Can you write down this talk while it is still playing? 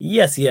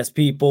Yes,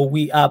 people.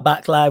 We are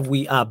back live.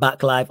 We are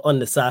back live on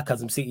the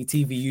Sarcasm City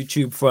TV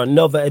YouTube for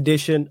another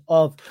edition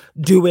of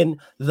Doing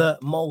the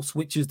Most,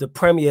 which is the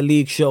Premier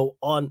League show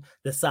on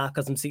the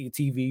Sarcasm City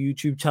TV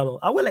YouTube channel.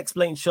 I will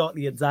explain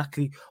shortly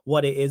exactly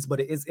what it is,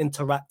 but it is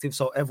interactive,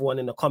 so everyone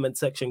in the comment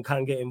section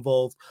can get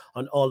involved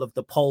on all of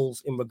the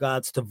polls in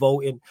regards to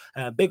voting.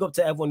 Big up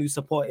to everyone who's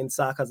supporting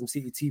Sarcasm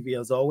City TV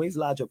as always.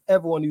 Large up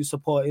everyone who's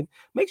supporting.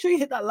 Make sure you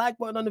hit that like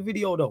button on the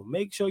video, though.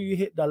 Make sure you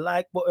hit the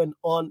like button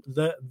on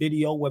the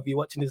video, whether you're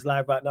watching this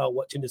live right now or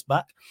watching this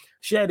back.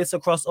 Share this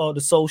across all the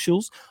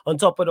socials. On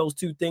top of those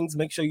two things,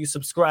 make sure you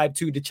subscribe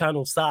to the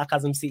channel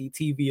Sarcasm City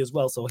TV as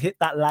well. So hit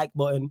that like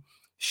button,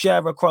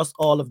 share across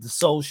all of the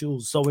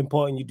socials. So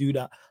important you do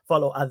that.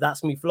 Follow at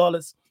That's Me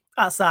Flawless,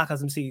 at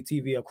Sarcasm City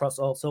TV across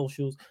all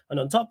socials. And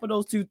on top of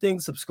those two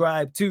things,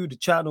 subscribe to the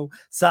channel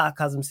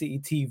Sarcasm City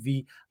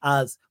TV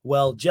as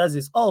well. Jez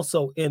is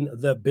also in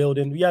the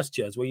building. Yes,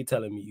 Jez, what are you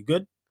telling me? You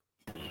good?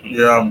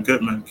 Yeah, I'm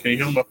good, man. Can you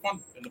hear my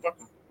phone in the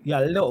background?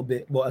 Yeah, a little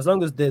bit, but as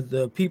long as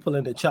the people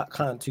in the chat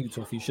can't too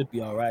tough, you should be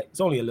all right. It's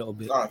only a little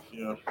bit.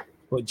 Yeah.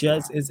 But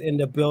Jez is in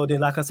the building.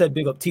 Like I said,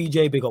 big up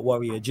TJ, big up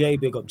Warrior J,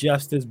 big up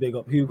Jesters, big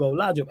up Hugo,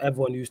 large up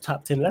everyone who's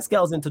tapped in. Let's get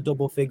us into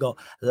double figure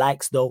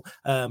likes, though.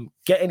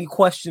 Get any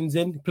questions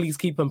in. Please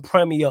keep them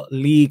Premier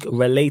League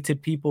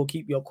related, people.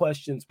 Keep your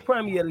questions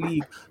Premier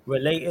League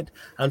related.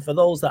 And for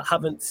those that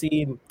haven't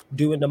seen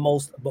Doing the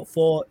Most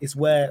before, it's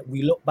where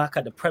we look back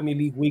at the Premier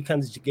League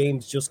weekend's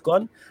games just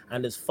gone,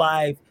 and there's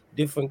 5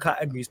 different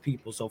categories,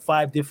 people. So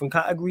 5 different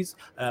categories.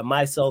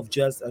 Myself,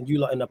 Jez, and you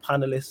lot in the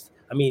panelists.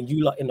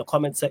 You lot in the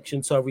comment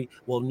section,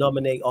 will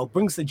nominate or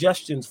bring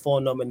suggestions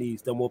for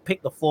nominees. Then we'll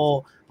pick the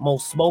 4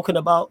 most spoken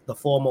about, the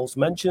 4 most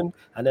mentioned,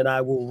 and then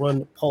I will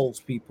run polls,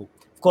 people.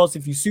 Of course,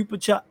 if you super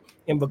chat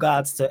in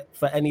regards to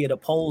for any of the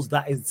polls,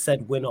 that is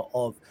said winner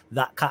of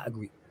that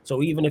category.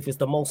 So even if it's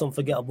the most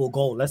unforgettable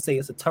goal, let's say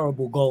it's a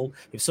terrible goal,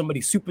 if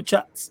somebody super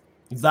chats,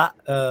 that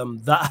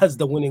has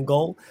the winning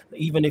goal,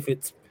 even if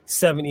it's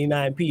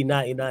 79p,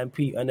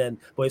 99p, and then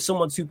but if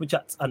someone super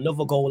chats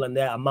another goal and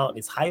their amount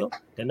is higher,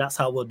 then that's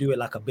how we'll do it,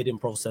 like a bidding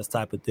process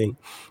type of thing.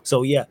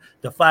 So yeah,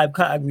 the 5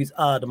 categories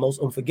are: the most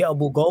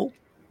unforgettable goal,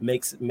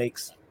 makes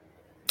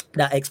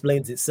that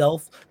explains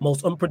itself;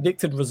 most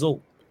unpredicted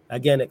result,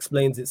 again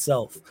explains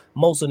itself;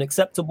 most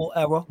unacceptable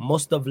error,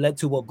 must have led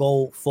to a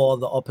goal for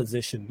the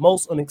opposition;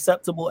 most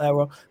unacceptable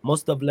error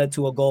must have led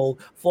to a goal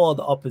for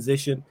the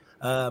opposition;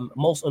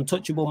 most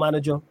untouchable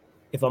manager,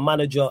 if a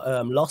manager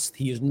lost,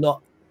 he is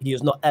not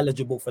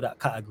eligible for that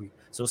category.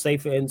 So say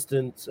for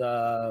instance,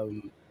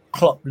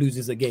 Klopp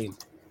loses a game.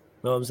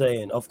 You know what I'm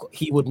saying? Of course,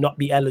 he would not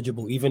be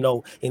eligible, even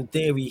though in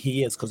theory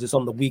he is, because it's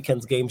on the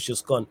weekend's games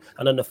just gone.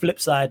 And on the flip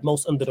side,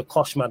 most under the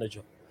Kosh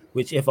manager,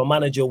 which if a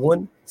manager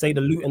won, say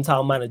the Luton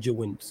Town manager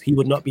wins, he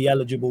would not be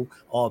eligible,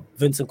 or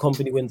Vincent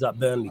Kompany wins at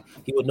Burnley,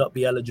 he would not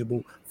be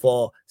eligible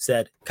for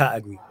said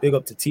category. Big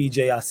up to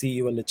TJ, I see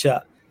you in the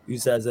chat, who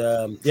says,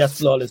 yes,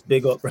 Flawless,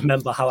 big up.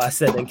 Remember how I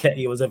said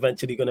Nketiah was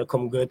eventually going to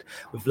come good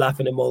with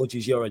laughing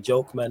emojis. You're a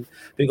joke, man.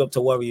 Big up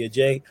to Warrior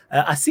J.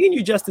 I seen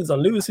you just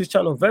on Lewis's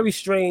channel. Very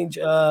strange.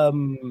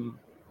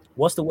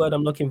 What's the word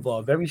I'm looking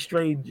for? Very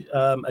strange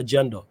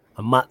agenda.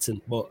 A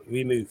Matson, but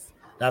we move.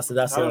 That's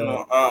I don't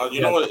know.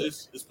 You know what it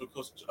is? It's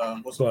because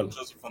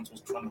Chelsea fans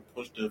was trying to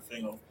push the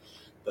thing of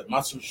that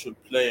Matson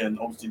should play, and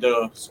obviously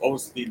there's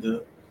obviously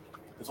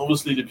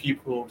the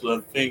people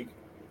that think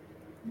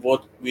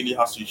what really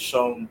has to be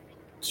shown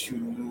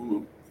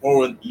to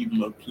warrant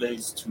even a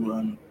place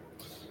to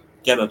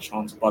get a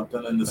chance. But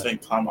then at the same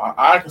time, like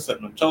I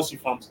said, man, Chelsea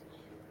fans.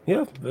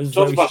 Yeah,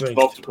 Chelsea fans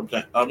love to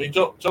complain.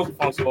 Chelsea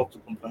fans love to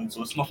complain,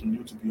 so it's nothing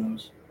new, to be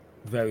honest.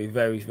 Very,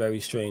 very, very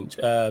strange.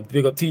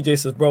 Big up TJ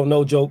says, bro,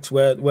 no jokes.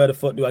 Where the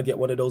fuck do I get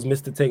one of those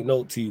Mr. Take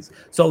Note tees?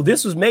 So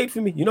this was made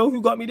for me. You know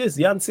who got me this?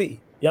 Yan City.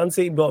 Yan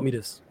City bought me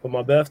this for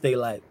my birthday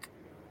like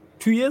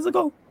 2 years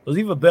ago. It was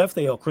either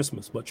birthday or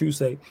Christmas, but true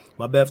say,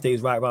 my birthday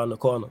is right around the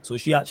corner. So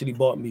she actually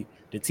bought me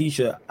the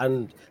t-shirt,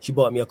 and she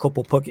bought me a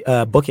couple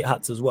bucket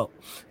hats as well.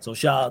 So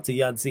shout out to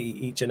Yan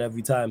City each and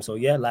every time. So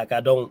yeah, like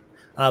I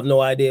have no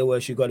idea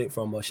where she got it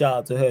from, but shout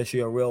out to her.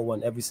 She a real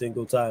one every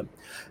single time.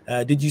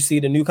 Did you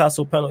see the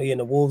Newcastle penalty in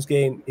the Wolves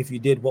game? If you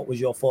did, what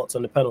was your thoughts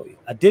on the penalty?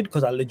 I did,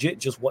 because I legit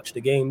just watched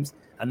the games,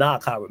 and now I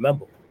can't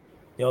remember.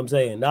 You know what I'm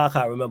saying? Now I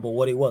can't remember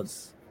what it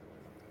was.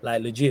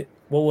 Like legit,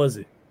 what was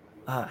it?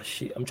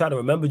 Shit, I'm trying to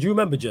remember. Do you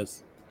remember,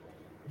 Jez?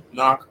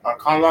 No, I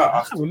can't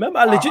lie. I remember.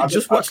 I legit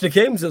just watched the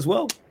games as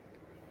well.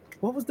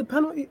 What was the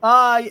penalty?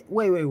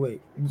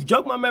 Wait.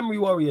 Jog my memory,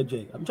 Warrior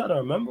J. I'm trying to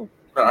remember.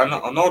 I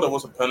know there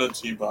was a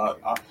penalty, but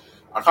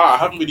I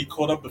haven't really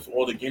caught up with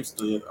all the games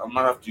today. I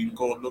might have to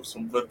go and look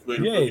some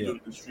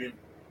during the stream.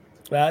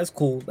 That's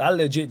cool. I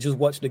legit just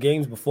watched the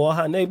games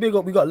beforehand. Hey, big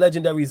up. We got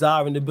legendary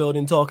Zar in the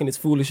building talking his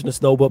foolishness,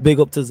 though. But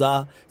big up to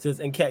Zar. Says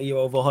Nketiah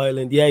over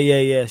Højlund.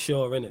 Yeah,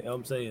 sure, innit? You know what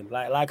I'm saying?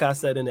 Like I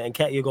said, innit?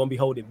 Nketiah going to be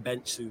holding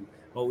bench soon.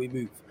 But we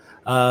move.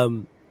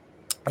 And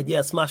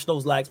yeah, smash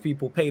those likes,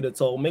 people. Pay the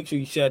toll. Make sure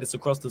you share this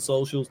across the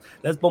socials.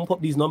 Let's bump up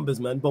these numbers,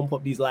 man. Bump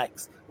up these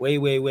likes. Way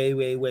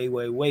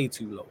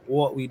too low.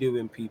 What we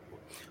doing, people?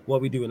 What are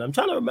we doing? I'm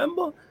trying to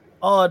remember.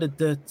 Oh,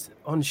 the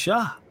on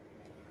Shah.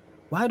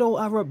 Why don't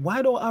I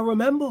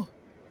remember?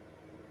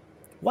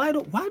 Why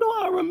don't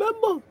I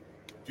remember?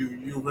 Do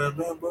you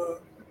remember?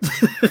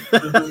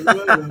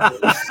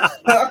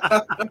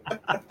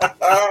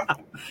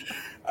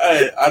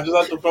 Hey, I just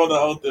have to throw that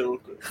out there real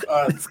quick.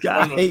 This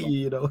guy, I hate you,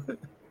 you know.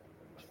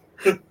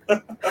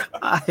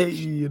 I hate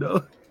you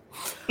know.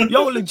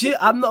 Yo, legit,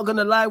 I'm not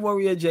gonna lie,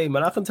 Warrior J,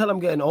 man. I can tell I'm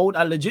getting old.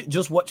 I legit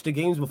just watched the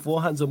games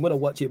beforehand, so I'm gonna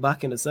watch it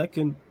back in a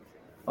second.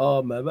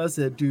 Oh man, I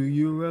said, do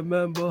you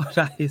remember?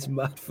 That is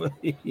mad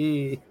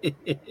funny.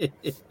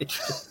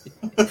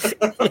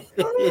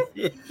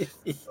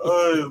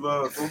 Oh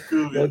man, don't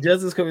kill me. Yo,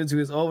 Jez is coming to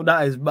his own.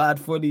 That is mad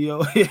funny,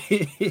 yo.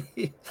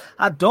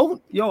 I don't,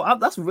 yo,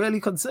 that's really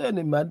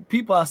concerning, man.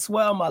 People, I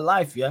swear on my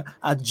life, yeah.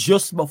 I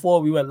just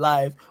before we went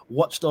live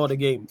watched all the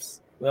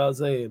games. You know what I'm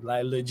saying?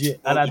 Like legit.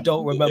 And I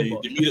don't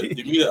remember. The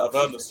media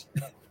awareness.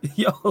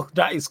 Yo,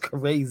 that is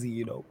crazy,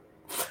 you know.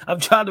 I'm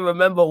trying to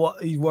remember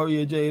what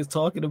Warrior J is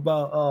talking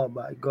about. Oh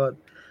my god.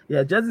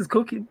 Yeah, Jez is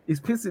cooking. He's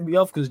pissing me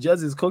off because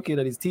Jez is cooking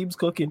and his team's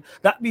cooking.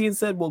 That being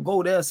said, we'll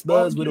go there.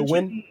 Spurs with a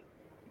win.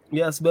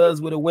 Yeah, Spurs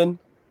with a win.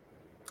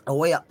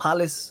 Away at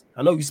Palace.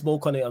 I know you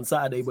spoke on it on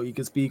Saturday, but you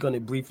can speak on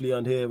it briefly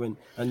on here and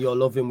you're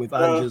loving with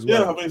Andrew as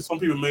well. Yeah, I mean, some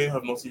people may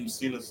have not even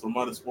seen it, so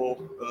might as well.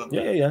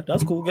 Yeah.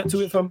 That's cool. Get to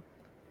it, fam.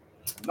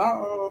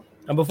 Nah.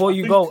 And before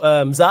you go,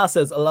 Zah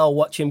says, allow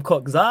watch him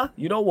cook. Zah,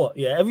 you know what?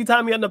 Yeah, every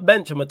time you're on the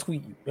bench, I'm going to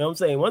tweet you. You know what I'm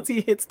saying? Once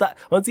he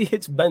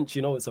hits bench,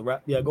 you know it's a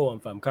wrap. Yeah, go on,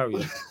 fam. Carry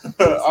on.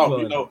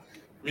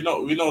 We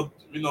know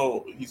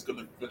he's going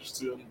to finish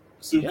soon.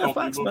 Yeah,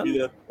 facts, man. Be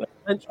there.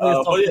 Bench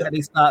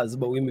these starters,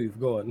 but we move.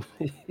 Go on.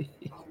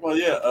 Well,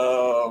 yeah.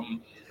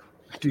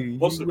 Do you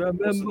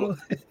remember?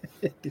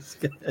 The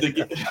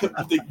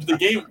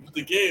game,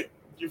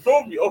 you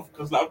throw me off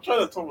because I'm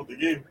trying to talk about the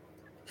game.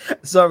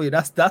 Sorry,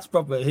 that's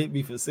proper hit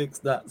me for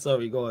 6.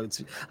 Sorry, go on.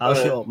 I'll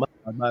shut up. My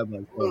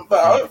man.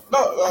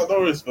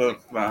 No risk, man.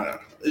 Nah,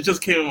 it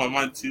just came in my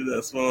mind too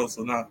as well.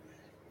 So now,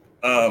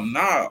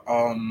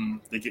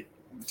 the game.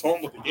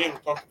 Talking about the game, we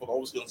talked about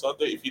obviously on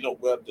Saturday. If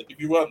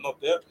you were not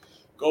there,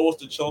 go watch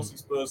the Chelsea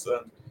Spurs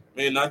and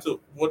Man United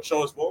watch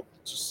show as well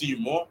to see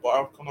more. But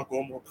I'm gonna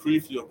go more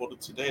briefly about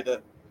it today.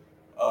 That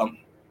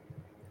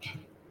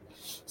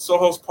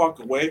Selhurst Park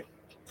away.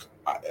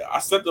 I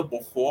said that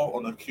before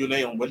on a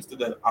Q&A on Wednesday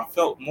that I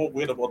felt more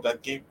weird about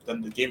that game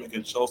than the game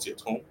against Chelsea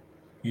at home.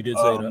 You did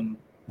say that.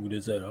 You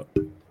did say that.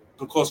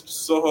 Because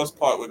Selhurst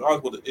Park,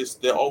 regardless what it is,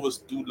 they always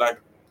do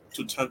like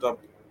to turn up.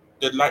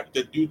 They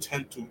do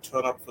tend to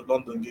turn up for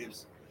London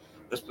games.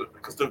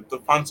 Because the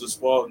fans as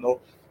well, you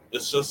know,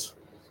 it's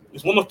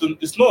one of them.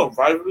 It's not a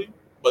rivalry,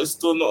 but it's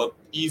still not an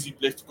easy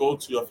place to go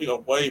to. I think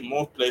away,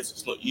 most places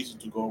it's not easy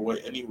to go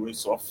away anyway.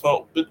 So I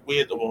felt a bit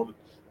weird about it.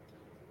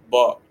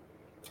 But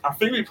I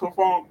think we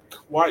performed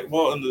quite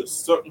well in the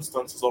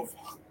circumstances of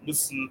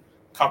missing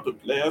a couple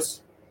of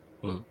players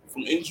from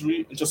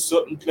injury and just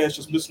certain players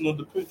just missing on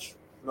the pitch.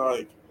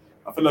 Like,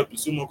 I feel like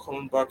Bizuma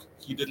coming back,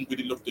 he didn't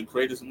really look the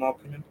greatest in my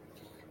opinion.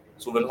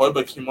 So when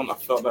Højbjerg came on, I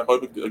felt like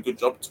Højbjerg did a good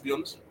job, to be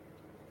honest.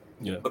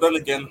 Yeah. But then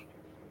again,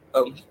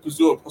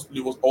 Bizuma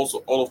possibly was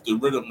also all of the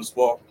rhythm as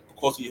well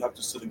because he had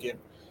to sit again.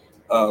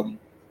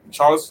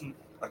 Charleston,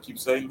 I keep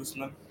saying this,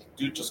 man,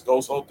 dude just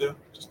goes out there,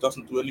 just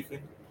doesn't do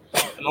anything.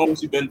 And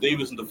obviously Ben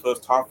Davies in the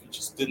first half, he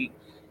just didn't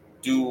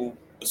do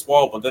as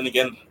well. But then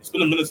again, it's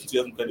been a minute since he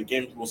hasn't played a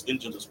game. He was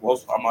injured as well,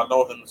 so I might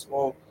allow him as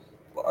well.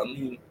 But I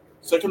mean,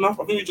 second half,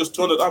 I think we just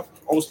turned it up.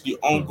 Obviously,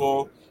 on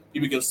goal,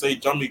 people can say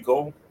Jamie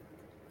goal.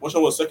 Watch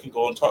our second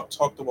goal and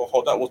talked about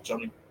how that was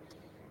Jamie.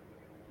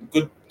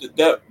 Good.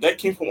 That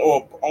came from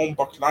our own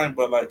back line,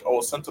 but like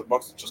our centre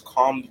backs just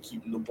calmly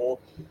keeping the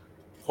ball.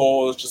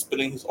 Paul is just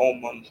spinning his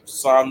own man.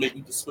 Sarr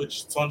making the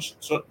switch.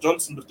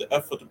 Johnson with the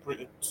effort to bring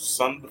it to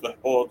Son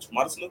or to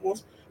Madison it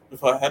was with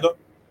her header,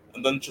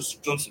 and then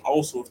just Johnson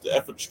also with the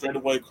effort straight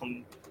away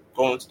going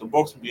into the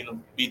box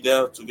and be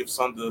there to give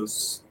Son the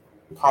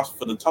pass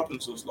for the tap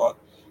into his lot.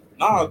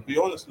 Nah, to be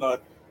honest,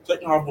 like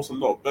second half was a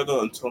lot better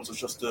in terms of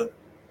just the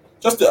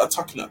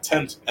attacking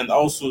attempt and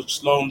also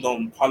slowing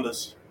down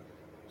Palace.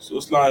 So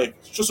it's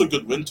just a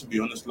good win, to be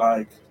honest.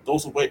 Like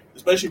those away,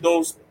 especially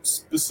those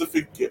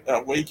specific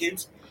away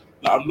games.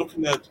 Like I'm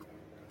looking at,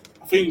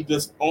 I think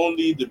there's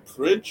only the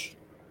Bridge,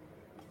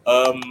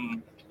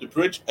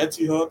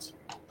 Etihad,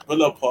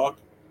 Villa Park,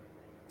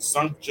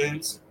 St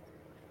James,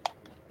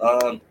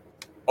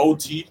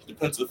 OT.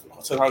 Depends if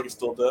Ten Hag is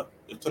still there.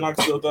 If Ten Hag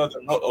is still there,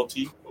 then not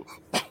OT.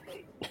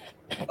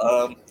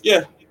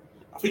 Yeah.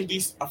 I think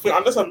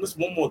unless I miss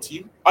one more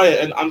team,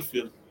 and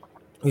Anfield.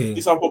 Yeah.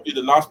 These are probably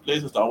the last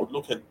places that I would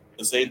look at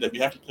and saying that we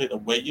haven't played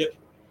away yet.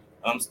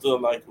 And I'm still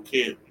like,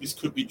 okay, these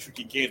could be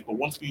tricky games, but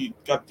once we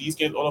got these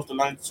games all off the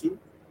line too,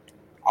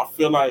 I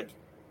feel like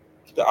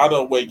the other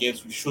away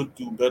games we should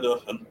do better.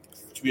 And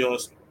to be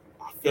honest,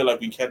 I feel like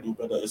we can do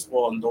better as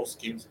well in those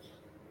games.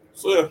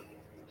 So yeah,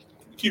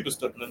 keep it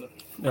stepping in.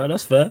 No,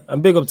 that's fair.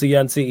 And big up to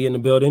Yan City in the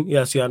building.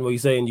 Yes, Yan, what are you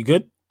saying? You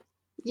good?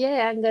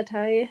 Yeah, I'm good. How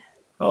are you?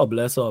 Oh,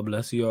 bless,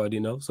 you already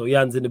know. So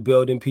Jan's in the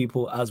building,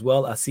 people, as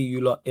well. I see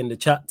you lot in the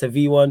chat. To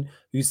V1,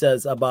 who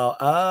says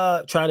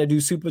about trying to do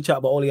super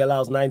chat, but only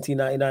allows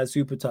 19.99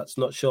 super chats.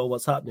 Not sure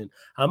what's happening.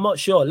 I'm not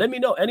sure. Let me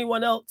know.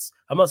 Anyone else?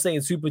 I'm not saying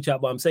super chat,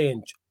 but I'm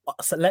saying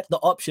select the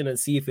option and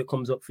see if it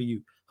comes up for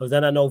you. Because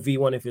then I know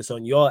V1 if it's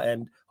on your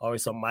end or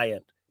it's on my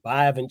end. But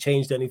I haven't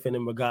changed anything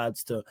in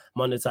regards to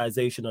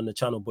monetization on the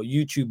channel. But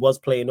YouTube was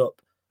playing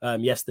up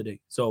yesterday,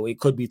 so it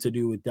could be to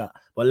do with that.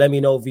 But let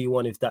me know,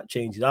 V1, if that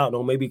changes. I don't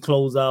know, maybe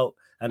close out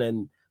and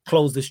then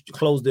close the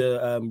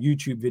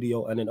YouTube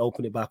video and then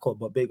open it back up.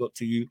 But big up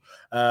to you.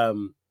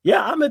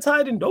 Yeah, Ahmed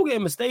hiding. Don't get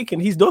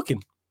mistaken, he's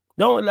ducking.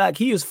 Don't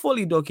he is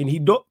fully ducking. He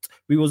ducked.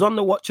 We was on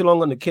the watch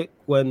along on the kick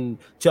when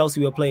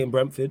Chelsea were playing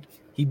Brentford.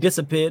 He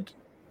disappeared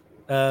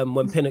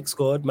when Pinnock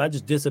scored. Man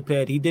just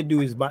disappeared. He did do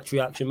his match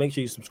reaction. Make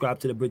sure you subscribe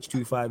to the Bridge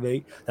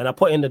 258. And I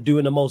put in the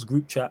doing the most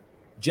group chat.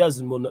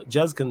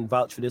 Jez can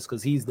vouch for this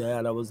because he's there,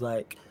 and I was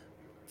like,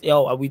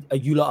 "Yo, are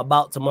you lot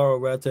about tomorrow?"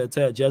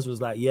 Jez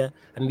was like, "Yeah,"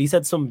 and he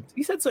said something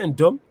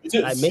dumb. He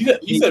said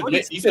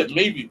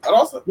maybe. And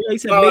also, yeah, he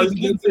said maybe.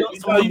 He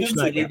didn't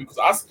say maybe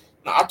because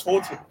I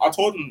told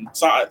him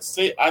to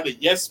say either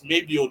yes,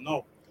 maybe, or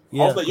no.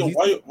 Yeah, I was like, "Yo,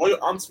 why you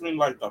answering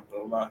like that,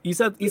 bro?" Like, he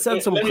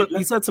said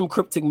some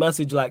cryptic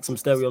message, like some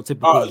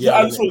stereotypical.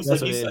 Yeah, that's what he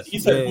said. He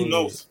said, "Who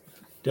knows?"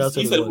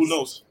 He said, "Who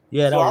knows?"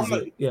 Yeah, so that was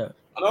like, yeah.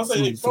 And I was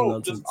like, bro,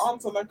 just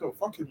answer like a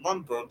fucking man,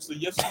 bro. So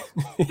yes,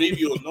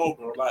 maybe or no,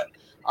 bro. Like,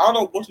 I don't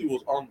know what he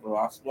was on, bro.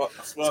 I swear.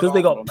 It's because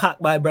they got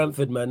packed by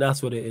Brentford, man.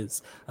 That's what it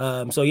is.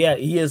 So yeah,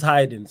 he is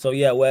hiding. So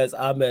yeah, whereas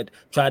Ahmed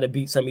trying to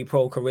beat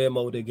semi-pro career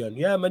mode again.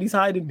 Yeah, man, he's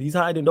hiding. He's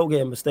hiding. Don't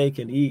get him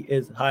mistaken. He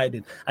is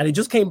hiding. And it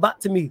just came back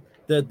to me.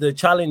 The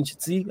challenge.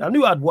 See, I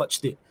knew I'd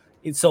watched it.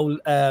 So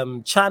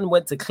Chan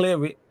went to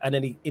clear it, and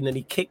then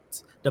he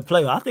kicked the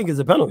player. I think it's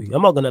a penalty.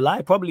 I'm not gonna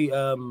lie. Probably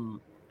not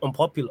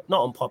unpopular.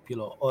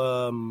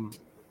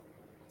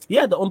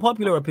 Yeah, the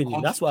unpopular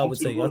opinion. That's what I would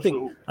say.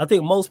 I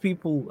think most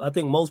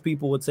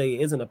people would say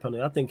it isn't a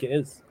penalty. I think it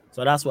is.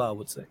 So that's what I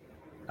would say.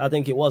 I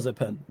think it was a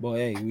pen. But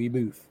hey, we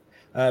move.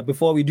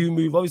 Before we do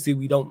move, obviously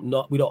we don't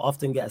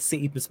often get a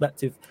City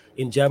perspective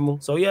in general.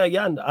 So yeah,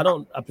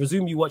 I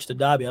presume you watched the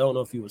derby. I don't know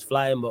if you was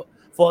flying, but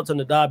thoughts on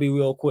the derby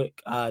real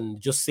quick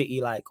and just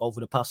City like over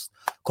the past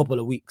couple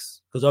of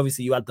weeks. Because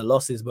obviously you had the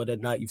losses, but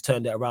then you've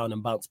turned it around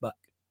and bounced back.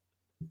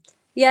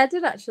 Yeah, I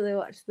did actually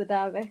watch the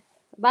derby.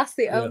 That's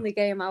the only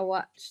game I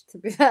watched, to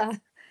be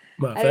fair.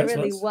 I don't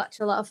really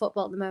watch a lot of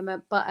football at the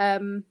moment. But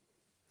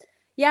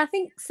yeah, I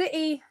think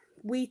City,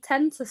 we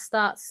tend to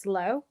start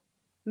slow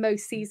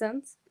most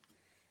seasons.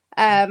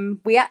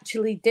 We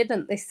actually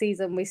didn't this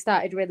season. We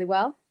started really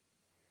well.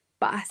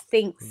 But I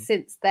think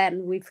since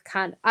then,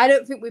 I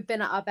don't think we've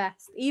been at our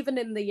best. Even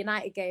in the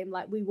United game,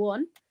 like we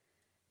won.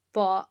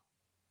 But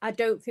I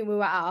don't think we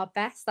were at our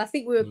best. I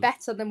think we were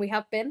better than we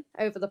have been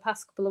over the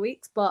past couple of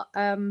weeks. But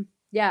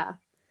yeah,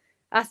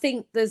 I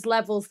think there's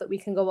levels that we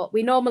can go up.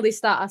 We normally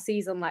start our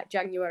season like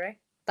January.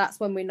 That's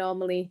when we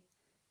normally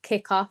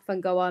kick off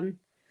and go on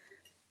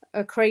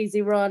a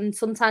crazy run.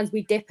 Sometimes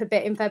we dip a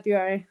bit in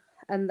February.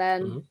 And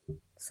then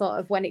sort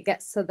of when it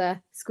gets to the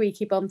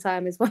squeaky bum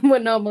time is when we're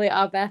normally at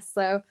our best.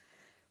 So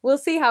we'll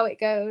see how it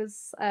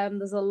goes.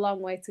 There's a long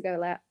way to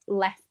go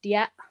left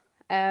yet.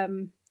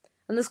 And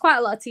there's quite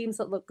a lot of teams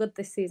that look good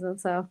this season,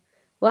 so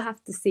we'll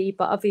have to see.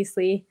 But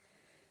obviously,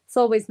 it's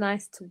always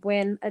nice to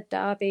win a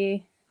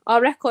derby. Our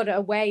record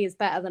away is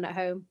better than at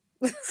home.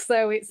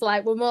 So it's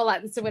like we're more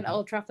likely to win at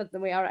Old Trafford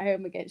than we are at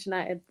home against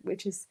United,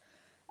 which is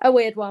a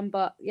weird one.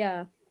 But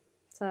yeah,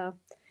 so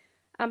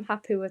I'm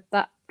happy with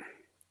that.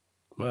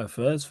 Right,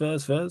 first.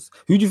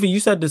 Who do you think? You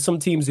said there's some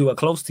teams who are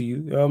close to you.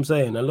 You know what I'm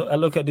saying? I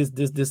look at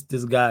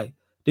this guy.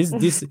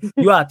 This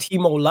you are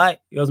Timo Light.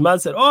 Your man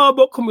said, "Oh,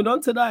 but coming on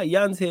to that,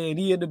 Jan's here and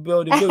he in the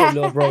building." Big up,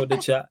 little bro in the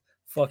chat.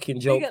 Fucking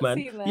joke, man.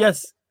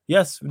 Yes.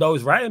 No,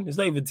 it's Ryan. It's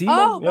not even Timo. Oh, you know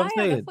Ryan, what I'm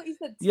saying? I thought you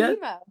said Timo.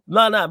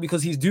 Yeah? No,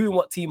 because he's doing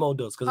what Timo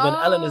does. Because when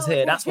Eleanor's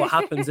here, that's what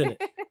happens, innit?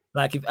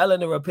 Like if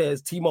Eleanor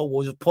appears, Timo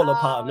will just pull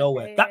up out of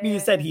nowhere. Okay. That being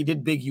said, he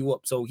did big you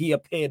up, so he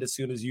appeared as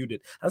soon as you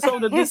did. And so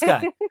did this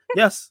guy.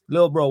 Yes,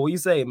 little bro, what you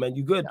saying, man?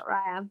 You good?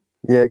 Ryan.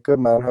 Yeah, good,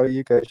 man. How are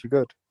you guys? You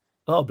good?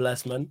 Oh,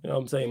 bless, man. You know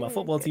what I'm saying? My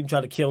football team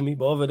tried to kill me,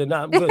 but other than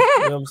that, I'm good.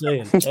 You know what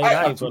I'm saying?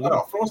 I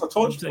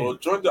told you, bro.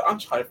 Join the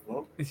anti-hype,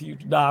 bro.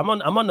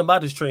 I'm on the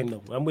Maddis train,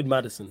 though. I'm with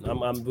Madison. I'm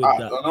with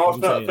that.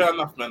 No, fair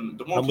enough, man.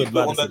 The more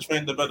people on that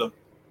train, the better.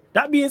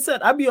 That being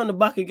said, I'll be on the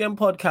Back Again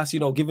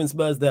podcast, giving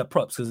Spurs their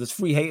props because there's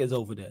free haters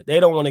over there. They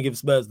don't want to give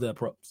Spurs their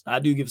props. I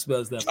do give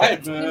Spurs their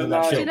props. Hey,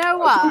 man, you know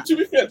what? To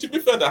be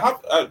fair, they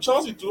have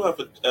Chelsea do have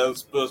a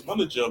Spurs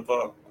manager,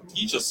 but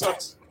he just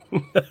sucks.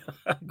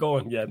 Go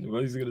on, yeah.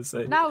 What is he gonna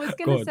say? No, I was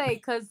gonna say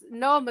because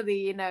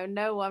normally,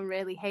 no one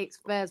really hates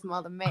Spurs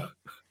more than me,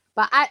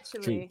 but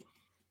actually,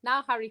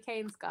 now Harry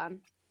Kane's gone,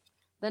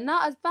 they're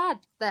not as bad.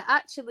 They're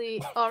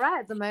actually all right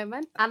at the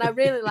moment, and I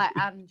really like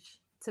Ange.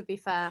 To be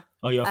fair.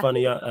 Oh, you're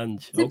funny, yeah,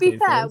 Ange. To be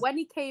fair, when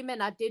he came in,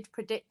 I did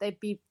predict they'd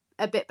be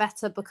a bit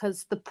better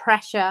because the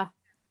pressure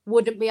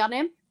wouldn't be on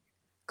him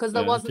because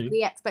there wasn't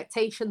the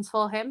expectations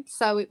for him.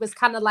 So it was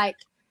kind of like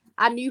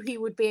I knew he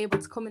would be able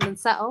to come in and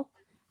settle.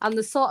 And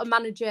the sort of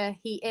manager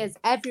he is,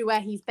 everywhere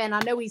he's been,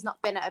 I know he's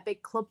not been at a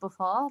big club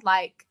before,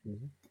 but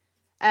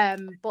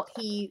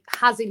he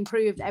has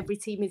improved every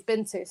team he's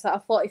been to. So I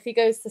thought if he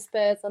goes to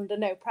Spurs under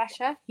no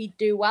pressure, he'd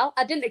do well.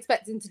 I didn't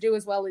expect him to do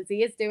as well as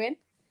he is doing,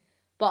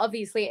 but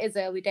obviously it is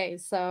early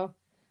days, so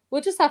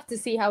we'll just have to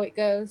see how it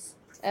goes.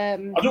 I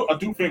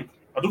do think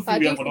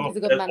we have a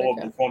good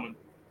manager. Performing.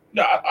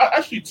 Yeah, I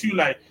actually too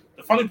like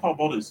the funny part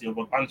about this here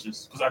about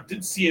Anges, because I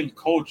did see him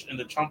coach in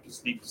the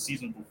Champions League the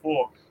season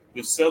before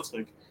with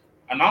Celtic,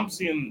 and I'm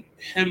seeing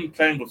him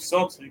playing with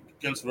Celtic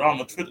against Real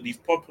Madrid, and he's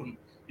popping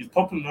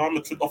Real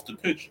Madrid off the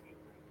pitch.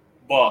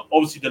 But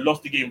obviously they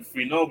lost the game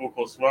 3-0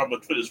 because Real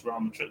Madrid is Real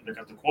Madrid. They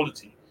got the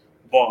quality.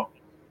 But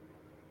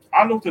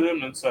I looked at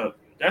him and said,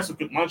 that's a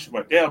good manager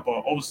right there.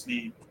 But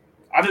obviously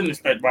I didn't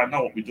expect right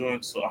now what we're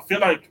doing. So I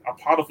feel like a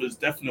part of it is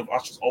definitely of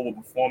us just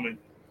overperforming.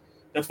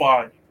 That's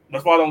why I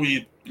don't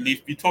really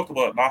believe, we talked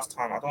about it last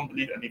time, I don't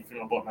believe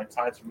anything about like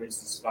title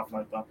races and stuff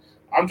like that.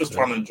 I'm just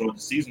trying to enjoy the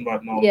season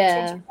right now.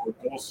 Yeah.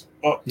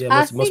 But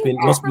must be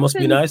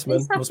nice, man.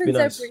 This must be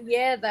nice. Every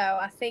year, though.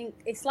 I think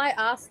it's like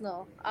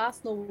Arsenal.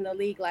 Arsenal win the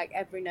league like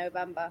every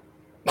November.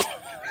 Do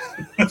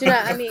you know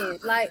what I mean?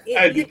 Like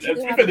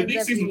the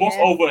league season was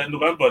over in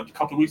November a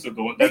couple of weeks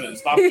ago, and then it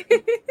started.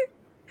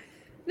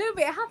 No,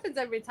 but it happens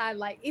every time.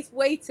 Like it's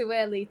way too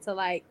early to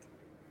like.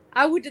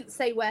 I wouldn't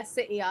say where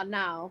City are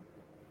now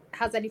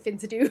has anything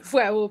to do with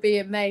where we'll be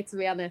in May. To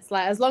be honest,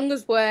 like as long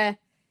as we're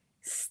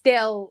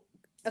still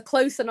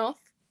close enough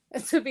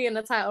to be in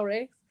a title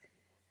race,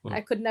 I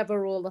could never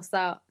rule us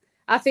out.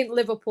 I think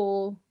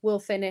Liverpool will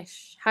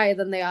finish higher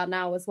than they are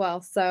now as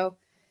well. So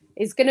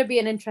it's going to be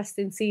an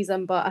interesting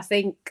season, but I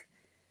think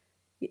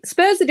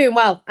Spurs are doing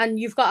well, and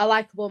you've got a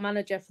likeable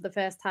manager for the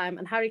first time,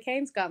 and Harry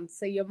Kane's gone,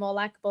 so you're more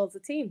likeable as a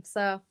team.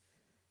 So,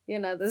 you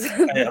know, there's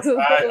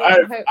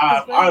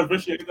I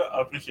appreciate that.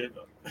 I appreciate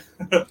that.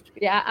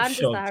 Yeah, I'm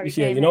just a Harry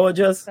Kane. You know what,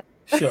 Jess?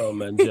 Sure,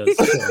 man, Jess.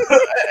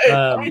 Sure.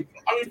 I mean,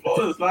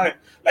 like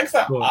I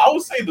said, I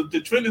would say that the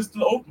trend is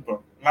still open,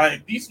 bro.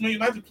 Like these Man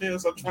United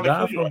players are trying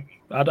to kill you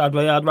right now.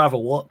 I'd rather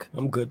walk.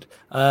 I'm good.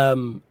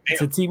 To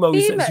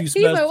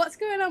Timo, what's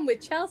going on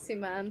with Chelsea,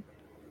 man?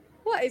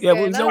 What is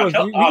going on?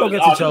 We go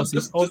get to Chelsea.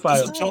 Hold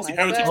fire.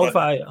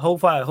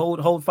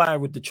 Hold fire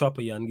with the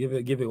chopper, Jan. Give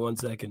it 1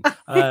 second.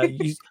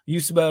 You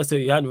Spurs to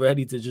you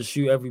ready to just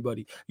shoot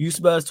everybody. You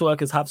Spurs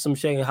twerkers have some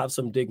shame and have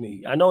some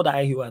dignity. I know that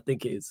ain't who I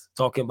think it is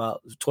talking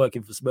about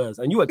twerking for Spurs,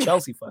 and you a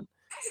Chelsea fan,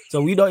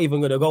 so we not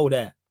even gonna go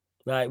there.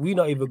 Like we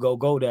not even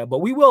go there, but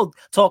we will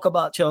talk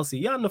about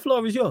Chelsea. Jan, the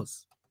floor is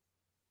yours.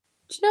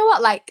 Do you know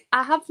what? Like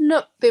I have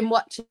not been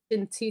watching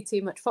too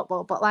much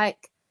football, but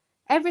like.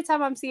 Every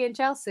time I'm seeing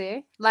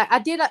Chelsea, like I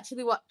did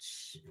actually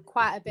watch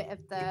quite a bit of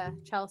the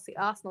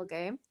Chelsea-Arsenal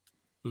game,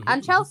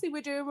 and Chelsea were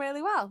doing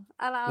really well.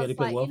 And I was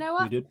like, you know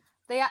what?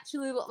 They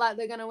actually look like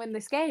they're going to win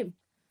this game.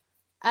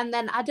 And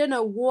then I don't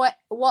know what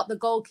the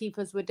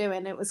goalkeepers were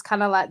doing. It was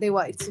kind of like they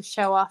wanted to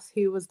show off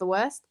who was the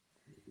worst.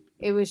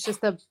 It was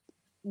just a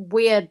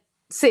weird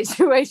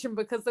situation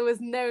because there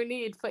was no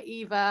need for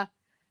either.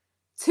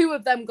 Two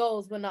of them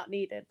goals were not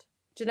needed.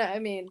 Do you know what I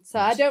mean? So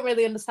I don't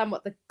really understand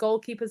what the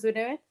goalkeepers were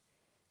doing.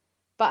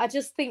 But I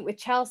just think with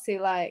Chelsea,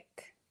 like,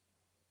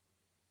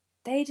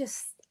 I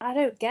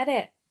don't get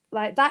it.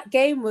 Like, that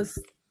game was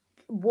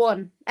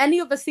won. Any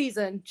other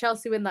season,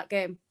 Chelsea win that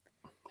game.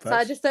 So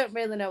I just don't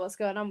really know what's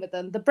going on with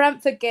them. The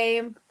Brentford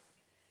game,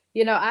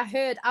 you know,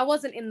 I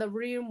wasn't in the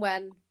room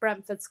when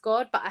Brentford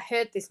scored, but I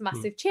heard this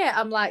massive cheer.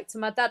 I'm like, to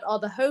my dad,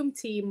 the home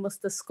team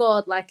must have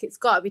scored. Like, it's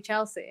got to be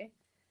Chelsea.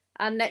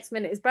 And next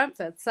minute is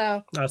Brentford.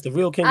 So that's the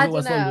real King I of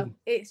West London.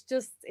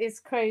 It's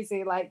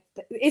crazy. Like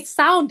it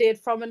sounded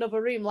from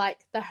another room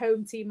like the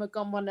home team had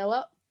gone 1-0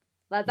 up.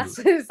 Like that's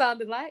what it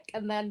sounded like.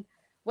 And then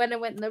when I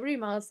went in the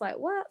room, I was like,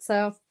 what?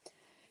 So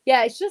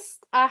yeah, it's just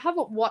I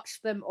haven't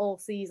watched them all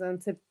season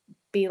to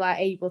be like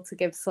able to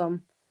give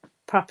some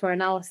proper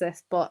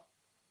analysis, but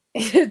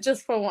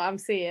just from what I'm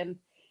seeing,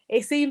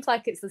 it seems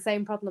like it's the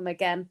same problem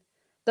again.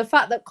 The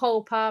fact that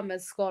Cole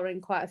Palmer's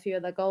scoring quite a few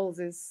of their goals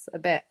is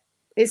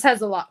it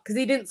says a lot because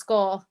he didn't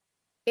score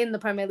in the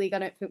Premier League, I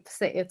don't think, for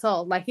City at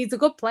all. Like, he's a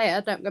good player,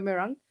 don't get me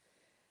wrong.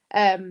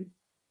 And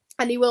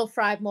he will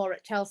thrive more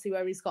at Chelsea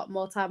where he's got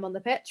more time on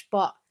the pitch.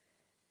 But,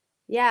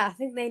 yeah, I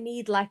think they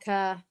need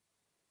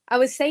I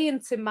was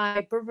saying to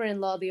my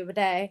brother-in-law the other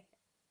day,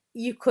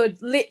 you could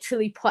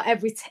literally put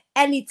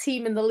any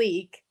team in the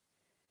league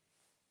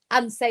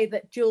and say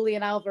that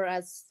Julian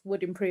Alvarez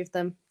would improve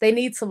them. They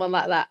need someone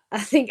like that.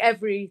 I think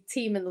every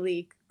team in the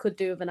league could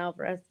do with an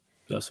Alvarez.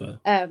 That's right.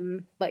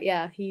 But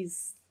yeah,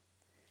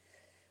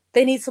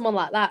 they need someone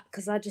like that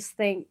because I just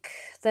think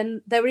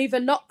then they're either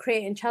not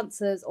creating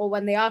chances or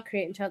when they are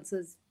creating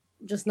chances,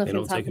 just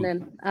nothing's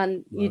happening.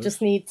 And you just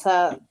need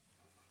to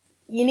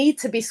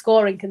be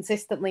scoring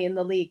consistently in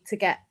the league to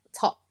get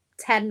top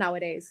 10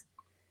 nowadays.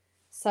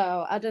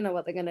 So I don't know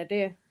what they're going to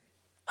do.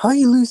 How are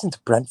you losing to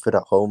Brentford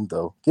at home,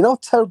 though? You know how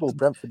terrible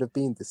Brentford have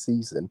been this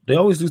season? They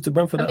always lose to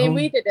Brentford at home.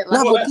 We did it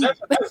last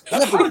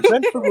but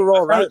Brentford were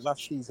all right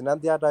last season,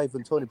 and they had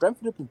Ivan Toney.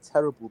 Brentford have been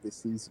terrible this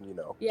season, you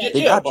know. Yeah,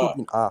 They've actually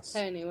been arse.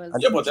 Tony was.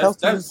 And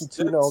Chelsea losing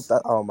 2-0,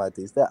 that, oh my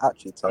days, they're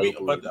actually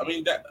terrible.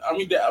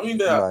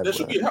 There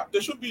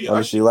should be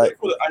honestly, like,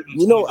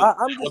 you know,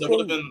 I'm just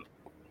saying.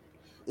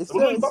 It's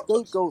certain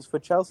scapegoats for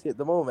Chelsea at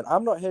the moment.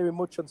 I'm not hearing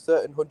much on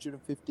certain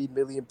 £115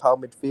 million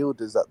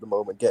midfielders at the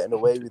moment getting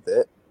away with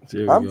it.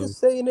 I'm just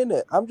saying,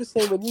 innit? I'm just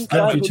saying when you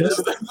sign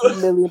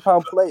 £115 million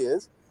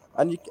players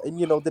and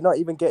you know they're not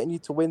even getting you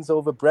to wins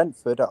over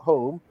Brentford at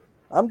home.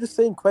 I'm just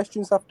saying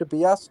questions have to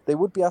be asked. They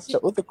would be asked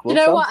at other clubs.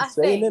 You know I'm just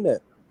saying, innit?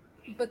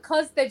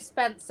 Because they've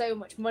spent so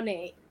much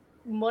money,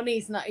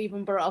 money's not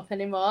even brought up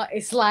anymore.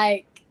 It's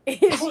like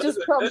it's just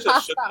gone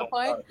past that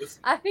point.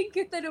 I think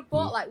if they'd have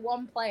bought like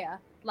one player,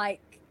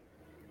 like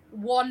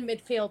one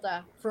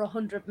midfielder for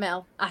 100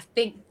 mil, I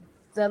think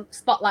the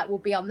spotlight will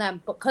be on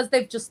them. But because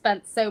they've just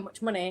spent so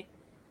much money,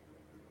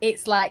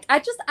 it's like I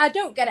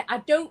don't get it. I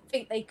don't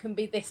think they can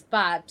be this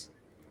bad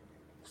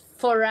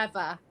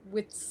forever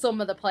with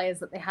some of the players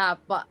that they have.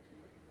 But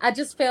I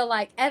just feel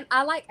like, and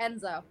I like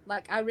Enzo.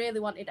 Like I really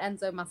wanted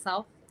Enzo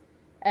myself.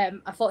 I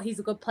thought he's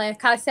a good player.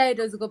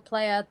 Caicedo's a good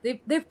player.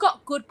 They've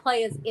got good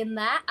players in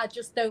there. I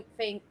just don't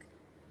think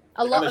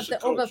a lot of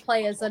the other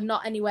players are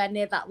not anywhere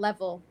near that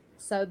level.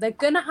 So they're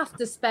going to have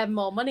to spend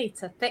more money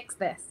to fix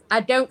this.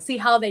 I don't see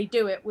how they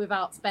do it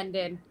without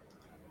spending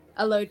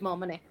a load more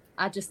money.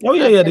 They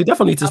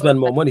definitely need to spend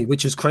more money,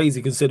 which is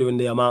crazy considering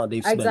the amount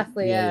they've spent.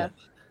 Exactly, yeah.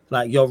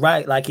 Like, you're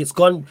right. Like, it's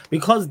gone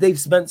because they've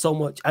spent so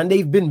much and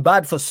they've been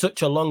bad for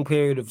such a long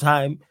period of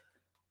time.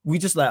 We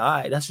just like, all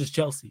right, that's just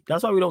Chelsea.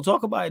 That's why we don't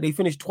talk about it. They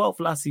finished 12th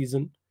last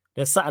season.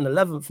 They're sat in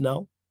 11th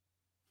now.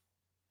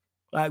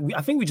 Like,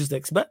 I think we just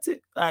expect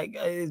it. Like,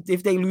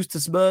 if they lose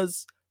to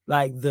Spurs,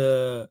 like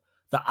the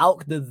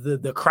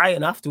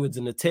crying afterwards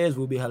and the tears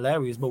will be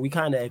hilarious, but we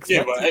kind of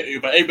expect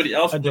it. But everybody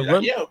else will be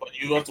like, but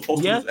you are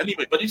supposed to lose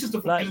anyway. But it's just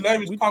the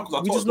hilarious part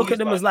because we just look at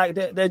them as like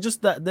they're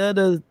just that they're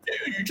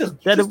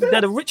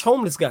the rich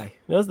homeless guy.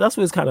 That's what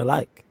it's kind of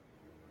like.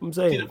 I'm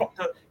saying.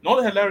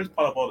 Not the hilarious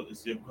part about it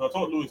this year, because I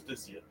told Lewis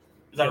this year,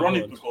 is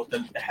ironic because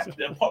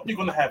they're probably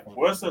going to have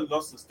worse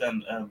losses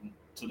than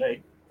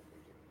today,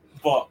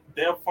 but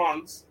their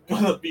fans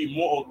gonna be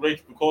more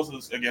outraged because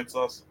it's against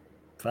us.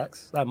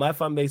 Facts. Like my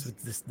fan base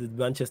with the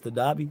Manchester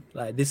derby.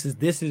 Like this is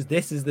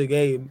the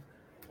game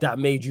that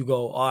made you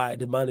go, all right,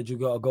 the manager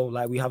gotta go.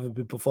 Like we haven't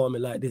been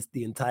performing like this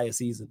the entire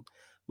season.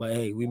 But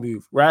hey, we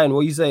move. Ryan,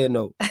 what you saying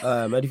though?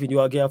 Anything you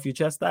want to get off your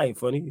chest? That ain't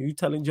funny. You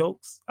telling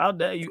jokes? How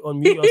dare you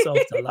unmute yourself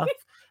to laugh?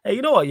 Hey,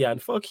 you know what, Jan?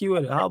 Fuck you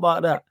in it. How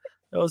about that?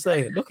 You know what I'm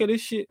saying? Look at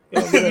this shit.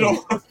 You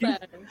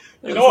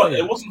know what?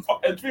 It wasn't.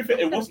 To be fair,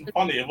 it wasn't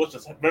funny. It was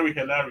just very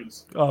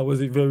hilarious. Oh, was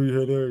it very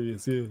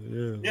hilarious?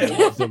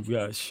 Yeah. Some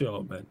guy,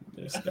 sure, man.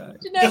 This guy. Do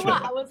you know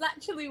what? I was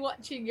actually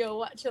watching your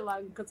watch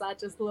along because I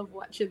just love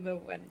watching them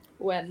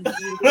when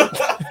you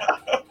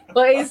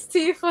but it's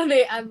too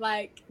funny, and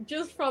like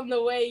just from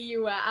the way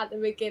you were at the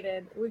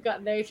beginning, we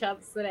got no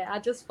chance today. I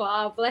just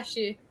thought, oh, bless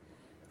you,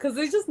 because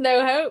there's just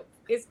no hope.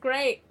 It's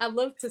great. I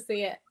love to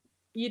see it.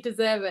 You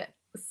deserve it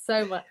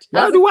so much.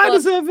 Why do I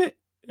deserve it?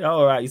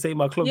 All right, you say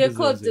my club. Your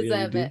club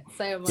deserve it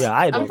so much. Yeah,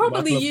 I don't. And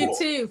probably you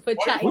too for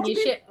chatting your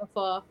shit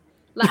before.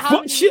 Like how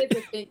many years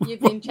have you've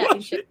been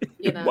chatting shit?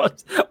 You know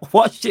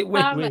what shit?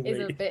 Wait, is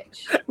a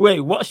bitch.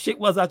 Wait, what shit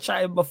was I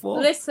chatting before?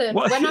 Listen,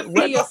 when I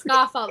threw your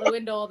scarf out the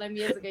window all them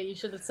years ago, you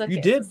should have took it.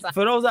 You did.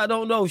 For those that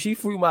don't know, she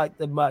threw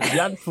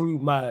Jan threw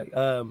my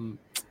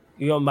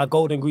my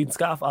golden green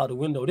scarf out the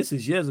window. This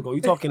is years ago.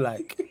 You're talking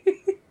like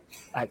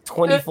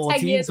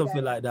 2014,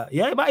 something like that.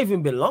 Yeah, it might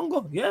even been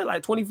longer. Yeah,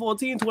 like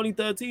 2014,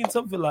 2013,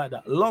 something like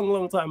that.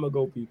 Long time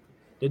ago, people.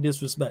 The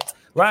disrespect.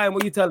 Ryan,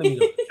 what are you telling me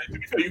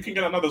though? You can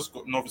get another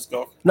novice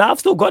scarf. Nah, I've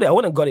still got it. I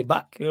wouldn't have got it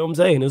back. You know what I'm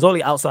saying? It's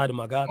only outside of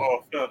my garden.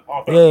 Oh,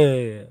 fair.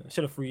 Yeah.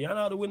 Should have threw Jan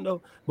out the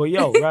window. But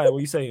yo, Ryan, what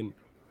are you saying?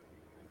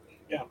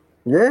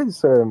 Yeah,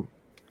 it's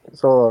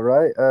all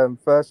right.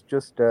 First,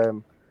 just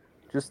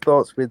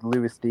thoughts with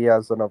Luis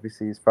Diaz and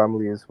obviously his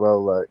family as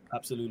well. Like,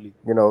 absolutely.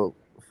 You know,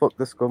 fuck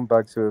the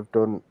scumbags who have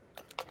done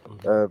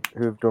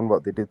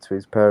what they did to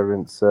his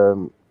parents.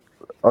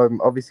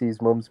 Obviously his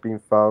mum's been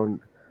found,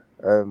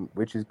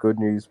 which is good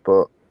news,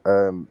 but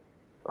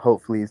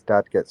hopefully his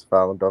dad gets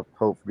found. I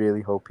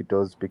really hope he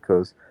does,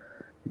 because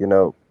you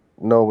know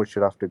no one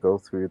should have to go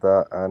through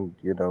that, and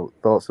you know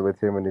thoughts are with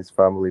him and his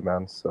family,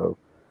 man. So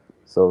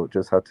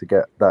just had to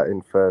get that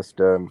in first.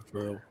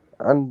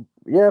 And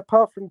yeah,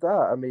 apart from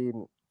that, I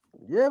mean,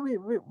 yeah,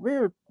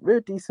 we're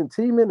a decent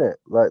team, innit?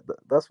 Like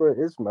that's what it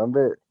is, man.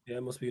 Yeah,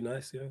 it must be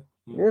nice. Yeah,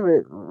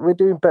 we're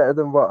doing better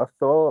than what I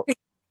thought.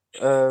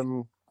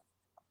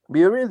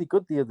 We were really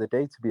good the other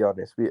day, to be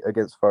honest.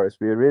 Against Forest,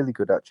 we were really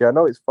good actually. I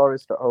know it's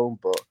Forest at home,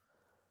 but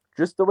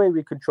just the way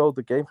we controlled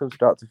the game from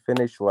start to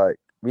finish, like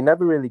we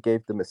never really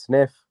gave them a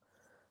sniff.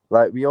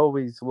 Like we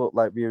always looked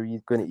like we were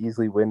going to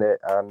easily win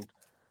it, and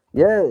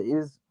yeah,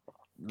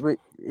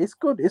 it's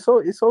good. It's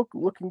all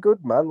looking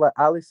good, man. Like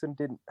Alisson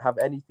didn't have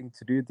anything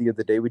to do the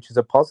other day, which is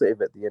a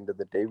positive at the end of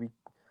the day.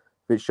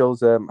 Which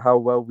shows how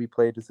well we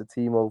played as a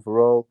team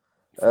overall.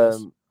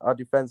 Our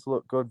defense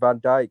looked good. Van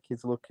Dijk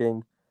is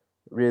looking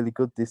really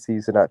good this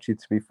season. Actually,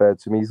 to be fair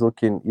to me, he's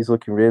looking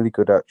really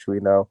good actually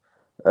now.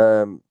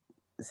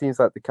 It seems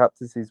like the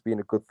captaincy's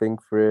been a good thing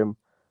for him.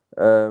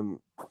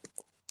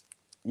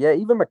 Yeah,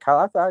 even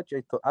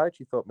McAllister. I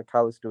actually thought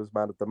McAllister was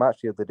man of the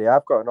match the other day.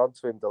 I've gotten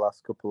onto him the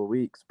last couple of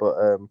weeks, but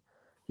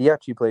he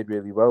actually played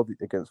really well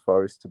against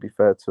Forest. To be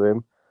fair to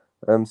him,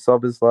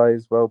 Szoboszlai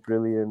as well,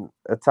 brilliant.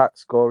 Attack,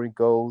 scoring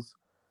goals.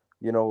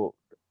 You know,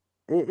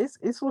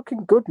 it's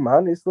looking good,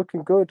 man. It's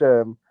looking good.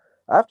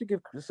 I have to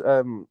give.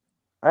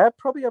 I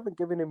probably haven't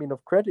given him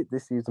enough credit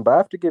this season, but I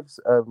have to give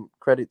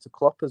credit to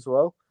Klopp as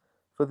well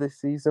for this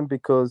season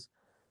because,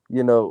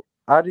 you know,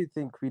 I didn't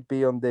think we'd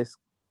be on this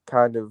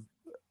kind of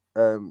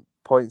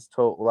points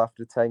total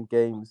after 10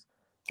 games,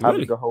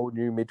 having a whole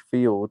new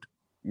midfield.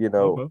 You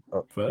know,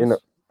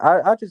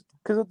 I just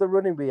because of the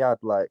running we had,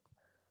 like.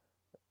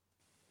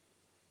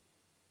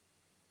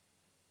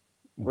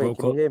 Wait,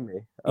 can you hear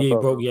me?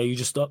 Yeah, you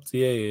just stopped.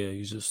 Yeah,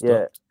 you just stopped.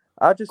 Yeah,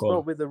 I just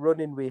thought with the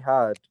running we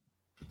had,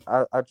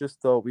 I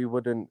just thought we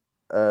wouldn't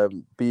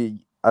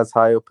be as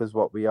high up as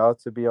what we are,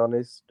 to be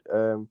honest,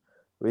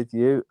 with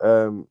you.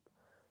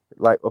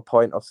 Like a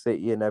point of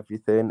City and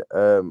everything.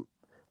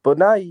 But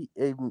now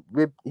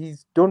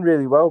he's done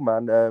really well,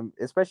 man.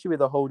 Especially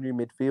with a whole new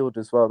midfield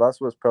as well. That's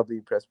what's probably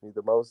impressed me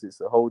the most. It's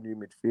a whole new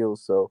midfield.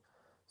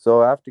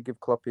 So I have to give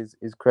Klopp his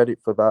credit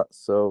for that.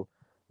 So.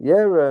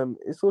 Yeah,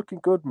 it's looking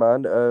good,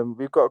 man.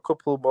 We've got a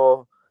couple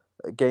more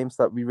games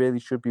that we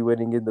really should be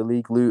winning in the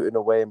league. Luton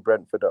away and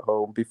Brentford at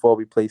home before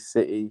we play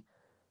City.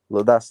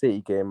 Look, that City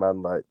game,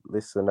 man. Like,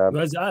 listen,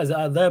 is it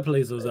at their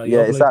place or is that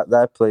your place? It's at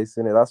their place,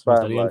 isn't it? That's why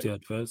I'm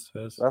like, first.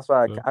 That's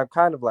why I'm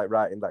kind of like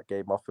writing that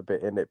game off a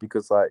bit in it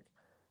because like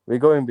we're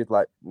going with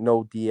like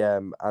no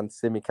DM and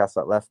Tsimikas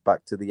at left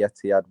back to the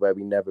Etihad where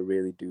we never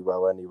really do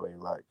well anyway.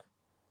 Like,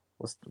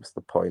 what's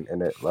the point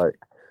in it? Like.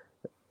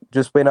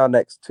 Just win our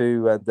next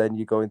two, and then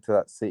you go into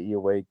that City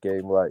away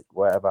game. Like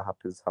whatever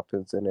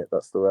happens in it.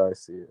 That's the way I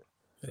see it.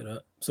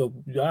 So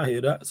I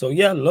hear that. So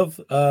yeah, love.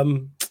 I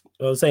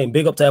was saying,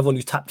 big up to everyone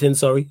who's tapped in.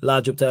 Sorry,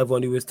 large up to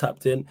everyone who is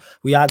tapped in.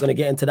 We are going to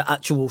get into the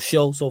actual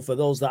show. So for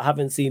those that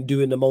haven't seen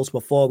Doing the Most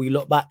before, we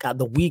look back at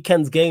the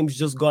weekend's games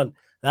just gone.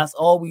 That's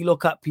all we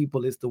look at,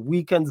 people. It's the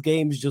weekend's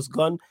games just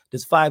gone.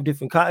 There's 5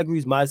 different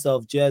categories.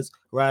 Myself, Jez,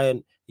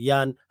 Ryan,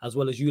 Jan, as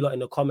well as you lot in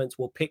the comments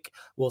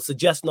will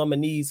suggest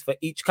nominees for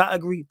each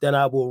category. Then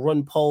I will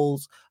run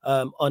polls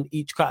on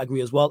each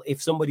category as well.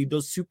 If somebody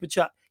does super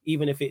chat,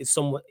 even if it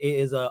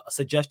is a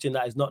suggestion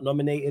that is not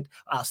nominated,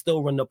 I'll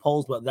still run the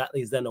polls, but that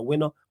is then a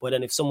winner. But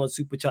then if someone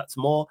super chats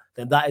more,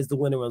 then that is the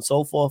winner and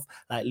so forth.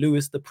 Like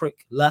Lewis the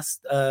Prick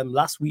last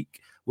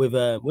week with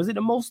was it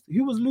the most?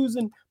 Who was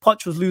losing?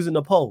 Poch was losing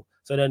the poll.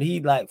 So then he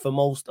like for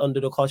most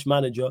under the Kosh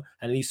manager,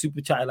 and he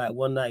super chatted like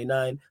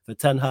 199 for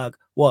Ten Hag.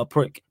 What a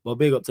prick! But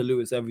big up to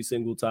Lewis every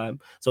single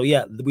time. So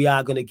yeah, we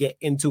are gonna get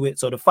into it.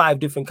 So the 5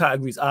 different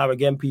categories are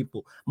again,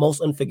 people.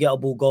 Most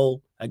unforgettable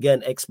goal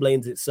again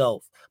explains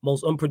itself.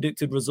 Most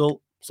unpredicted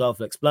result,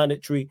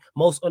 self-explanatory.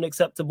 Most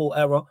unacceptable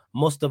error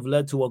must have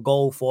led to a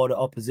goal for the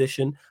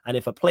opposition. And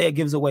if a player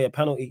gives away a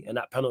penalty and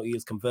that penalty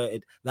is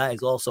converted, that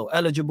is also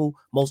eligible.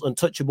 Most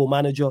untouchable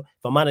manager.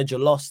 If a manager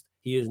lost,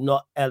 he is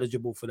not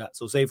eligible for that.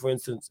 So say, for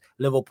instance,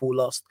 Liverpool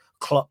lost,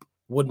 Klopp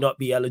would not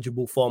be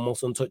eligible for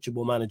most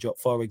untouchable manager,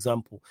 for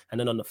example.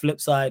 And then on the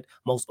flip side,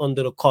 most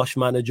under the Kosh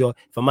manager,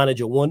 if a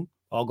manager won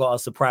or got a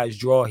surprise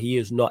draw, he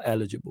is not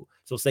eligible.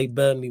 So say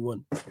Burnley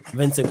won,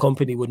 Vincent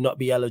Kompany would not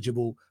be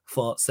eligible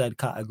for said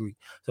category.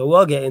 So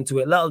we'll get into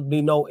it. Let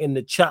me know in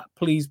the chat,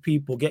 please,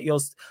 people. Get your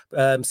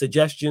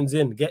suggestions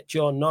in. Get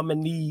your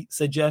nominee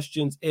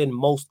suggestions in.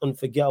 Most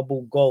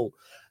unforgettable goal.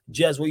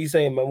 Jez, what are you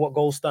saying, man? What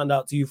goals stand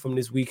out to you from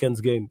this weekend's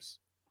games?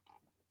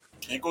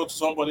 Can you go to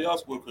somebody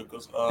else real quick?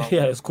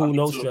 Yeah, it's cool.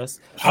 No stress.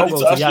 I'll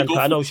go to Jan.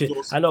 I know shit.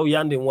 I know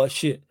Jan didn't watch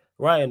shit.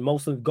 Ryan,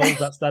 most of the goals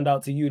that stand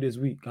out to you this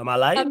week. Am I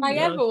lying? Have I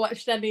ever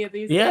watched any of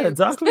these? Yeah, games?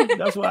 Exactly.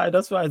 That's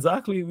why.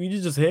 Exactly. We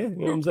just here. You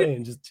know what I'm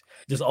saying?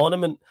 Just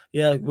ornament.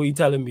 Yeah. What are you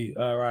telling me,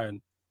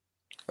 Ryan?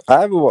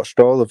 I haven't watched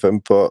all of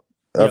them, but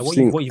I've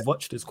seen what you've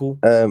watched is cool.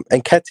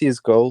 Nketiah's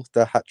goal,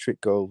 the hat-trick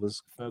goal,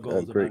 was a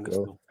great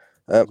goal.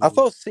 I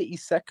thought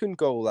City's second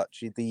goal,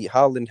 actually, the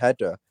Haaland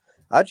header,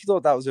 I actually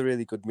thought that was a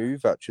really good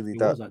move, actually.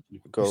 That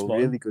goal,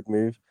 really good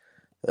move.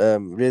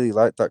 Really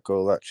liked that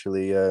goal,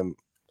 actually.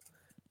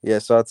 Yeah,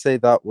 so I'd say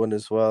that one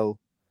as well.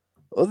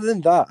 Other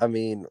than that, I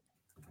mean,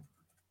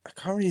 I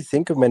can't really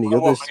think of many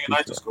others.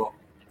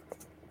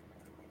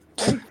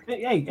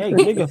 Hey,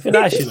 nigga,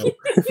 finish, you know.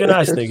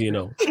 Finish, nigga, you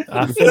know.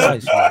 I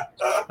finish, you know.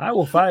 I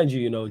will find you,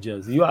 you know,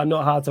 Jez. You are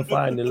not hard to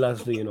find in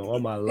Leicester, you know, all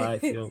my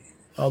life, yo.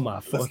 Oh my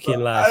fucking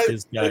life,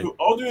 this guy.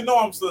 How do you know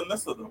I'm still in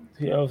Leicester, though?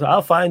 You know,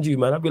 I'll find you,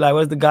 man. I'll be like,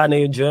 where's the guy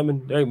named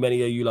German? There ain't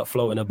many of you like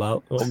floating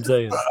about. You know what I'm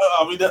saying?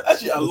 I mean,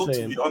 actually, I love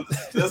to be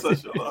honest. That's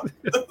actually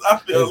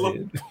a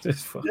lot.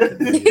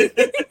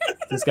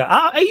 This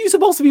guy. Are you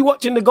supposed to be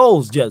watching the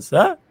goals, Jez?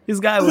 Huh? This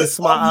guy with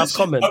smart ass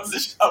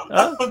comments.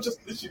 How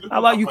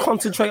about you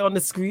concentrate on the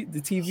screen, the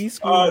TV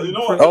screen? You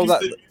know what?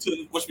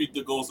 Watch me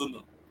the goals in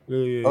them.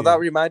 Yeah. That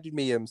reminded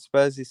me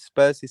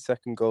Spurs'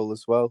 second goal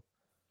as well.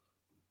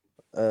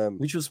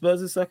 Which was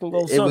Spurs' second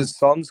goal? It was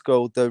Son's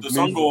goal. The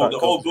Son goal, the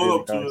whole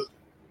build up to it.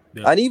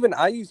 Yeah. And even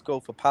Ayu's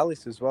goal for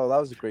Palace as well. That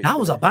was a great. That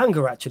was a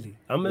banger, actually.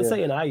 I'm not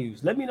saying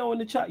Ayu's. Let me know in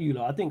the chat, you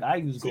know. I think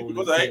Ayu's goal.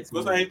 Because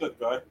I hate that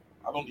guy.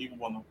 I don't even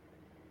want him.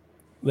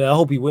 Yeah, I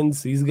hope he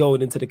wins. He's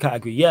going into the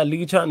category. Yeah,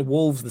 Lee Chan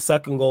Wolves, the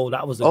second goal.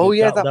 That was a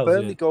that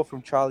Burnley goal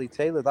from Charlie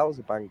Taylor. That was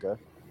a banger.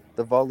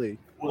 The volley.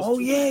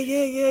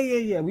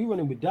 Yeah. We went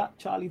in with that,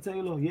 Charlie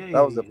Taylor. Yeah,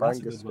 that was a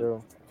banger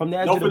still. From the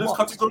edge of the this box.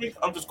 category,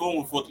 I'm just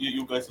going with what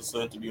you guys are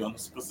saying, to be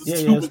honest.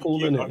 It's cool,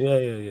 innit?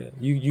 Yeah.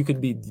 You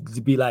could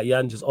be like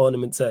Jan, just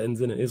ornament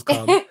settings, innit? It's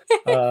calm. Hey,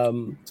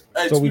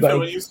 so to be fair,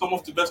 when you some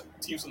of the best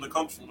teams in the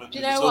country, man. Do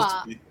you know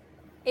what?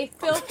 If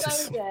Phil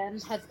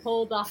Foden had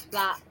pulled off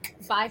that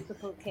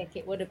bicycle kick,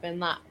 it would have been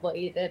that, but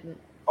he didn't.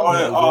 Oh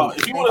yeah,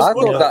 if you want to I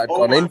thought that had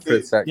gone in for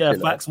a second. Yeah,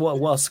 facts.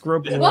 What a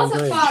scrub. It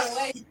wasn't far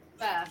away.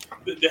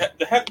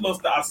 The head loss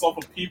that I saw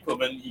from people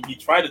when he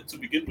tried it to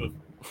begin with.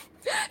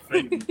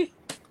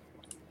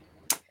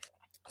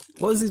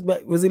 What was his?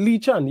 Was it Lee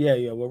Chan?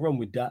 Yeah. We'll run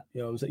with that. You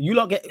know what I'm saying? You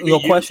lot get your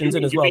questions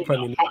in as well,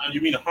 Premier League. You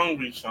mean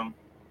Hungry Chan?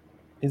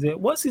 Is it?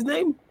 What's his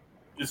name?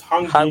 It's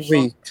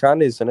Hungry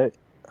Chan, isn't it?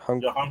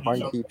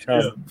 Hungry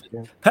Chan.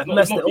 Yeah. Pep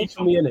messed it up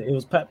for me, innit? It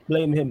was Pep.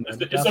 Blame him, man.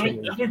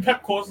 I mean,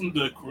 Pep causing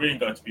the Korean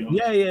guy, to be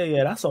honest.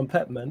 Yeah. That's on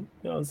Pep, man.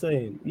 You know what I'm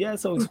saying? Yeah.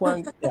 So it's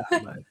Hwang. Yeah,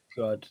 man.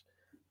 God.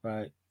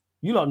 Right.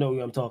 You don't know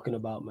who I'm talking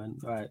about, man.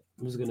 All right.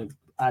 I'm just gonna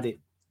add it.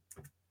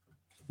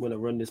 I'm gonna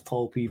run this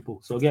poll, people.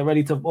 So get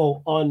ready to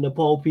vote on the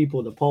poll,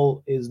 people. The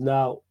poll is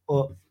now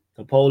up.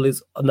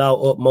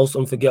 Most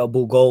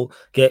unforgettable goal.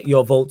 Get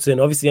your votes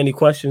in. Obviously, any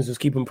questions, just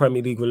keep them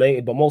Premier League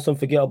related. But most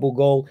unforgettable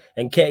goal,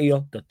 and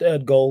Nketiah, the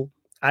third goal,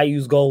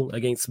 Ayu's goal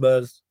against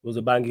Spurs was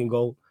a banging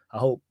goal. I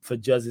hope for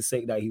Jez's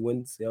sake that he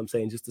wins. You know what I'm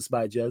saying? Just to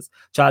spite Jez.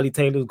 Charlie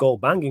Taylor's goal,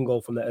 banging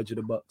goal from the edge of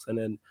the box. And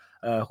then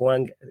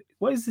Hwang,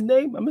 what is his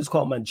name? I'm just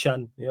calling man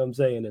Chan. You know what I'm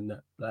saying? And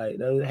that, like,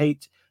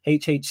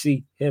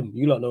 HHC, him.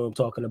 You don't know what I'm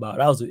talking about.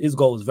 His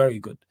goal was very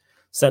good.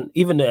 Sent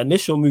even the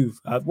initial move.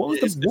 What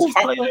was the Wolves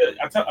player?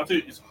 I tell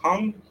you, it's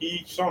Hung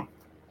Hee Sham.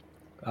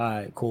 All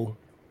right, cool.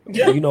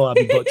 Yeah. You know I'll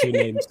be butchering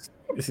names.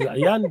 This is like,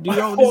 Jan, do you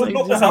know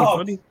this ain't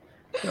funny? You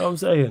know what I'm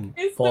saying?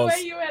 It's the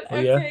way you went,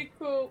 okay,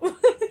 cool.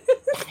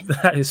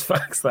 That is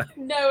facts. Like,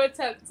 no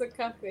attempt to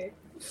copy.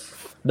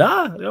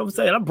 Nah, you know what I'm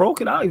saying? I'm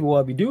broken out. You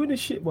want to be doing this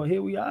shit, but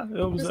here we are. You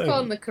know what I'm saying?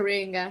 Call him the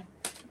Korean guy.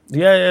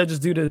 Yeah.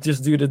 Just do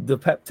the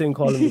pep thing,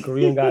 call him the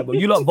Korean guy. But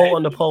you lot vote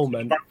on the poll,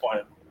 man.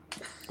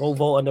 Go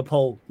vote on the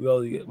poll.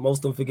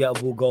 Most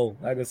unforgettable goal.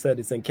 Like I said,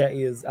 it's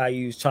Nketiah's,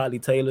 Ayu's, Charlie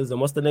Taylor's,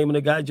 and what's the name of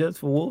the guy, Jez,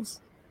 for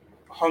Wolves?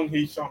 Hung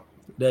Hee Sham.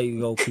 There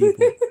you go,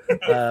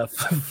 people.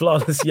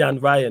 Flawless Jan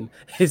Ryan.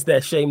 Is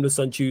there shameless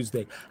on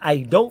Tuesday? I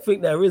don't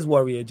think there is,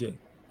 Warrior J.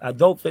 I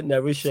don't think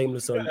there is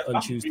shameless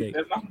on Tuesday.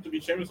 There's nothing to be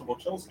shameless about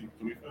Chelsea,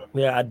 to be fair.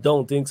 Yeah, I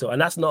don't think so.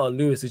 And that's not on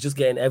Lewis. It's just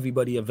getting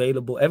everybody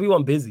available.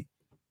 Everyone busy.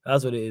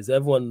 That's what it is.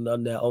 Everyone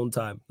on their own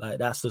time. Like,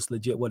 that's just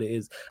legit what it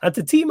is. And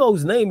to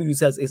Timo's name, who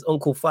says it's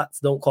Uncle Fats,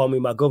 don't call me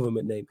my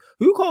government name.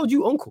 Who called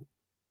you Uncle?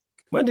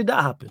 When did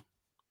that happen?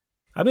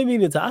 I've been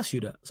meaning to ask you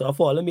that. So I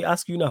thought, let me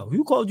ask you now.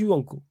 Who called you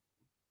Uncle?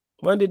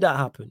 When did that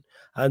happen?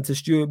 And to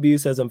Stuart B, who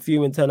says, I'm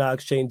fuming Ten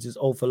Hag's changed his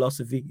old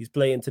philosophy. He's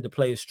playing to the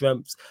player's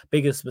strengths.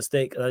 Biggest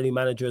mistake any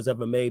manager has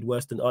ever made,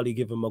 worse than Ollie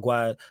giving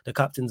Maguire the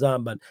captain's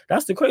armband.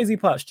 That's the crazy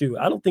part, Stuart.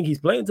 I don't think he's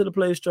playing to the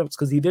player's strengths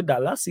because he did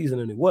that last season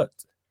and it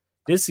worked.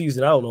 This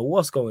season, I don't know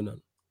what's going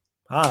on.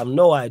 I have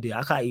no idea.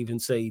 I can't even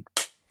say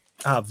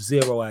I have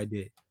zero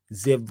idea.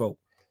 Zero.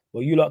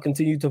 Well, you lot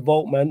continue to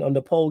vote, man, on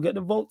the poll. Get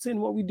the votes in.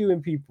 What we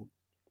doing, people?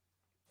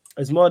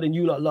 It's more than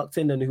you lot locked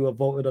in than who have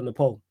voted on the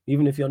poll,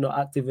 even if you're not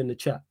active in the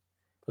chat.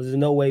 Because there's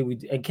no way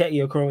and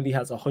Nketiah currently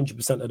has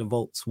 100% of the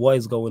votes. What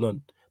is going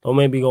on? Don't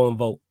make me go and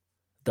vote.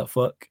 The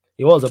fuck?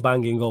 It was a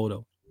banging goal,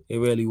 though. It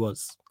really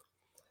was.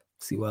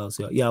 Let's see what else.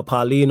 Yeah,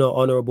 Paulino,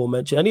 honorable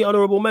mention. Any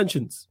honorable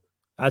mentions?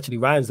 Actually,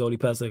 Ryan's the only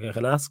person I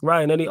can ask.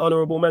 Ryan, any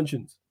honorable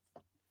mentions?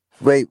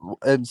 Wait,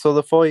 so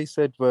the four you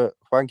said were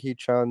Hwang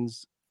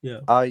Hee-chan's,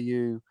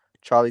 Ayu,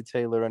 Charlie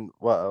Taylor, and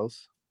what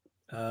else?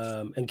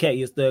 And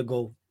Nketiah's third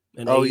goal.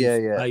 And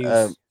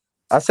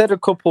I said a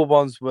couple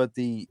ones were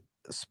the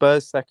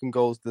Spurs' second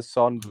goals, the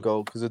Son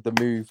goal because of the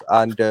move,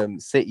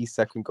 and City's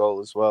second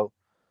goal as well.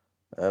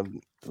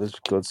 Was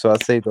good. So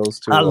I'd say those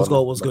two. Alan's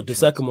goal was good. The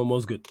second one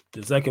was good.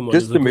 The second one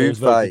just the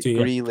move by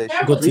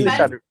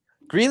Grealish.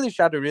 Grealish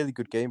had a really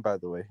good game, by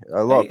the way.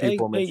 A lot of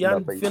people mentioned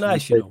that. But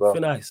Finnice, you know, well.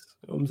 Finnice.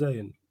 You know what I'm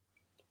saying?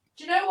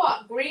 Do you know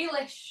what?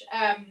 Grealish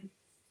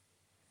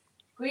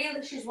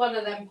is one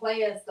of them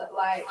players that,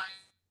 like,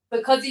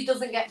 because he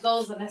doesn't get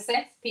goals and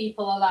assists,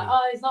 people are like,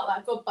 oh, he's not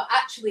that good. But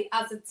actually,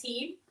 as a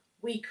team,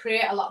 we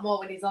create a lot more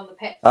when he's on the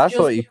pitch. I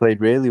thought he played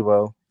really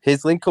well.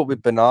 His link up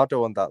with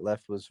Bernardo on that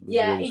left was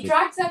really he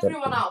drags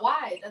everyone out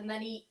wide, and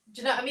then do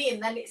you know what I mean?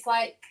 Then it's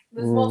like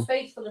there's more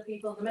space for the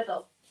people in the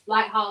middle.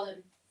 like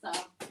Haaland. So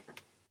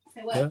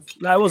it works.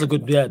 Yeah, that was a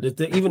good. Yeah,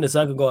 even the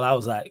second goal, I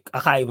was like, I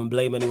can't even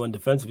blame anyone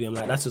defensively. I'm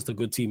like, that's just a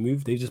good team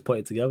move. They just put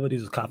it together. They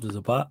just clapped us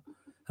apart.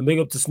 And big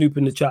up to Snoop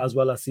in the chat as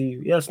well. I see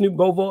you. Yeah, Snoop,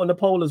 go vote on the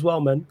poll as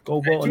well, man.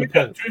 Go vote on the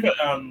poll.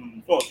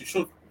 Well, you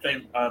should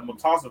blame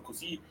Murtaza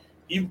because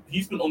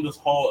he's been on this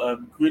whole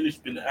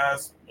Grealish been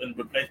asked and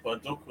replaced by a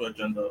Doku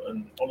agenda,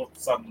 and all of a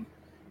sudden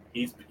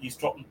he's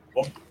dropping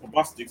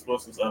bombastics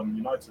versus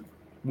United.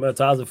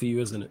 Murtaza for you,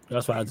 isn't it?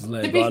 That's why I just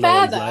let it go. To be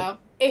fair, though,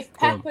 if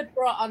Pep had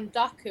brought on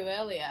Doku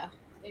earlier,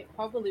 it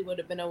probably would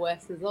have been a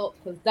worse result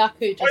because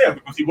Doku just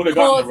because he would have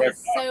gotten the red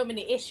card. So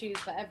many issues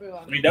for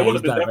everyone. I mean, there would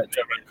have been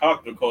definitely a red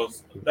card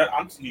because that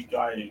Anthony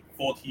guy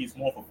thought he's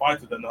more of a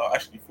fighter than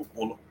actually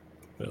footballer.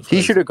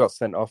 He should have got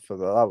sent off for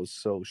that. That was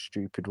so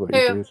stupid what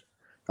he did.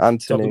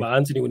 Anthony. Talking about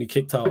Anthony when he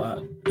kicked out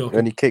Doku.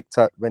 When he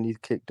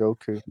kicked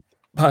Doku.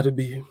 Pardon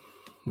me.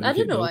 I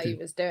don't know what he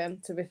was doing,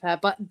 to be fair,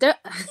 but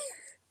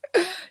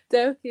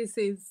Doku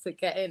seems to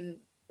get in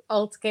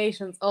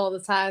altercations all the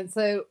time.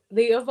 So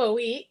the other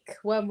week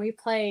when we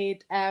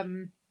played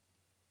Brighton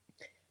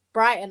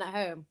at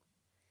home,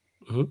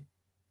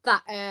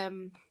 that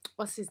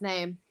what's his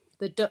name?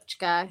 The Dutch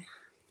guy.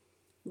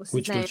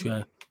 Which Dutch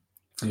guy?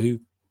 For who?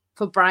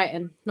 For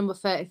Brighton, number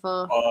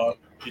 34.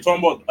 You're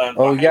talking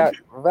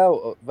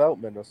about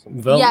Veltman or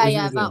something.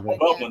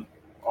 Veltman.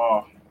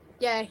 Oh.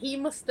 Yeah, he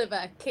must have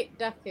kicked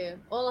Daku.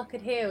 All I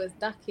could hear was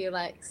Daku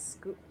like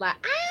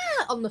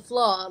on the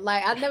floor.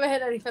 Like I'd never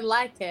heard anything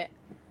like it.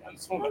 I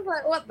was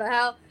like, what the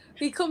hell?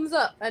 He comes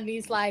up and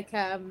he's like,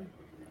 I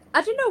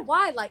don't know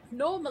why. Like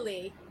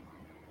normally,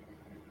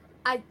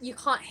 you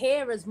can't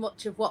hear as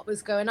much of what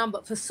was going on,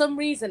 but for some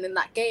reason in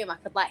that game, I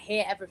could like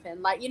hear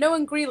everything. Like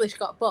when Grealish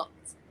got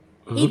booked,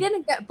 he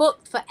didn't get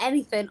booked for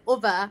anything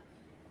other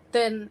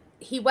than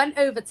he went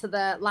over to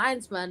the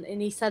linesman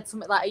and he said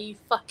something like, "Are you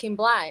fucking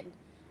blind?"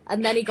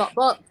 And then he got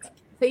booked.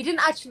 So he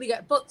didn't actually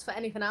get booked for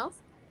anything else.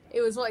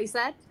 It was what he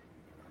said.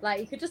 Like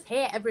you could just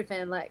hear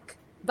everything. Like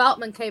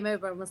Veltman came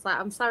over and was like,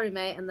 "I'm sorry,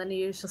 mate," and then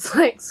he was just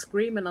like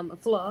screaming on the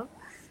floor.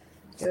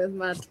 It was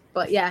mad.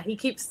 But yeah, he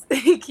keeps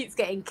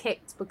getting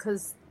kicked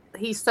because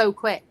he's so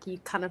quick. You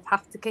kind of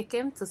have to kick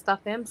him to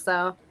stop him.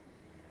 So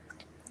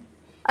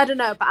I don't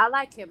know, but I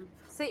like him.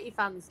 City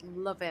fans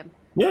love him.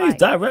 Yeah, he's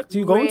direct.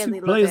 You go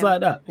into players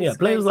like that. Yeah,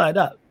 players like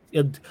that.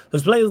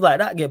 Because players like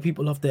that get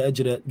people off the edge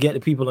of the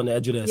people on the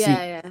edge of their seat.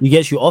 Yeah. He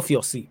gets you off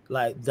your seat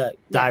like that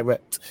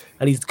direct,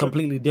 and he's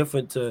completely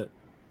different to.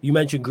 You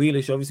mentioned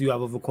Grealish. Obviously, you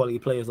have other quality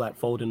players like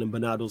Foden and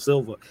Bernardo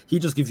Silva. He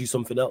just gives you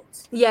something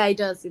else. Yeah, he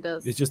does.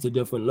 It's just a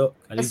different look,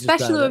 and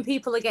especially when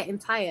people are getting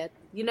tired.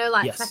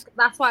 Yes.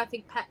 That's why I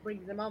think Pep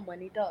brings him on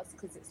when he does,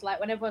 because it's like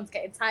when everyone's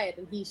getting tired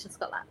and he's just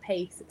got that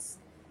pace.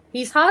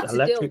 He's hard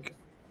to deal with.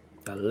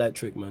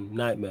 Electric, man.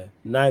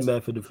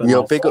 Nightmare for defenders.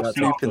 Yo, big up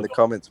Snoop in the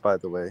comments, by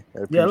the way.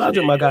 Yeah, large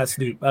up my guy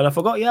Snoop. And I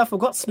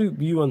forgot Snoop.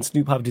 You and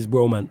Snoop have this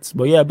bromance.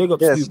 But yeah, big up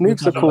Snoop.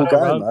 Snoop's a cool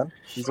guy, man.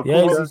 He's a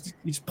cool guy.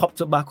 He's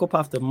popped it back up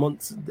after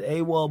months of the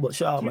AWOL, but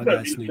shout out my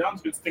guy Snoop.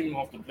 Milan's been stinking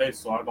off the place,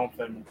 so I don't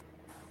play him.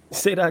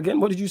 Say that again.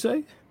 What did you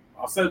say?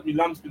 I said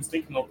Milan's been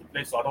stinking off the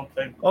place, so I don't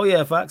play him. Oh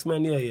yeah, facts,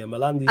 man. Yeah.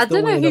 Milan. I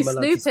don't know who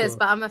Snoop is,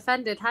 but I'm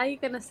offended. How are you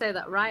going to say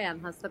that Ryan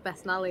has the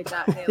best knowledge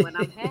out here when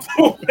I'm here?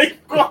 Oh my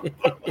God.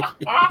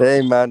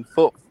 Hey man,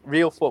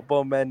 real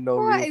football men know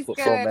what real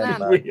football men,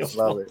 man.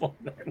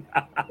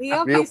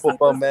 Real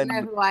football men.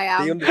 Know who I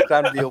am. They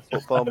understand real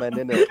football men,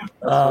 innit?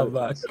 Oh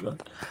my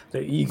God,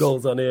 the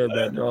egos on here,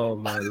 man. Oh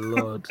my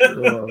Lord.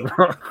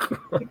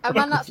 Am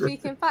I not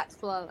speaking facts,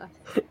 Flora?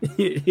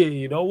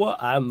 You know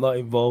what? I'm not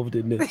involved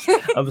in this.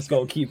 I'm just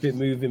gonna keep it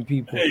moving,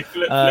 people. Hey,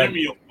 clear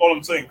me up. All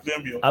I'm saying, clear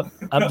me up.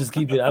 I'm just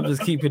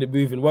keeping it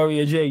moving.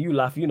 Warrior J, you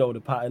laugh, you know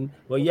the pattern.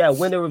 But yeah,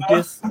 winner of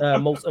this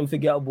most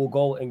unforgettable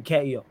goal in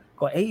Ketia.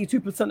 Got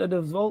 82% of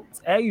the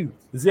votes. Hey,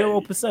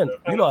 0%.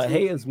 You lot are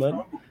haters,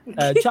 man.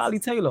 Charlie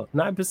Taylor,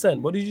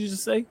 9%. What did you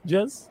just say,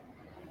 Jez?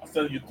 I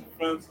said your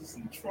defense is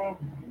in trouble.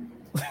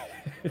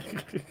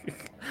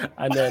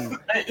 And then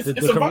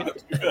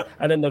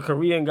the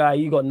Korean guy,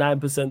 you got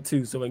 9%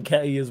 too. So when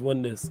Ketia has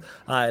won this,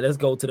 all right, let's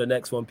go to the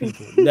next one,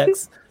 people.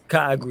 Next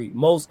category,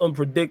 most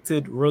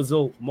unpredicted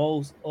result.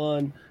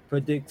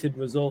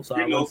 So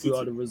I'll go through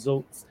all the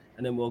results,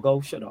 and then we'll go.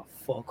 Shut up,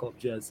 fuck up,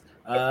 Jez.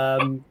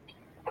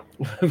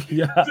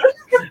 Yeah,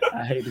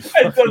 I hate this.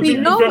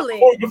 Normally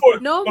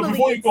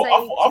before you go,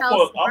 I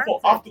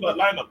thought after that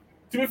lineup.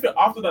 To be fair,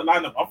 after that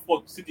lineup, I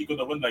thought City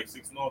gonna win like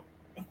 6-0.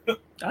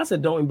 I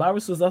said, don't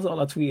embarrass us. That's all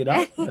I tweeted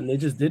out, and they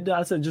just did that.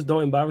 I said, just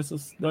don't embarrass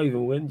us. Don't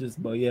even win.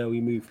 But yeah, we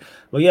move.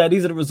 But yeah,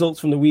 these are the results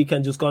from the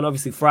weekend just gone.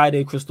 Obviously,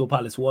 Friday, Crystal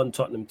Palace 1,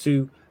 Tottenham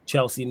 2,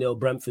 Chelsea 0,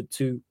 Brentford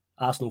 2,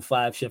 Arsenal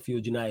 5,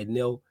 Sheffield United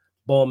 0,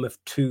 Bournemouth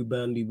 2,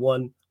 Burnley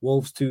 1,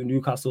 Wolves 2,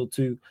 Newcastle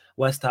 2,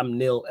 West Ham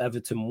 0,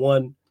 Everton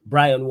 1,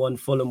 Brighton 1,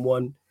 Fulham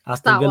 1,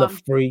 Aston Villa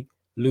 3,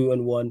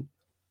 Luton 1,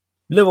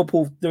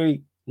 Liverpool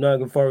 3,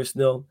 Nottingham Forest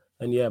 0,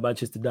 and yeah,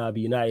 Manchester Derby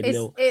United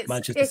 0,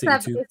 Manchester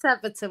City 2. It's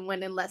Everton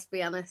winning, let's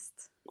be honest.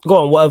 Go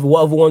on,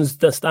 what other ones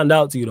that stand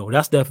out to you though?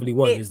 That's definitely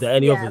one. Is there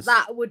any others?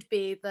 That would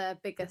be the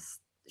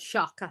biggest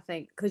shock, I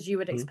think, because you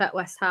would expect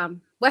West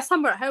Ham. West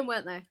Ham were at home,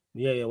 weren't they?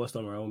 Yeah, West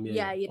Ham were at home.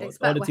 Yeah, you'd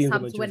expect West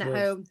Ham to win at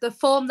home. The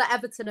form that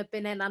Everton have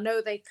been in, I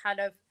know they kind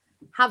of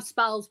have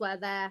spells where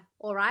they're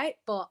all right,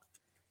 but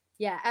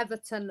yeah,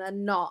 Everton are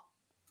not.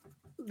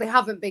 They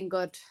haven't been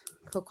good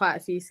for quite a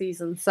few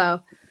seasons,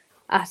 so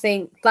I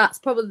think that's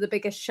probably the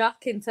biggest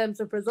shock in terms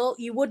of result.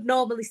 You would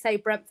normally say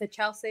Brentford,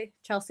 Chelsea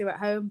were at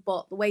home,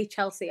 but the way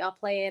Chelsea are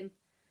playing,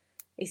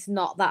 it's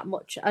not that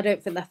much. I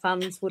don't think their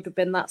fans would have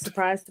been that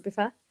surprised, to be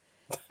fair.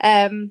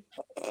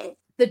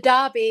 The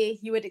derby,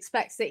 you would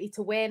expect City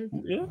to win.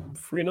 Yeah,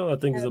 3-0, I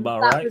think is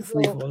about right.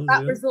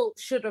 That result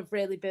should have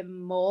really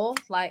been more,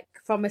 like,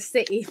 from a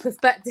City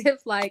perspective.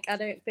 Like, I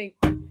don't think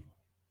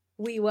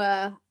we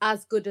were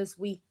as good as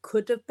we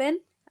could have been.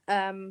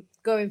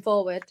 Going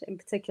forward, in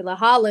particular,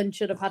 Haaland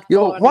should have had.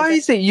 Why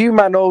is it you,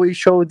 man, always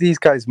show these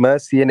guys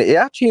mercy? And it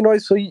actually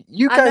annoys. So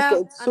you guys get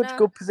in such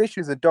good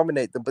positions and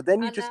dominate them, but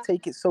then you just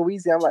take it so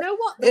easy. I'm like,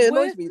 it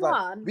annoys me.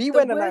 Like, we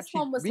went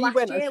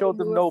and showed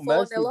them no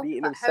mercy,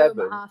 beating them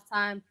 7.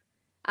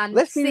 And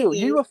let's be real,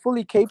 you were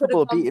fully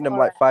capable of beating them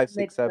like 5,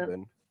 6,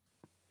 7.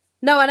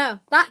 No, I know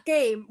that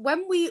game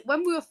when we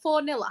were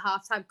 4-0 at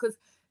halftime. Because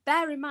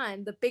bear in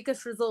mind, the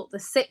biggest result, the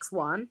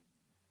 6-1,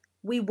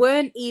 we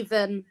weren't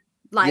even.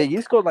 Like,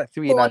 you scored like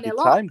 3 in added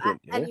time,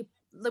 didn't you?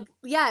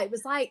 It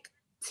was like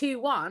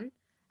 2-1,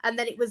 and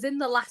then it was in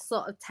the last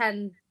sort of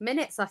 10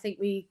 minutes. I think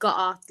we got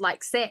our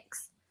like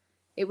 6.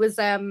 It was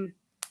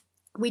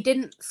we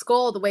didn't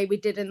score the way we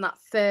did in that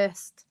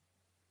first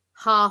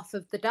half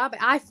of the derby.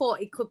 I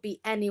thought it could be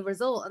any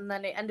result, and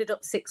then it ended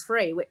up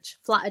 6-3, which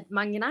flattered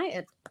Man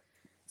United.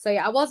 So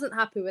yeah, I wasn't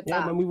happy with that.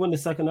 Yeah, when we won the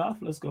second half,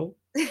 let's go.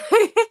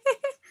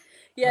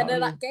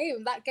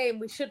 That game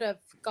we should have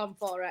gone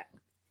for it.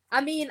 I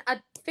mean, I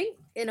think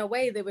in a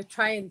way they were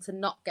trying to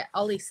not get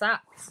Ollie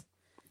sacked.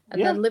 And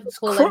then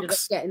Liverpool ended up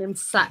getting him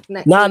sacked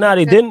next week.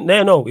 They didn't.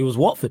 No, it was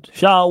Watford.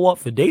 Shout out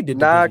Watford. They did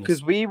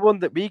because we won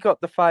we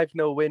got the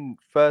 5-0 win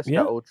first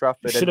at Old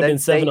Trafford. Should have been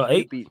 7 or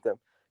 8. Beat them.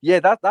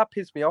 Yeah, that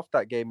pissed me off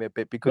that game a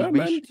bit because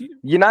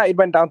United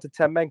went down to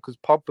 10 men because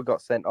Pogba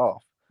got sent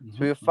off.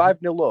 So we were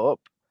 5-0 up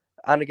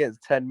and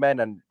against 10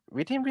 men, and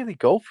we didn't really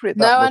go for it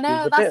that much. I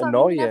know. It was a bit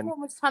annoying. Everyone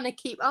was trying to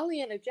keep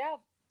Ollie in a job.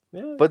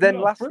 Yeah, but then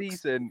last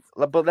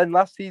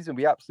season,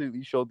 we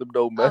absolutely showed them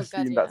no mercy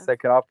in that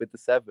second half with the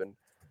 7.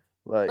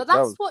 Like, but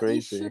that's what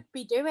crazy. You should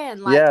be doing.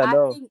 Like,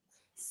 I think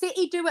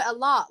City do it a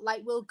lot.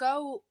 Like, we'll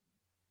go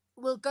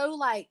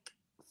like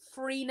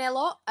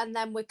 3-0 up, and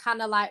then we're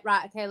kind of like,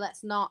 right, okay,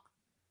 let's not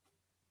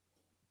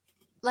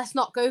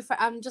go for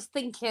it. I'm just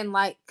thinking,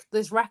 like,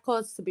 there's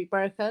records to be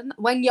broken.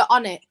 When you're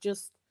on it,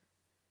 just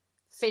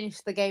finish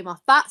the game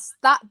off. That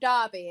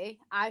derby,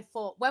 I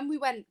thought, when we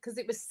went, because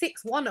it was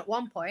 6-1 at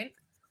one point,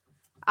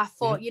 I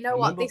thought, you know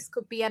what, this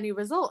could be any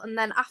result. And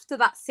then after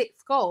that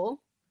 6th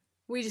goal,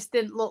 we just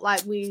didn't look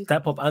like we...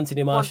 Step up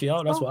Anthony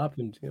Martial, that's what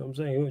happened. You know what I'm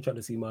saying? We were trying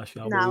to see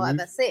Martial. No, like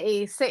the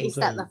City stepped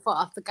their foot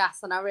off the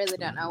gas, and I really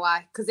don't know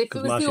why. Because if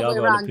it was the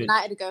other way around,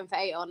 United are going for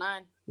 8 or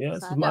 9. Yeah,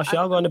 so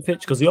Martial got on the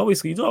pitch, because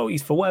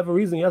he's for whatever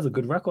reason, he has a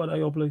good record at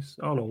your place.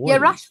 I don't know what. Yeah,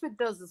 Rashford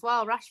does as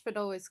well. Rashford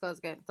always scores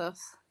against us,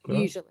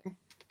 usually.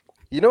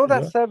 You know,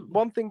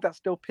 one thing that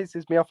still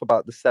pisses me off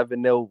about the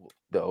 7-0,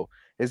 though,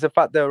 is the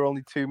fact there were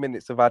only 2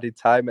 minutes of added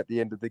time at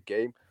the end of the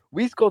game.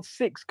 We scored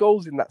 6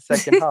 goals in that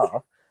second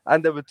half,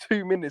 and there were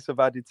 2 minutes of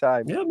added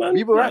time. Yeah, man.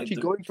 We were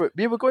actually going for it.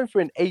 We were going for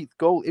an 8th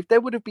goal. If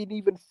there would have been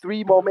even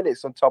 3 more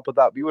minutes on top of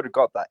that, we would have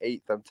got that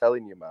 8th. I'm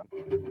telling you, man.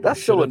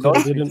 That's still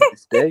annoying to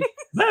this day.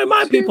 Man,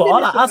 my people,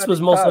 all I asked was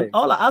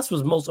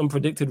most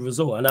unpredicted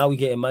result, and now we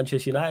get in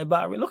Manchester United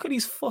battery. Look at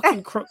these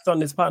fucking crooks on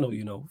this panel,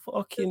 you know,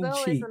 fucking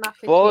cheap.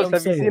 Boss,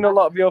 have you seen a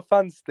lot of your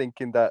fans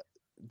thinking that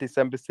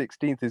December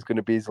 16th is going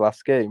to be his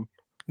last game?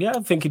 Yeah,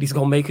 I'm thinking he's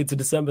going to make it to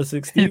December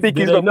 16th. You think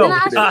he's going to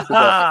make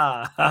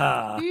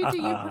it? Who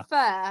do you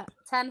prefer,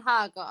 Ten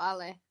Hag or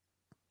Ali?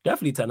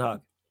 Definitely Ten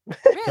Hag.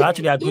 Really?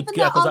 Actually, I had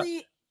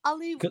good.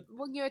 Ali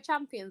won you a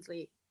Champions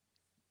League.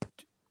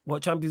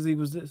 What Champions League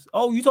was this?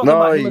 Oh, you talking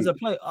about him as a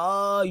player?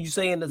 Oh, you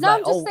saying it's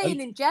I'm just saying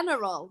in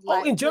general.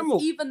 Like, in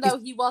general, even though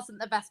he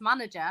wasn't the best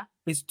manager,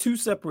 it's two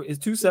separate. It's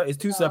two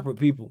separate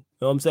people. You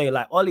know what I'm saying?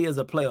 Like Ollie as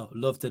a player,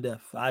 love to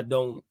death. I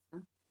don't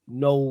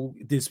no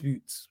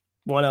disputes.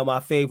 One of my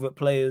favorite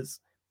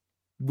players,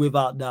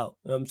 without doubt.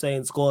 You know what I'm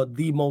saying? Scored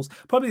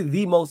probably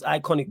the most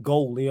iconic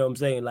goal. You know what I'm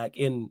saying? Like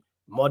in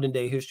modern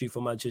day history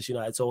for Manchester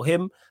United. So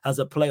him as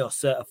a player,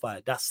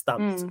 certified. That's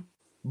stamped.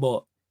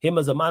 But him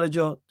as a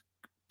manager,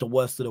 the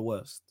worst of the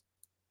worst.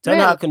 Ten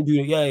Hag can do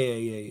it.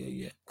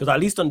 Yeah. Because at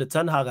least under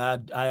Ten Hag,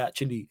 I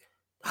actually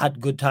had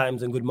good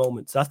times and good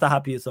moments. That's the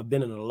happiest I've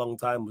been in a long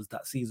time, was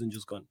that season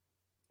just gone.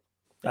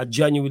 I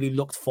genuinely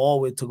looked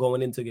forward to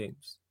going into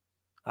games.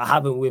 I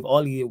haven't with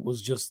Ollie. It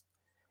was just,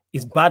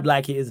 it's bad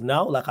like it is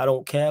now. Like, I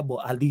don't care,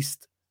 but at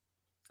least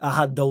I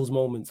had those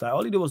moments. Like,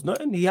 Ollie, there was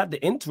nothing. He had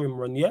the interim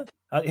run, yeah.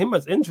 Him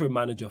as interim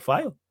manager,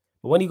 fire.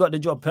 But when he got the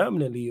job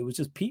permanently, it was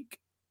just peak.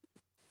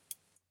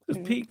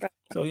 Just peak.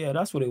 So, yeah,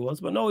 that's what it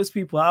was. But no, it's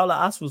people. All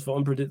I asked was for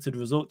unpredicted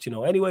results, you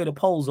know. Anyway, the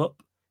poll's up.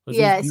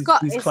 Yeah, these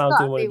got clowns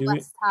to don't want to be do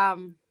West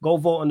Ham. Go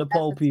vote on the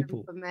poll,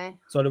 people. For me.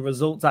 So the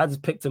results, I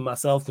just picked them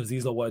myself because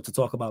these are wanted to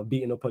talk about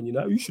beating up on you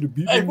now. You should have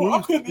beaten them.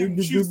 I couldn't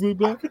even choose.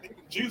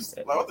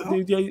 Like, what the hell?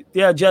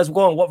 Yeah, Jez,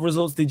 go on. What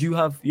results did you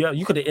have? Yeah,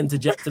 you could have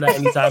interjected at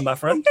any time, my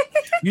friend.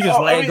 You just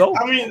let it go.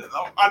 I mean,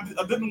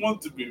 I didn't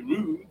want to be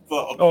rude,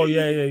 but okay. Oh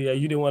yeah.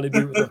 You didn't want to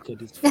be rude. Okay,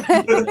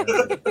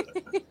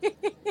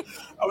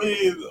 I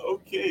mean,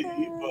 okay,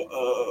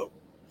 but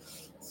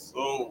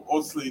so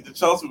obviously the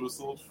Chelsea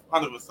result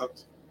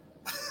 100%.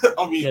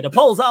 I mean, yeah, the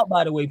poll's out,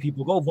 by the way,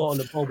 people. Go vote on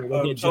the poll.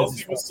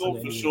 Chelsea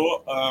result for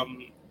sure.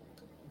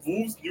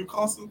 Wolves,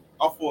 Newcastle.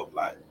 I thought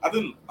I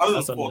didn't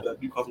thought that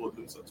Newcastle would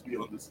lose. To be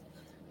honest,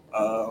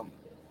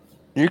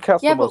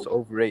 Newcastle most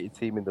overrated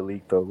team in the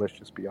league, though. Let's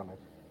just be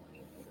honest.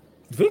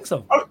 You think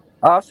so?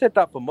 I've said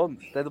that for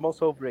months. They're the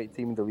most overrated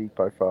team in the league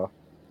by far.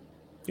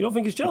 You don't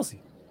think it's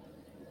Chelsea?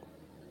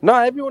 No,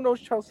 everyone knows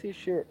Chelsea is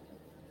shit.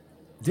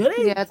 Do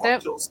they? Yeah,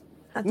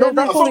 no,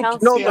 that's only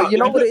you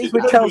know what it is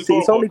with Chelsea.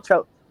 It's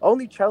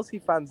only Chelsea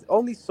fans.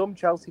 Only some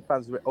Chelsea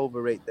fans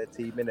overrate their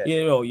team, innit?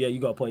 Yeah, you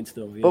got a point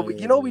still. Yeah, but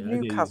with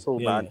Newcastle,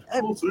 man,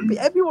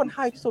 everyone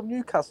hypes up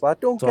Newcastle. I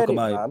don't get it,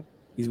 man.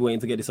 He's waiting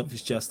to get this off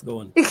his chest. Go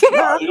on.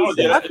 I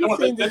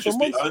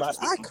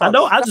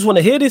know. I just want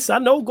to hear this. I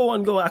know. Go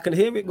on. I can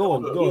hear it. Go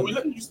on. We're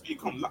letting you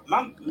speak on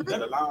land.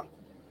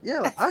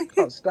 Yeah, I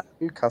can't stand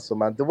Newcastle,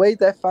 man. The way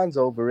their fans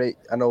overrate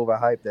and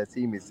overhype their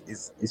team is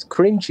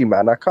cringy,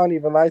 man. I can't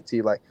even lie to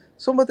you. Like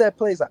some of their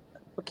players, like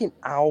fucking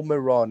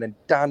Almiron and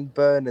Dan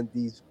Burn and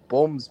these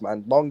bums,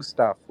 man,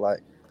 Longstaff.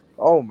 Like,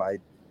 oh my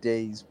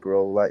days,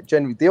 bro. Like,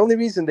 genuinely, the only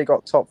reason they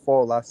got top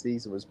 4 last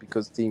season was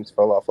because teams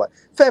fell off. Like,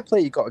 fair play,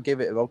 you got to give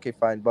it. Okay,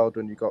 fine, well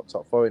done, you got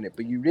top 4 in it,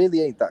 but you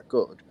really ain't that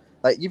good.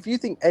 Like, if you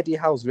think Eddie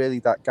Howe's really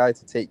that guy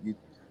to take you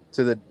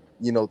to the,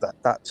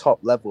 that top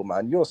level,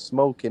 man, you're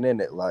smoking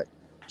in it. Like,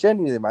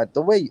 genuinely, man,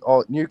 the way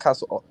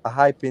Newcastle are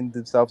hyping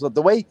themselves up,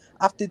 the way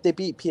after they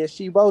beat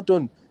PSG, well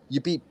done. You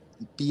beat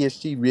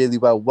PSG really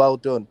well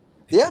done.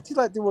 They acted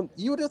like they won.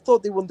 You would have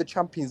thought they won the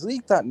Champions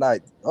League that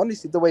night.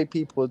 Honestly, the way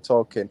people are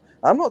talking.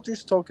 I'm not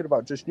just talking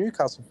about just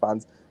Newcastle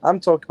fans. I'm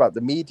talking about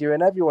the media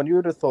and everyone. You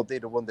would have thought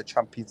they'd have won the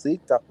Champions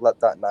League that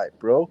night,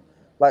 bro.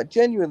 Like,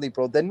 genuinely,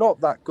 bro, they're not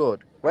that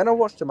good. When I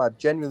watch them, I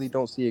genuinely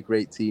don't see a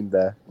great team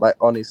there. Like,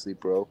 honestly,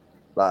 bro.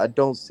 Like, I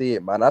don't see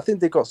it, man. I think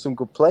they got some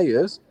good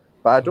players,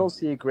 but I don't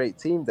see a great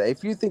team there.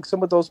 If you think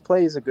some of those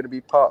players are going to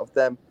be part of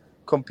them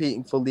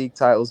competing for league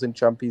titles and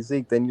Champions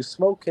League, then you're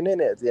smoking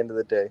in it at the end of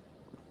the day.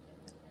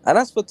 And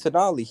as for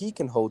Tonali, he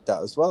can hold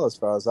that as well, as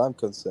far as I'm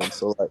concerned.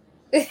 So, like,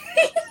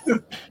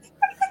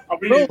 I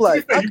mean, bro,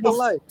 like,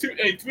 to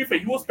be fair,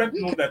 he was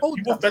betting on that.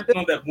 He was betting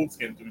on that move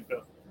skin. To be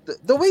fair,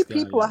 the way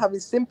people are having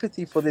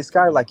sympathy for this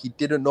guy, like he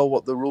didn't know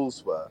what the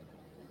rules were,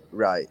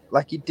 right?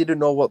 Like he didn't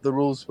know what the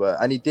rules were,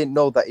 and he didn't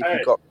know that if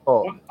he got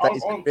caught,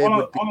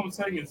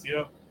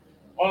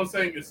 all I'm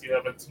saying is, when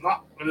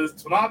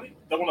it's Tonali,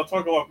 they want to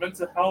talk about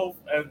mental health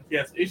and he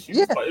has issues.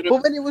 Yeah, but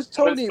when it was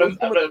Tony, when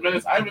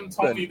it's Ivan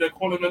Tony, they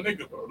call him a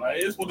nigga, bro. Like,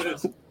 it is what it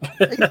is.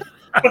 They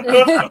call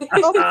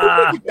him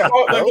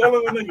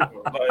a nigga,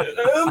 bro. Like,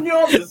 let's be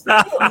honest.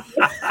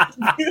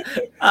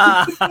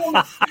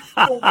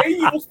 The way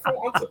he was thrown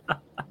onto,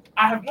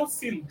 I have not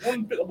seen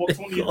one bit about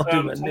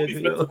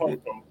Tony's mental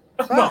health,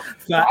 bro.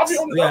 No, I'll be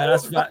honest. Yeah,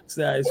 that's facts.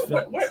 That is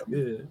facts.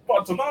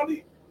 But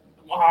Tonali,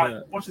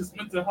 watch his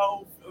mental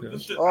health.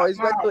 This shit, he's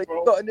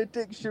got an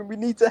addiction. We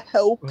need to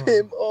help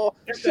him. Oh,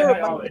 sure,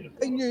 man.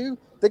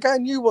 The guy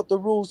knew what the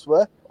rules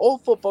were. All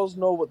footballers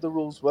know what the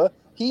rules were.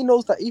 He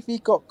knows that if he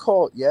got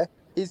caught,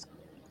 it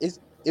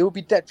would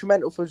be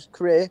detrimental for his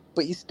career,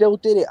 but he still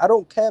did it. I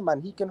don't care,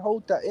 man. He can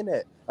hold that in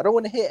it. I don't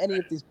want to hear any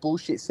of this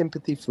bullshit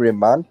sympathy for him,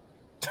 man.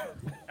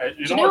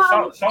 You know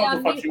what?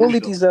 Fully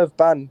deserved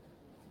ban.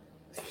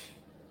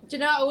 Do you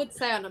know what I would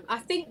say on them? I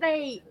think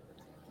they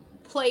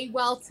play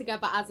well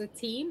together as a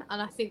team,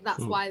 and I think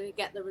that's why they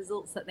get the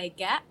results that they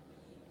get.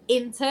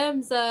 In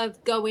terms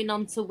of going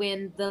on to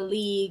win the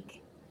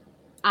league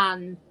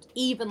and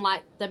even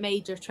like the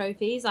major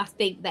trophies, I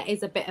think there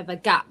is a bit of a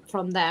gap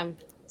from them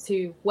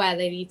to where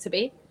they need to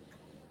be.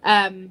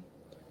 But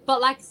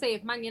like I say,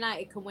 if Man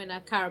United can win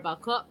a Carabao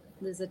Cup,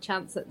 there's a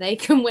chance that they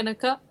can win a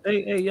cup.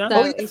 Hey, Jan.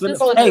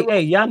 So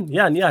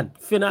Jan.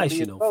 Finnice,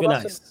 you know.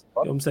 Finnice. You know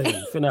what I'm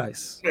saying?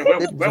 Finnice.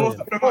 Where was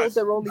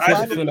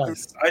the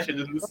Finnice? I should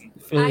just listen.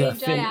 I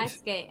enjoy ice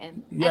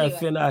skating. Yeah, anyway.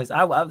 Finnice.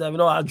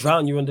 I'll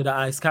drown you under the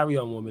ice. Carry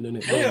on, woman,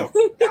 innit? Yeah.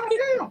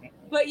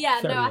 But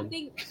yeah,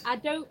 I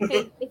don't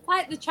think it's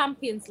like the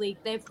Champions League.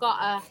 They've got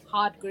a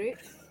hard group.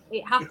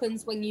 It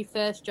happens when you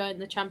first join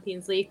the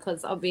Champions League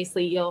because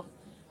obviously you're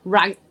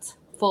ranked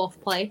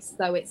 4th place,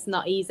 so it's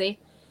not easy.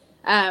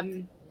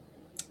 But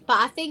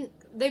I think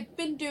they've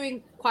been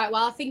doing quite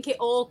well. I think it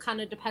all kind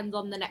of depends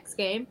on the next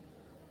game,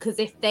 because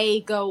if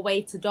they go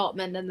away to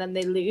Dortmund and then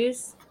they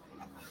lose,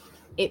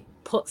 it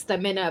puts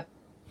them in a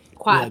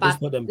quite a bad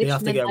position. They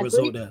have to get a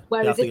result there.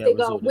 Whereas if they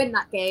go win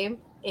that game,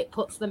 it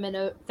puts them in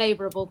a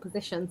favourable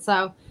position.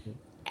 So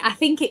I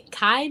think it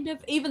kind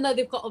of, even though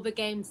they've got other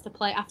games to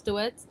play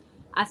afterwards,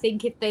 I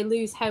think if they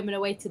lose home and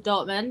away to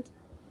Dortmund,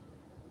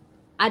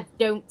 I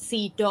don't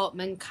see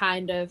Dortmund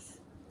kind of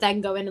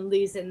then going and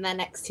losing their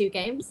next 2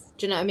 games.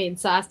 Do you know what I mean?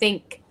 So I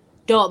think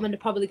Dortmund will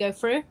probably go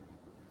through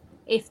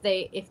if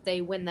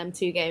they win them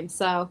 2 games.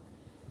 So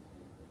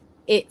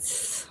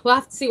we'll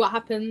have to see what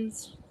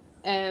happens.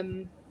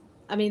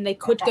 I mean, they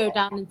could go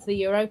down into the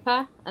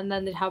Europa and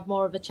then they'd have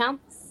more of a chance.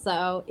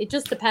 So it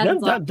just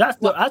depends.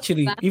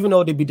 Actually, even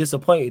though they'd be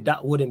disappointed,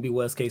 that wouldn't be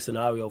worst case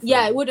scenario.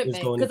 It wouldn't be,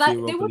 because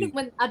they wouldn't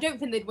win. I don't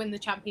think they'd win the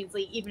Champions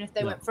League even if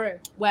they went through.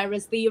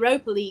 Whereas the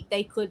Europa League,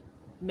 they could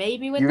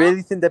maybe win. You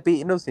really think they're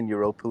beating us in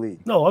Europa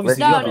League? No,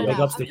 obviously no.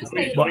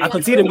 But I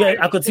could see them getting.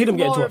 I could see them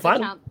getting to a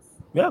final.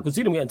 Yeah, I could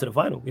see them getting to the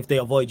final if they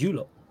avoid you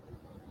lot.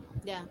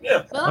 Yeah.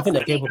 Well, I think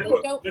they're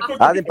capable.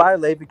 I think Bayer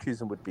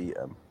Leverkusen would beat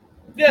them.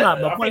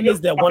 The point is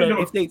they're one.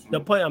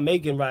 The point I'm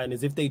making, Ryan,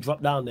 is if they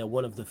drop down, they're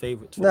one of the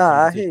favorites.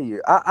 I hear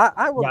you.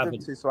 I want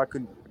them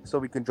to, so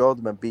we can draw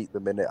them and beat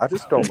them in it. I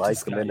just don't like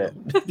them in it.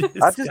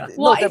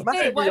 What if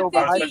they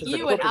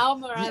you and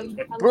Alma and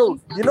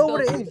bro? You know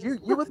what it is?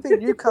 You would think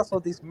Newcastle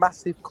are this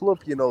massive club,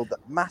 you know,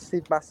 that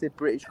massive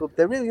British club.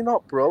 They're really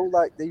not, bro.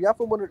 Like they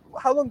haven't won.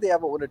 How long they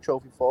haven't won a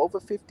trophy for? Over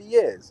 50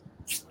 years.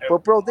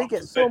 But bro, they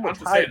get so much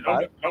hype.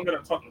 Longer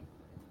than Tottenham.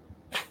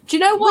 Do you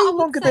know what? Way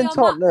longer than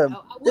Tottenham.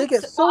 They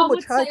get so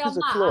much hype as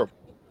a club.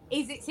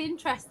 It's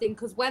interesting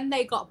because when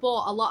they got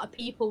bought, a lot of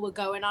people were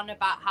going on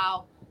about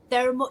how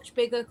they're a much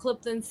bigger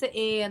club than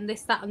City and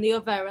this, that, and the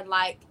other, and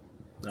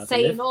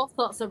saying all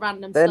sorts of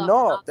random stuff. They're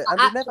not. And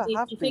they never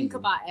have if you think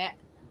about it,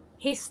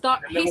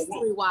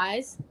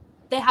 history-wise,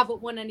 they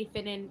haven't won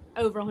anything in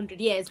over 100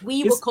 years.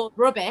 We were called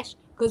rubbish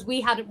because we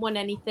hadn't won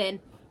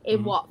anything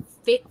in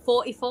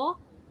 44.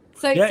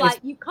 So it's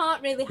you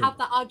can't really have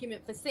that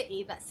argument for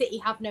City that City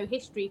have no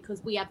history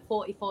because we had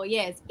 44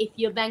 years. If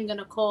you're then going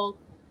to call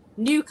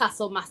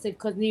Newcastle massive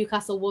because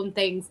Newcastle won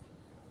things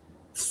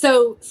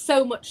so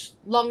much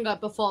longer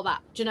before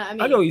that. Do you know what I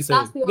mean? I know what you're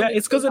saying.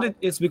 It's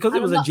because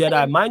it was a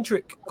Jedi mind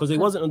trick. Because it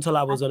wasn't until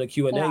I was on a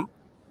Q&A.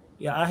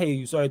 Yeah, I hear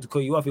you. Sorry to cut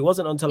you off. It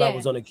wasn't until I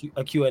was on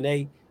a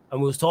Q&A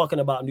and we was talking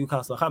about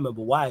Newcastle. I can't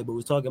remember why, but we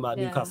was talking about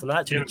Newcastle. And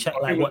I actually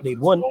checked what they'd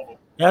won.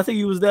 Yeah, I think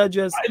you was there,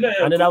 Jez.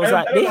 And then I was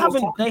like, they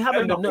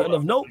haven't done nothing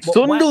of note.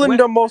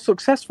 Sunderland are more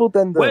successful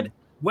than them.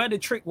 Where the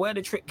trick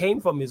came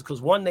from is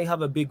because 1, they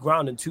have a big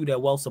ground, and 2, they're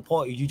well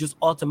supported. You just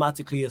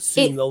automatically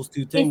assume those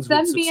 2 things. It's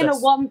them being a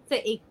one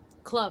city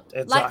club.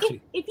 Exactly.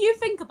 Like if you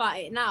think about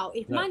it now,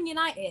 if Man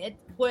United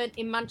weren't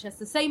in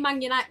Manchester, say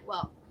Man United,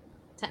 well,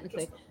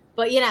 technically,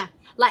 but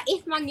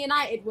if Man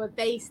United were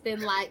based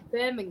in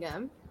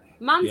Birmingham,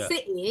 Man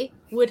City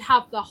would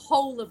have the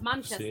whole of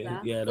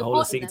Manchester. Yeah, the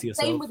whole of City to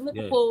yourself. Same with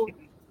Liverpool.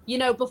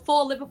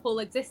 Before Liverpool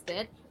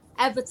existed,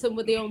 Everton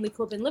were the only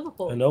club in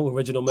Liverpool. I know,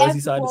 original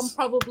Merseyside. Everyone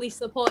probably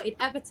supported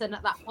Everton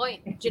at that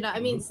point. Do you know what I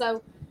mean?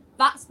 So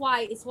that's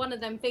why it's one of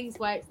them things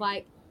where it's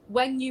like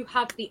when you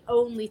have the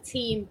only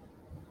team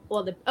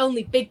or the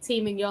only big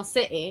team in your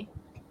city,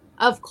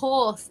 of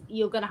course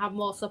you're going to have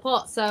more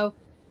support. So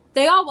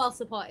they are well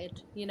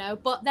supported,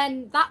 But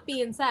then that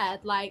being said,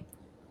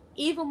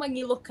 even when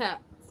you look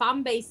at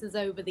fan bases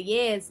over the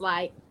years,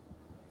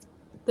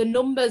 the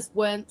numbers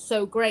weren't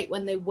so great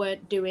when they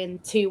weren't doing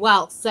too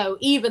well. So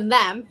even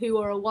them, who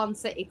are a one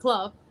city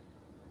club,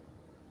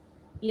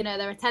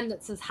 their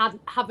attendances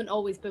haven't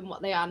always been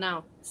what they are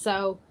now.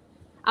 So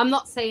I'm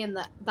not saying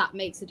that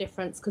makes a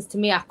difference because to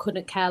me, I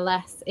couldn't care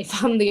less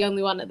if I'm the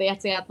only one at the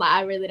Etihad.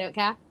 I really don't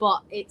care.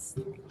 But it's.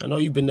 I know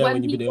you've been there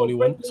when you've been the only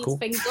one. It's cool.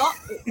 Things up,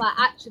 it's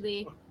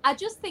actually, I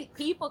just think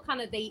people kind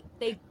of they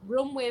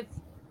run with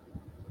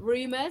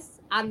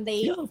rumors and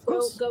they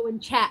don't go and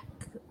check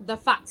the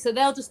facts. So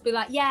they'll just be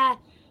like,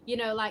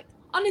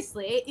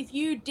 honestly, if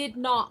you did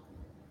not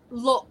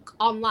look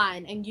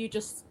online and you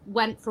just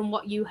went from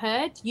what you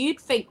heard, you'd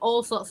think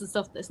all sorts of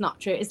stuff that's not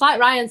true. It's like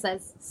Ryan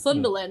says,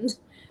 Sunderland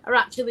are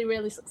actually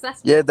really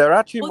successful. Yeah, they're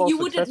actually more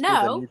successful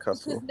than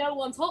Newcastle. Because no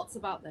one talks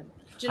about them.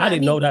 Do you know I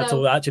didn't know that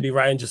until actually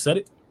Ryan just said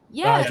it.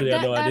 Yeah, I actually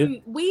had no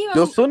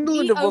idea.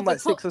 Sunderland have won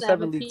 6 or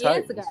 7 league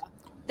titles.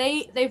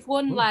 They've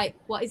won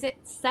what is it,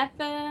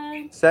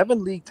 7?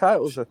 7 league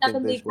titles, I think.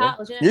 7 league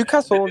titles, yeah.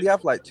 Newcastle only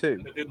have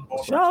 2.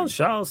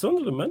 Shout out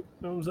Sunderland, man. You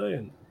know what I'm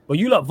saying? Well,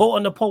 you vote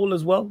on the poll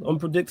as well.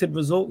 Unpredicted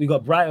result. We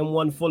got Brighton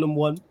 1, Fulham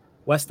 1,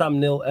 West Ham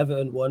 0,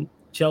 Everton 1,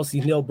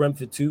 Chelsea 0,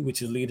 Brentford 2,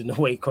 which is leading the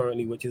way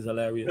currently, which is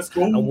hilarious.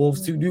 And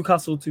Wolves 2,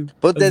 Newcastle 2.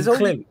 But there's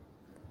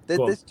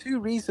 2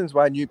 reasons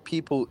why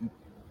people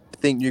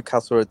think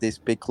Newcastle are this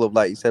big club,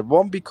 like you said.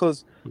 One,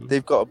 because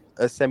they've got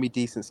a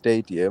semi-decent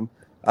stadium.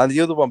 And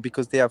the other one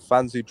because they have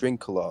fans who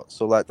drink a lot.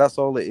 So that's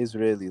all it is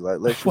really.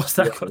 What's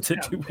that got to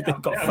do with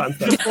they've got fans?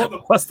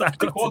 What's that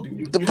got to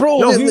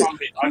do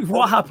with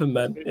what happened,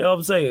 man? You know what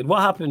I'm saying?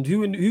 What happened? Who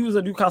was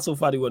a Newcastle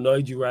fan who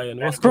annoyed you,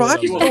 Ryan? I just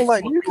don't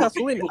like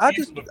Newcastle.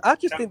 I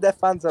just think their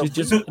fans are.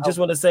 Just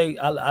want to say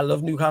I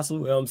love Newcastle.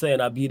 You know what I'm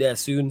saying? I'll be there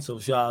soon. So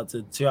shout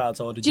out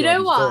to all the. Do you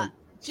know what?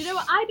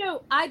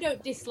 I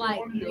don't dislike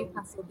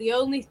Newcastle. The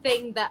only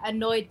thing that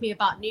annoyed me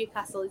about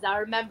Newcastle is I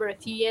remember a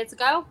few years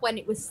ago when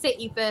it was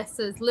City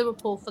versus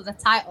Liverpool for the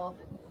title.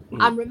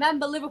 I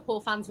remember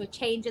Liverpool fans were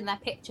changing their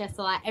picture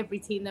so every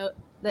team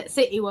that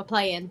City were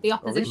playing, the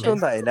opposition. We've done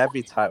that in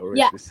every title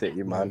race with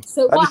City, man.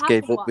 So I just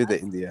gave up with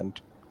it in the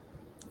end.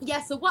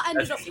 Yeah, so what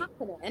ended up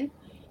happening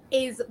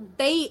is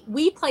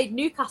we played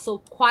Newcastle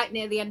quite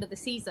near the end of the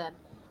season,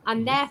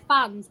 and their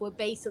fans were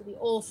basically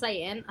all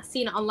saying, I've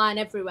seen it online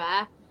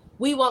everywhere,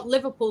 we want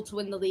Liverpool to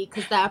win the league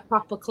because they're a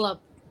proper club.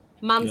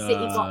 Man City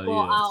got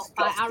bought out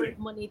by Arab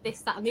money,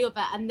 this, that, and the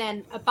other. And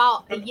then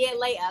about a year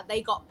later,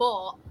 they got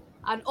bought,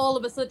 and all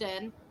of a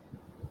sudden,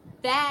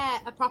 they're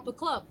a proper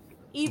club.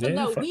 Even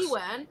though we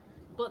weren't,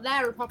 but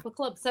they're a proper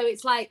club. So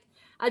it's like,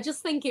 I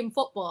just think in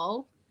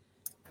football,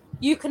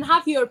 you can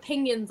have your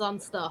opinions on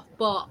stuff,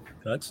 but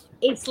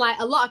it's like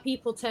a lot of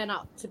people turn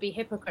out to be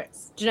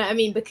hypocrites. Do you know what I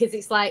mean? Because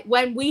it's like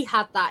when we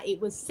had that,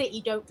 it was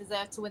City don't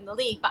deserve to win the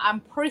league. But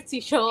I'm pretty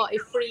sure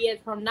if 3 years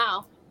from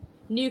now,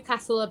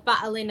 Newcastle are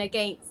battling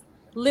against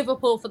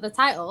Liverpool for the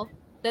title,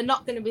 they're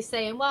not going to be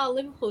saying, well,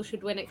 Liverpool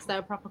should win it because they're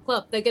a proper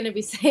club. They're going to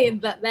be saying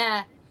that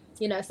they're,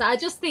 you know. So I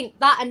just think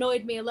that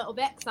annoyed me a little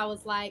bit because I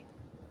was like,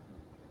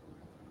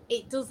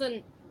 it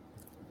doesn't.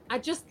 I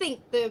just think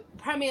the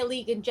Premier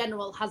League in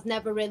general has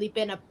never really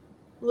been a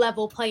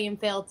level playing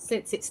field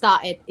since it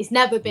started. It's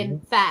never been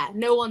fair.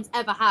 No one's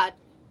ever had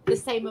the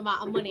same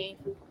amount of money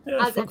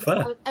as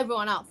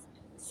everyone else.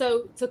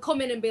 So to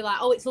come in and be like,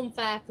 oh, it's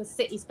unfair because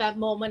City spent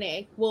more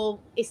money.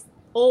 Well, it's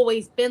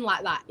always been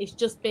like that. It's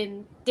just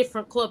been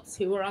different clubs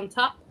who were on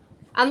top.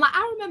 And like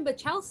I remember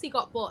Chelsea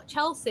got bought.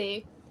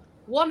 Chelsea,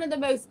 one of the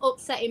most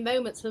upsetting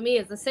moments for me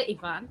as a City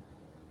fan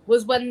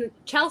was when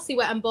Chelsea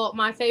went and bought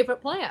my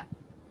favourite player.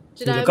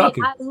 Do you know what I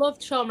mean? I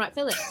loved Sean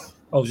Wright-Phillips.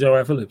 Oh, Sean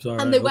Wright-Phillips. All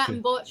right, and they went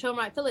and bought Sean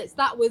Wright-Phillips.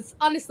 That was,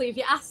 honestly, if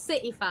you ask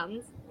City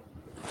fans,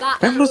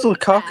 that when was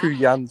Lukaku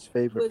Jan's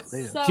favourite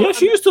player? Yeah,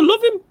 she used to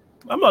love him.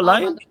 I'm not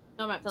lying.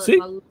 Sean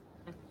Wright-Phillips,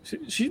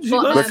 she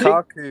loves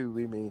Lukaku,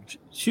 we mean.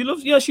 She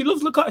loves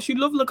Lukaku. She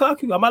loved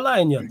Lukaku. Am I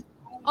lying, yeah?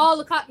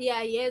 Oh, Lukaku,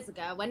 yeah, years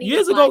ago. When he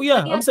years was ago, like,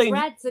 yeah. he I'm saying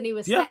dreads and he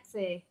was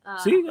sexy.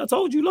 See, I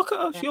told you, look at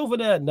her. She over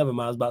there. Never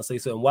mind, I was about to say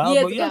something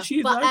wild, but yeah,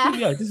 she's right.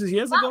 Yeah, this is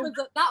years ago.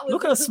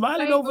 Look at her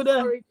smiling over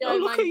there. Oh,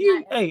 look at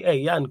you.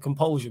 Hey, Jan,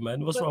 composure,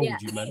 man. What's wrong with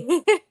you,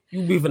 man?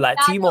 You moving like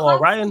Timo or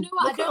Ryan. You know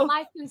what? I don't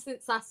like him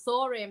since I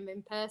saw him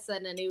in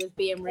person and he was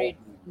being rude.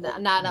 No,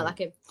 I don't like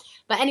him.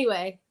 But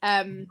anyway,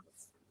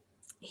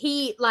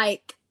 he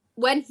like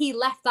when he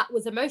left, that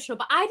was emotional.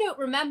 But I don't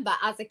remember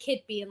as a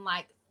kid being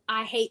like,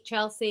 I hate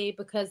Chelsea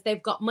because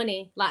they've got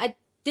money. Like I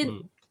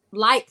didn't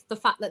like the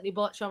fact that they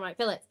bought Sean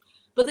Wright-Phillips.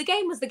 But the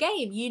game was the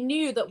game. You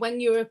knew that when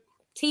you're a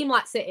team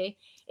like City,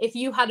 if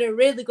you had a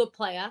really good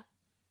player,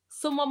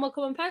 someone would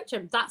come and poach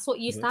him. That's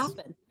what used to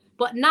happen.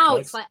 But now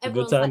it's like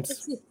everyone's like,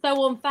 this is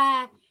so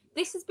unfair.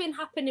 This has been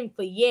happening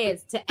for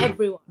years to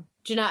everyone.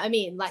 Do you know what I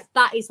mean? Like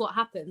that is what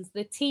happens.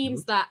 The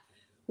teams that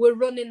were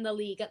running the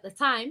league at the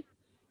time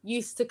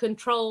used to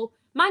control.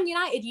 Man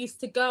United used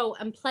to go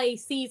and play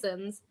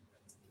seasons,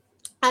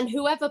 and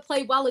whoever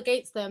played well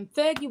against them,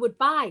 Fergie would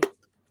buy.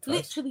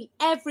 Literally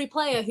every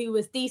player who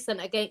was decent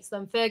against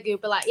them, Fergie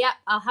would be like, yeah,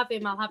 I'll have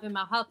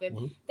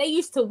him. They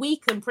used to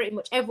weaken pretty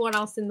much everyone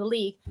else in the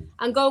league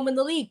and go and win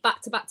the league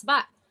back to back to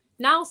back.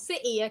 Now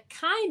City are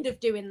kind of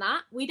doing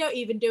that. We don't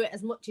even do it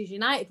as much as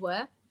United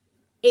were.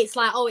 It's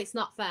like, oh, it's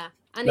not fair.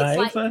 And it's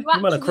like, you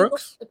actually look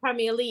at the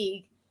Premier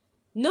League,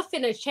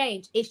 nothing has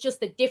changed. It's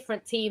just a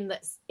different team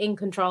that's in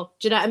control.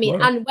 Do you know what I mean?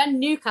 Right. And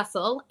when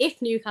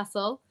if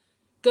Newcastle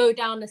go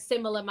down a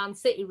similar Man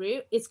City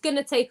route, it's going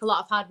to take a lot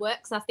of hard work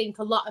because I think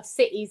a lot of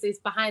Cities is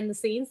behind the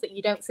scenes that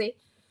you don't see.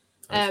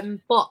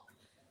 But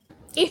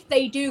if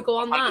they do go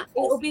on that, it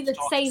will be the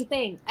same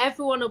thing.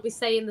 Everyone will be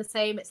saying the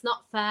same. It's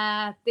not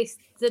fair. This,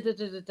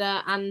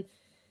 and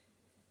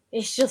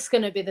it's just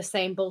going to be the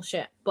same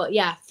bullshit. But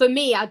yeah, for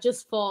me, I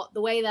just thought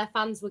the way their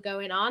fans were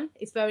going on,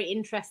 it's very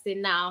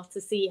interesting now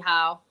to see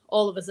how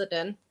all of a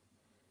sudden,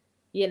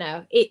 you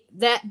know,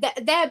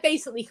 they're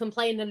basically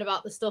complaining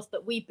about the stuff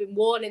that we've been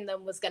warning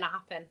them was going to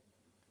happen.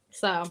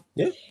 So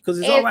yeah, because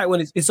it's all right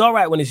when it's all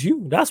right when it's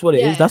you. That's what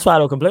it is. That's why I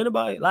don't complain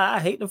about it. Like I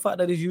hate the fact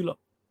that it's you lot.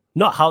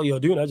 Not how you're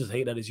doing. I just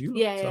hate that it's you.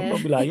 Yeah, so I'm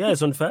gonna be like, yeah,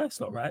 it's unfair. It's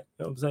not right.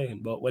 You know what I'm saying?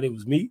 But when it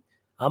was me,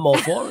 I'm all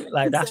for it.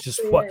 Like that's just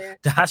what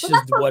that's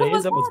just what it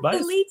is. Everyone's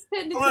biased. The league's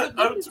turned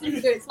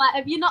into it's like,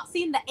 have you not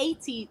seen the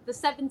 80s, the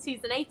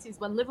 70s and 80s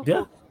when Liverpool?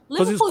 Yeah.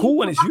 Because it's cool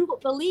when it's you.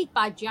 The league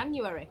by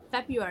February.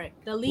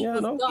 The league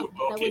was gone.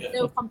 There was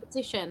no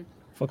competition.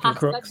 Fucking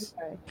crooks.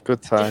 February.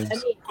 Good times. You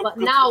know I mean? But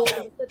now all of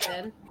a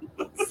sudden,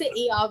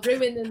 City are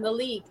ruining the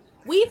league.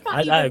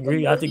 I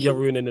agree. I think you're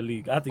ruining the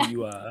league. I think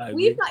you are.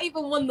 We've not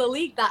even won the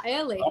league that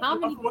early. How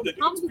many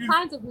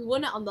times have we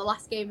won it on the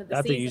last game of the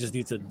season? I think you just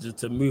need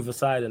to move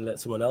aside and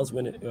let someone else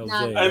win it. You know what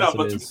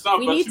I'm saying?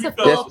 We need to.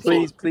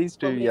 Yes, please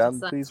do,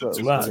 Jan. Please let us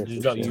Jan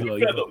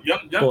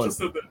just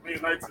said that Man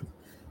United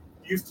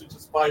used to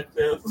just buy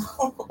players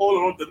all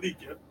around the league,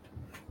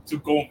 to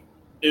go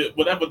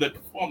whatever they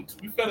perform. To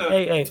be fair,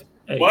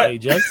 hey,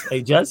 Jess,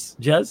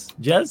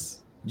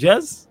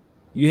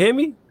 you hear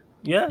me?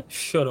 Yeah,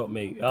 shut up,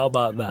 mate. How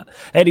about that?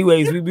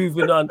 Anyways, we're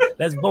moving on.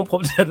 Let's bump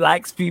up the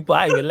likes, people.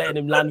 I ain't even letting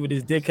him land with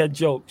his dickhead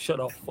joke. Shut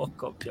the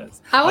fuck up,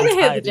 Jess. I want to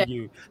hear the joke.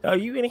 You. Are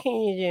you gonna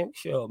hear him?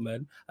 Sure,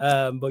 man.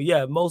 But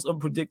yeah, most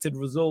unpredicted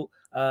result.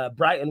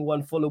 Brighton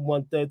won, Fulham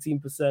won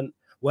 13%.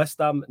 West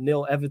Ham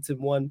 0,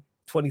 Everton won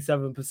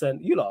 27%.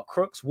 You lot are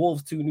crooks.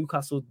 Wolves 2,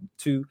 Newcastle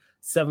 2,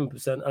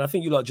 7%. And I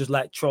think you lot just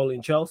like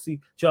trolling Chelsea.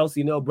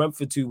 Chelsea 0,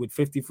 Brentford 2 with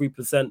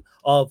 53%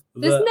 of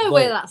the There's no vote.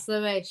 way that's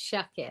the most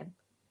shocking.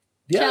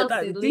 Yeah,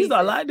 these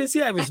are like this.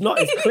 Yeah, it's not.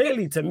 It's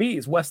clearly to me,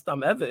 it's West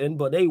Ham, Everton,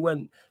 but they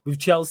went with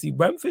Chelsea,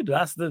 Brentford.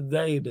 That's the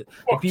day that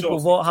the people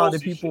Chelsea, vote. How the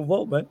people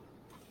vote, man.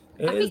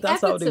 I think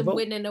that's Everton how they vote.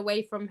 Winning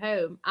away from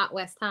home at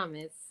West Ham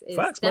is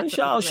facts, man.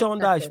 Shout out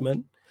Sean Dyche,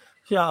 man.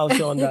 Shout out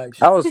Sean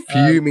Dyche. I was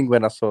fuming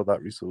when I saw that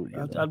result.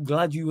 I'm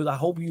glad you was. I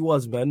hope you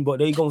was, man. But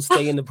they gonna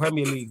stay in the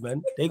Premier League,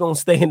 man. They gonna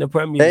stay in the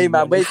Premier League. Hey,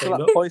 man, wait till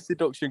that points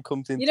deduction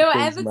comes in. You know what?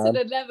 Everton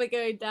are never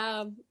going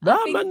down.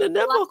 Nah, man, they're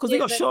never because they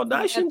got Sean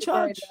Dyche in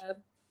charge.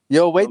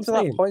 Yo, wait till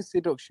that points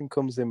deduction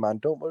comes in, man.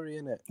 Don't worry,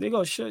 innit? They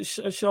got Sean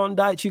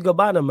Dyche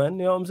Gabbana, man.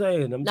 You know what I'm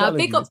saying? I'm telling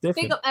you,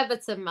 big up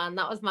Everton, man.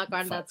 That was my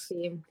granddad's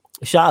team.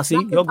 Shout,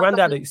 see, your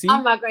granddad, see?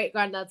 I'm my great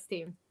granddad's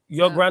team.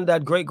 Your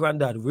granddad, great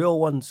granddad, real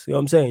ones. You know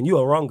what I'm saying? You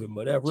are wrong,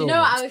 but they're real. Do you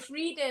know ones.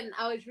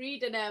 I was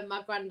reading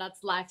my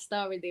granddad's life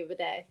story the other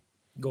day.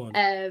 Go on.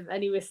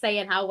 And he was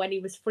saying how when he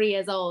was 3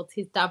 years old,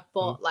 his dad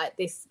bought like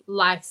this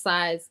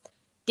life-size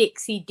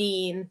Dixie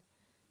Dean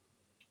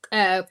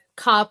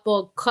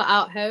cardboard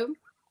cutout home.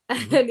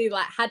 And he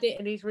like had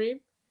it in his room,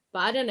 but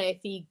I don't know if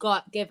he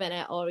got given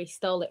it or he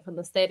stole it from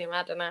the stadium.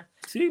 I don't know.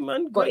 See,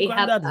 man, great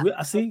granddad.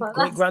 I see,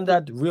 great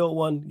granddad, real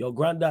one. Your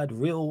granddad,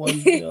 real one.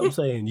 You know what I'm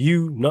saying?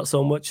 You, not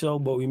so much so,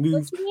 but we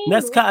move.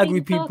 Next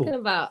category, people. Talking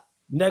about?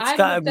 Next I'm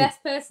category. the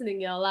best person in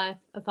your life,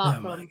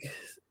 apart from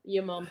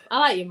your mum. I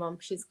like your mum.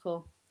 She's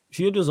cool.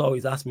 She just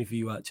always ask me for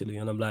you, actually,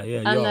 and I'm like,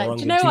 yeah, you're wrong.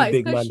 Do you know what?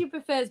 It's because she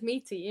prefers me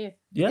to you.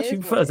 Yeah, she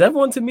prefers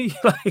everyone to me.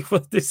 Like,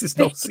 but this is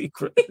no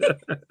secret.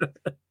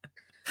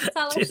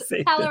 Tell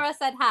her I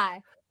said hi.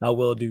 I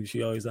will do.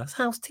 She always asks,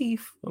 how's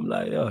teeth? I'm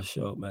like, oh,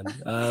 sure, man.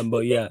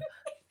 But yeah,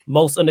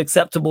 most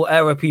unacceptable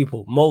error,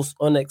 people. Most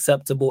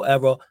unacceptable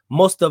error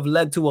must have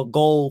led to a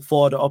goal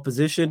for the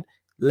opposition.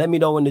 Let me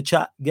know in the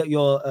chat. Get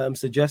your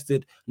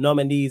suggested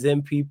nominees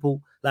in,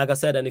 people. Like I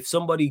said, and if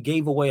somebody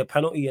gave away a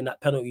penalty and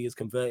that penalty is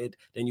converted,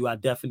 then you are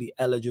definitely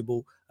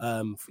eligible.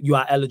 You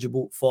are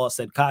eligible for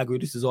said category.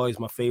 This is always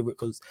my favorite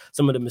because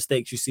some of the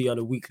mistakes you see on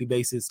a weekly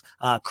basis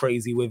are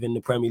crazy within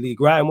the Premier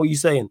League. Ryan, what are you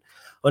saying?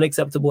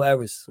 Unacceptable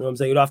errors. You know what I'm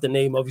saying? You don't have to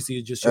name. Obviously,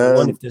 you just show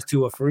one. If there's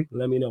 2 or 3,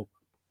 let me know.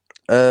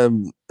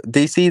 Do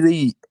you see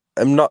the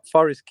not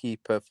Forest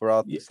keeper for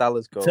our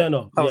Salah's goal?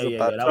 Turner. That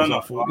was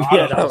my fault.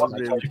 Yeah, that was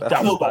really bad.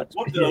 That was bad.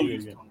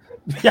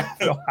 Yeah,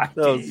 that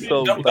was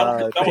so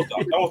bad.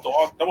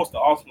 That was the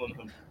Arsenal.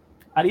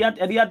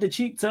 And he had the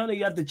cheek, Turner. He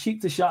had the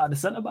cheek to shot at the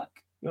centre back.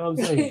 You know what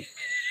I'm saying?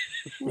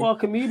 What a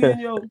comedian,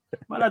 yo.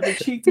 Man had the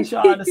cheek to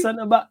shot at the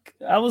centre back.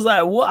 I was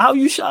like, what? How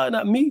you shouting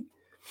at me?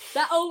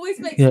 That always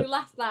makes me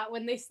laugh, that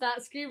when they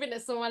start screaming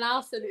at someone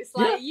else and it's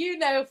like, you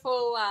know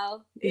full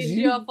well it's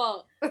your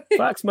fault.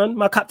 Facts, man.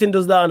 My captain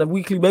does that on a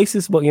weekly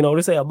basis, but you know,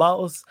 they say about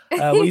us.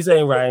 What are you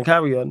saying, Ryan?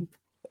 Carry on.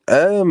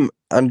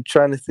 I'm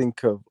trying to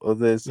think of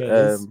others.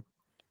 To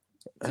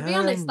be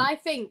honest, I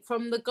think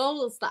from the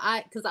goals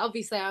that because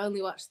obviously I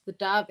only watched the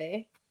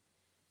derby,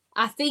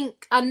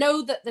 I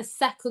know that the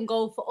second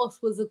goal for us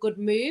was a good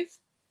move,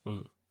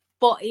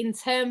 but in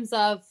terms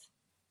of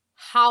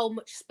how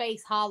much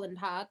space Haaland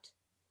had,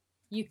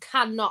 you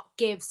cannot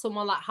give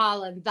someone like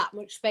Haaland that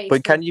much space.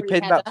 But can you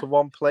pin that to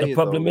one player? The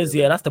problem is,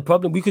 that's the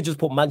problem. We could just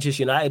put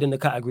Manchester United in the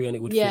category and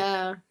it would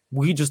fit.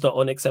 We just an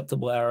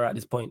unacceptable error at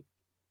this point.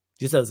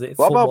 Just as a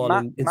football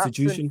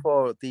institution. Maatsen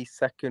for the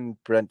second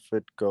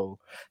Brentford goal?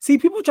 See,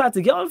 people tried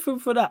to get on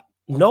for that.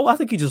 No, I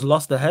think he just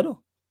lost the header.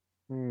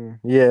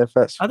 Yeah,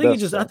 I think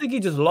he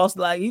just lost.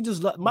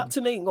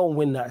 Maatsen ain't gonna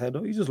win that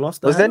header. He just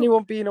lost. Was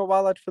anyone being a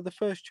wild for the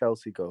first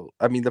Chelsea goal?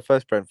 I mean, the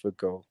first Brentford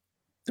goal.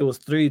 There was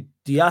 3.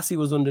 Diassi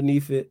was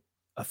underneath it.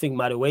 I think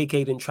Madueke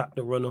didn't track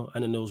the runner,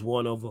 and then there was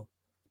one over.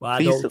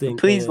 But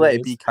please let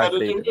it be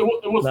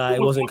Caicedo.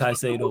 It wasn't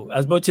Caicedo.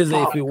 As much as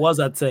if it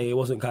was, I'd say it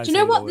wasn't Caicedo. Do you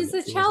know what? There's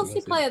a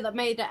Chelsea player that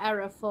made an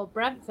error for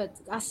Brentford.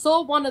 I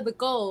saw one of the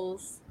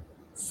goals.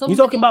 You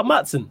talking about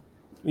Maatsen?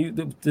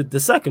 The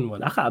second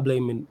one. I can't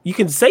blame him. You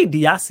can say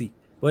Diassi,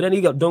 but then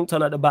he got dunked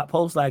on at the back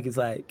post. Like it's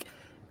like.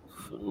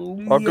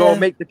 Go on,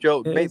 make the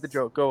joke. Make the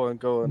joke. Go on.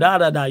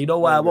 Nah. You know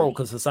why I won't?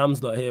 Because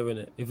Hassam's not hearing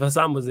it. If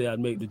Hassam was there,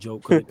 I'd make the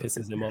joke because it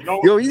pisses him off.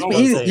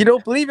 You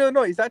don't believe it or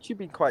not, he's actually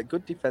been quite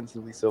good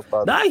defensively so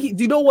far. Do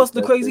you know what's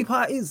the crazy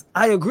part is?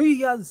 I agree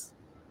he has.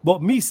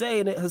 But me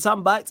saying it,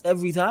 Hassam bites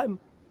every time.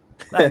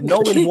 Like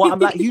knowing what I'm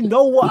like. You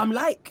know what I'm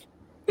like.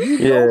 You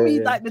know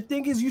me. Like the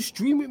thing is, you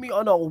stream with me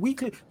on a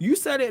weekly. You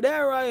said it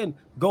there, Ryan.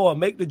 Go on,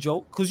 make the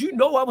joke because you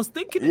know I was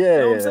thinking it. You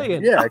know what I'm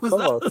saying? Yeah, I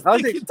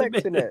was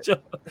expecting it.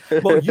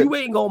 But you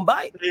ain't gonna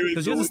bite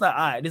because you're just like, all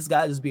right, this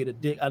guy just being a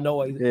dick. I know.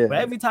 But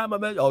every time I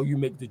mention, you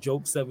make the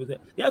jokes, everything.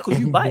 Yeah, because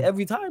you bite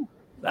every time.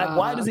 Like,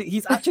 why does it?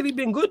 He's actually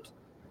been good.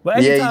 But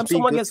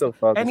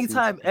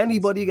anytime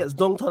anybody gets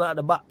dunked on at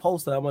the back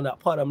post and I'm on that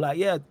pod, I'm like,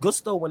 yeah,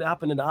 Gusto, when it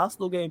happened in the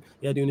Arsenal game,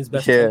 doing his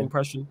best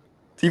impression.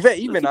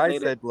 Even I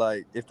said,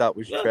 like, if that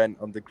was Trent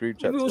on the group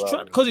chat. If it was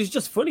Trent, because it's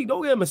just funny.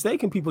 Don't get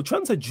mistaken, people.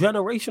 Trent's a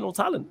generational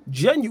talent.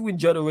 Genuine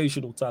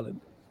generational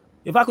talent.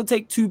 If I could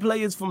take 2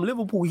 players from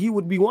Liverpool, he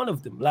would be one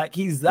of them. Like,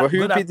 he's that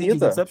good. I think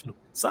he's exceptional.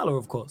 Salah,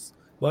 of course.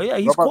 Well, yeah,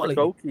 he's quality.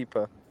 The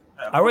goalkeeper?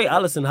 I rate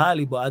Alisson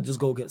highly, but I just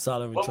go get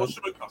Salah and Trent.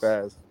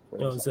 You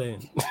know what I'm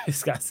saying?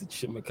 This guy said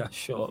Shimika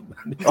short,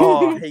 man.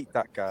 Oh, I hate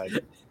that guy.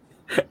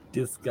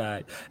 This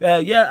guy.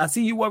 I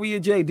see you, Warrior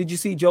J. Did you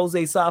see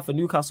Jose Sa for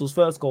Newcastle's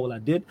first goal? I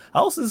did. I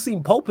also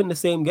seen Pope in the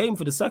same game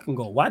for the second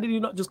goal. Why did he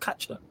not just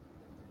catch that?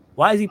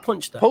 Why has he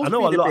punched that? Pope's I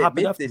know a lot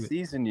happened after this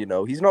season, you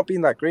know. He's not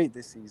been that great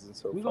this season.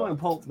 So we're going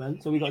Pope,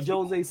 man. So we got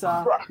Jose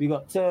Sa, we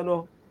got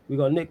Turner, we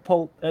got Nick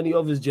Pope. Any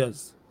others,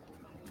 Jez?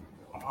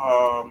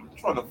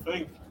 Trying to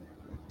think.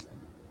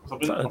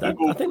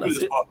 I think that's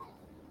it.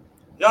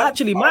 Yeah,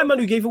 actually, my man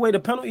who gave away the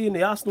penalty in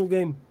the Arsenal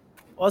game,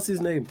 what's his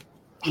name?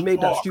 He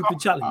made that stupid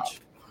challenge.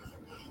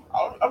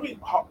 I mean,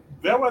 how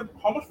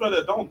much were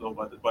they down though?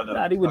 By that?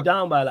 Nah, they were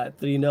down by like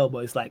 3-0, but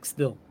it's like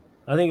still.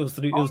 I think it was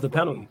 3. It was the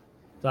penalty,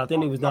 so I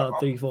think it was down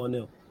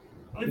 3-4-0.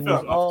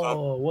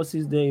 What's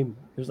his name?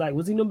 It was like,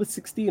 was he number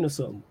 16 or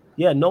something?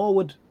 Yeah,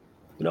 Norwood.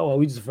 You know what?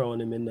 We just throwing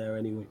him in there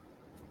anyway.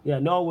 Yeah,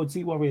 Norwood.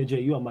 See, Warrior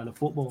J, you are man of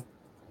football.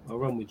 I'll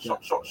run with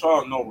that. Shout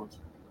out Norwood.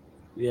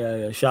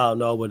 Yeah, shout out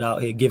Norwood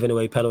out here giving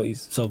away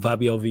penalties so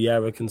Fabio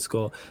Vieira can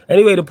score.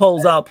 Anyway, the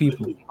poll's out,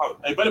 people.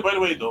 Hey, by the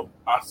way, though,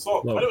 I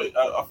saw. By the way,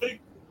 I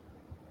think.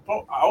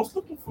 Bro, I was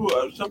looking through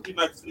Sheffield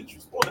United's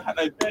injuries. Oh, they had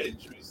like bad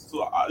injuries.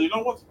 So you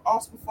know what?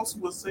 Arsenal Foster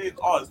was saying,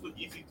 it's not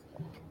easy.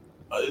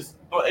 It's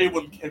not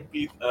everyone can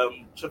beat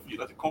Sheffield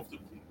United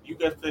comfortably. You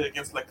guys play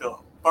against like a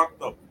backed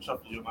up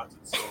Sheffield United.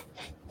 So,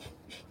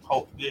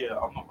 I'm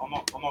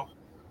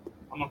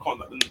not calling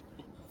that.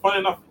 Funny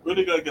enough,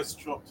 really gonna get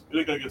dropped.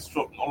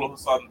 And all of a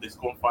sudden they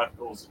score 5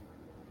 goals.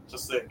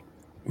 Just saying.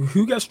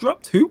 Who gets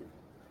dropped? Who?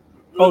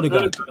 Oh, the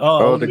guard.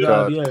 Oh, the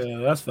guard. Yeah,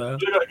 that's fair.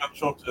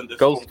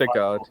 Ghost the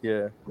guard,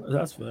 yeah.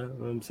 That's fair.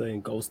 I'm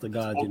saying ghost the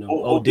guard, you know.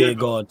 Oh dear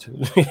God.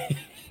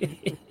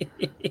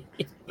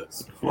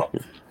 That's rough.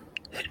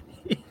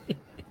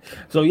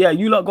 So yeah,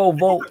 you lot go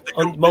vote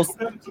on most.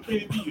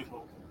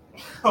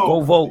 Go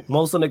vote.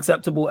 Most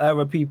unacceptable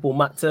error, people.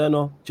 Matt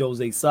Turner,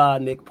 Jose Sa,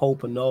 Nick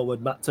Pope, and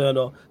Norwood. Matt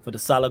Turner for the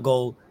Salah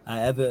goal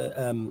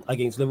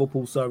against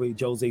Liverpool.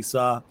 Jose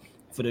Sa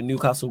for the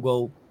Newcastle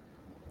goal.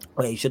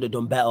 He should have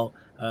done better.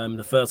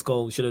 The first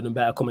goal should have done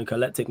better coming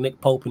collective.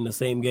 Nick Pope in the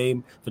same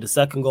game for the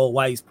second goal.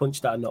 Why he's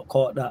punched that and not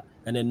caught that.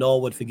 And then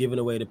Norwood for giving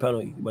away the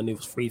penalty when it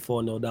was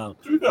 3-4-0 down.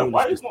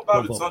 Why is not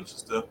David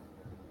Sanchez there?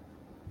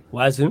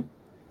 Why is him?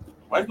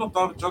 Why is not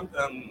David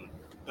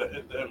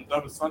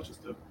Sanchez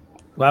there?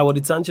 Why? What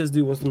did Sanchez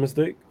do? What's the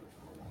mistake?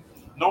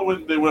 No,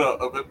 when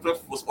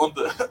Brentford was on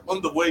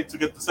the way to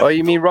get the second. Oh,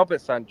 you mean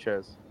Robert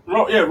Sanchez?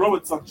 Yeah,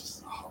 Robert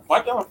Sanchez. Why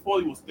did I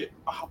thought he was there?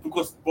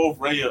 Because both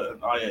Raya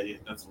and Aya,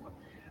 that's why.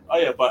 Oh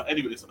yeah, but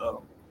anyways,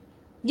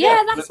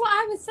 that's what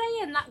I was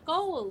saying. That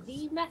goal,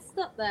 he messed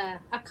up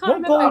there. I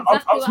can't remember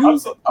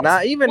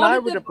exactly. Even I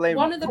would have blamed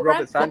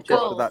Robert Sanchez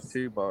for that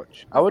too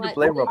much. I would have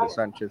blamed Robert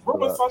Sanchez for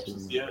that.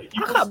 Sanchez,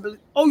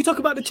 you talk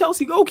about the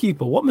Chelsea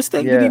goolkeeper. What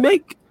mistake did he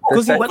make?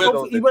 Because he went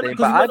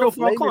off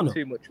for a corner.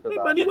 He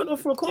went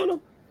off for a corner.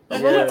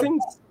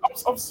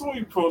 I'm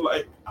sorry, bro.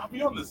 Like, I'll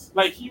be honest.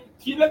 Like,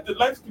 he let the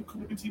light skin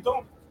community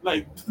down.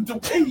 Like, the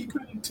way he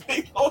couldn't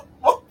take on.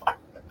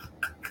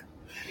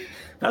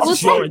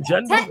 That's your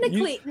agenda.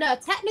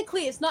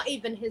 Technically, it's not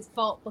even his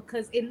fault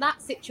because in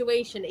that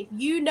situation, if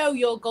you know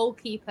your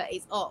goalkeeper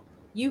is up,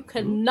 you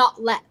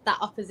cannot let that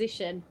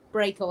opposition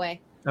break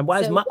away. And why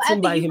is Matson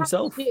by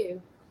himself?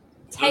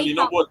 Take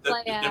out the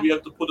player, then we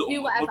have to put it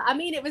do whatever. I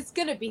mean, it was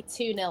going to be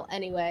 2-0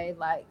 anyway.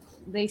 Like,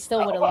 they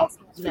still would have lost.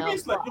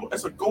 It's like,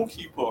 as a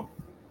goalkeeper.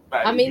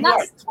 Like, I mean,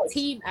 that's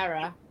team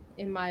error.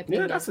 In my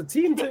opinion. Yeah, that's a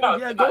team thing.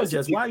 Yeah, go,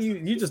 Jess. Why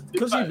you just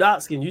because you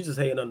dark skin, you just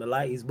hating on the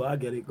lighties, but I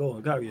get it. Go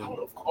on, carry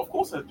on. Of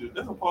course I do.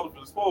 That's a part of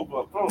it as well,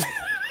 but bro.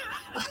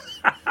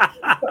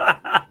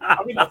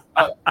 I mean,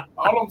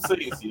 all I'm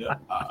saying is here.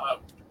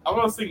 I'm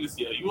not saying this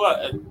here. You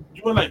are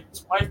like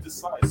twice the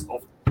size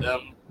of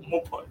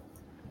Mopai.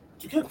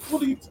 To get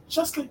bullied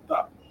just like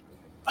that,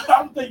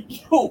 I'm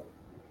like, yo.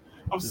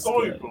 I'm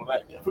sorry, bro.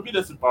 Like for me,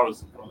 that's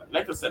embarrassing, bro.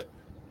 Like I said,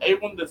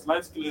 everyone that's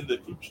light skinned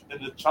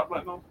in the chat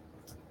right now.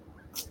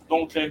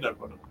 Don't claim that,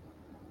 brother.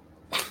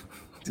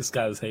 This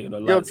guy's hating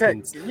on light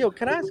skins.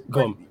 Can I ask?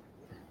 Go on.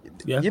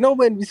 Yeah. You know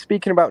when we're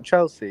speaking about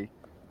Chelsea,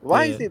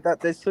 why is it that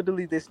there's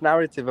suddenly this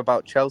narrative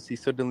about Chelsea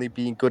suddenly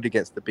being good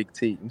against the big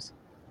teams,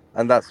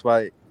 and that's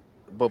why,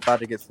 but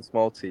bad against the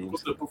small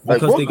teams?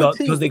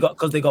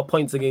 Because they got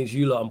points against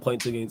you lot and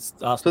points against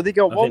Arsenal. So they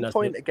got 1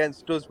 point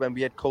against us when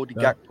we had Cody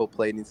Gakpo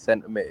playing in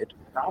centre mid,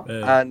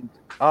 and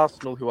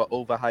Arsenal who are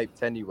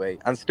overhyped anyway,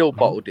 and still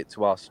bottled it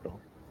to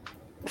Arsenal.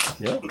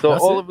 Yeah, so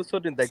all of a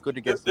sudden they're good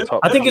against the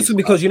top. I think it's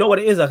because you know what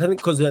it is. I think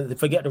because they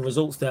forget the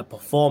results. Their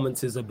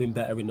performances have been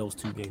better in those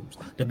 2 games.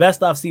 The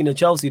best I've seen of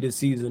Chelsea this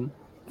season,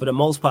 for the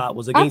most part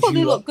was against. I thought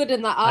they looked good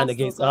in that Arsenal and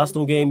against game.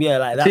 Arsenal game. Yeah,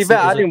 like that's.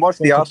 I didn't watch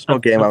the Arsenal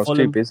game. I was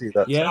too busy.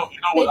 That they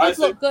did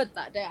look good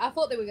that day. I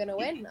thought they were going to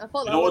win. I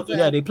thought that was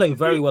they played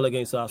very well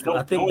against Arsenal.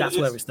 I think that's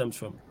where it stems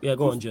from. Yeah,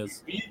 go on,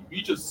 Jez.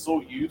 We just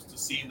so used to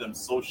seeing them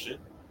so shit.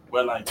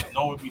 Where like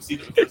when we see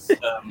them against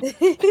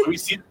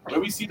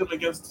when we see them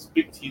against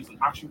big teams and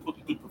actually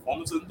putting good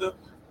performances in there,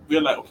 we're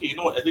like, okay, you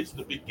know what? At least in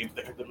the big games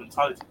they have the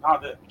mentality.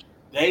 Now they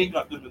ain't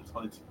got the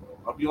mentality. Bro.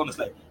 I'll be honest,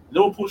 like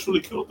Liverpool should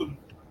have killed them.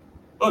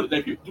 Oh,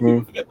 like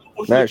people forget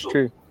Liverpool should have killed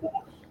them.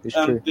 It's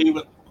true. They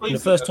went crazy. In the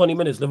first 20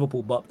 minutes,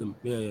 Liverpool bopped them.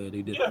 Yeah,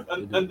 they did. Yeah,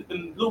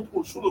 and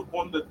Liverpool should have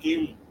won that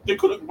game. They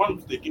could have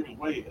won the game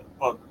away,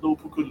 but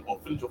Liverpool couldn't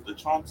finish off the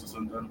chances,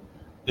 and then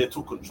they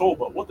took control.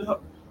 But what the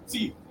hell?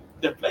 See.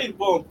 They played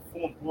well,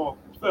 performed well,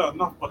 fair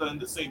enough, but then at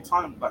the same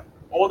time, like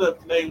all their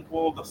playing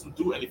well doesn't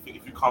do anything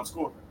if you can't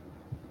score.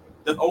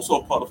 That's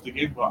also a part of the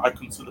game where I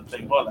consider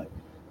playing well. Like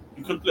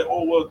you can play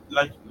all well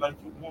like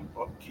you want,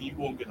 but can you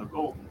go and get a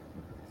goal?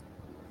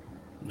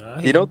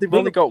 Nah, they've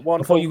only got one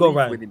before you go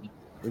right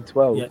in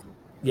 12.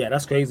 Yeah,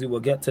 that's crazy. We'll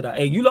get to that.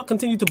 Hey, you lot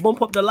continue to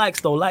bump up the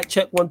likes though. Like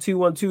check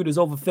 1212. There's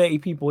over 30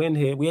 people in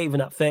here. We ain't even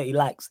at 30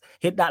 likes.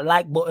 Hit that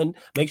like button.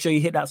 Make sure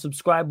you hit that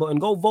subscribe button.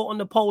 Go vote on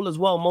the poll as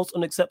well. Most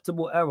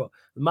unacceptable error.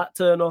 Matt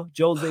Turner,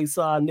 Jose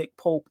Sa, Nick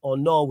Pope, or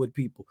Norwood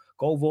people.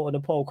 Go vote on the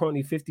poll.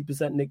 Currently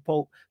 50% Nick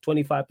Pope,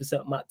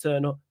 25% Matt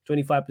Turner,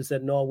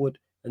 25% Norwood,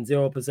 and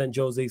 0%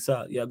 Jose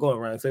Sa. Yeah, go on,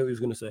 Ryan. Say what he was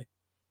gonna say.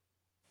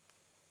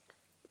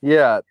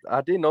 Yeah,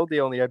 I didn't know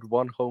they only had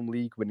one home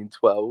league win in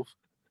 12.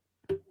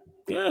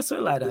 Yeah,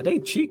 something like that. They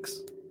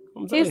cheeks.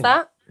 Who's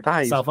that?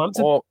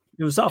 Southampton.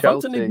 It was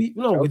Southampton. They beat.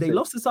 No, they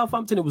lost to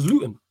Southampton. It was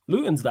Luton.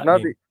 Luton's that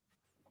game.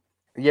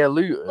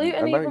 Luton.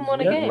 Luton even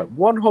won a game. Like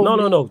one home.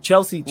 No.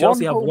 Chelsea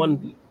have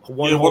one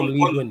home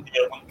league win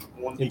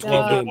in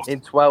 12 games.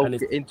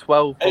 In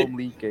 12 home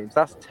league games.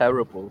 That's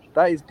terrible.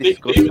 That is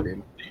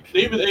disgusting.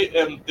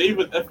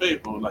 David FA,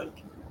 bro.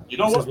 Like, you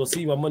know what? We'll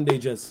see you on Monday,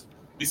 Jess.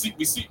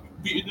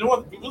 You know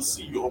what? We will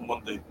see you on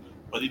Monday.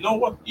 But you know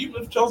what?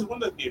 Even if Chelsea won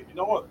that game, you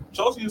know what?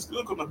 Chelsea is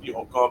still gonna be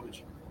all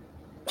garbage.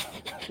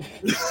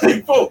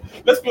 Bro,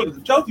 let's be honest.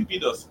 If Chelsea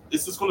beat us,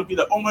 it's just gonna be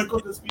like, oh my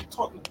god, let's beat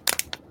Tottenham.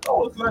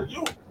 No, it's like,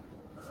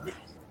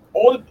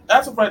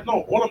 as of right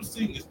now, all I'm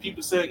seeing is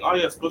people saying, "Oh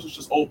yeah, Spurs is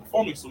just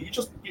overperforming." So you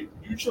just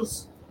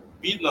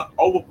beating an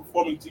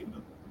overperforming team.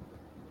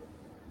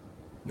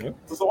 Yeah.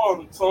 That's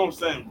all I'm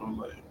saying,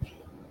 bro.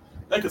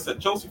 Like I said,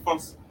 Chelsea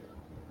fans,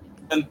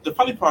 and the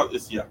funny part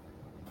is,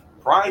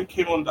 Brian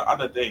came on the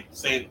other day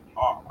saying,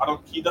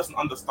 he doesn't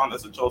understand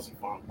as a Chelsea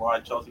fan why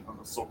Chelsea fans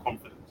are so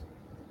confident.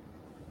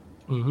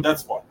 Mm-hmm.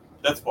 That's why.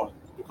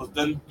 Because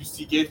then you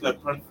see games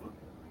like Brentford,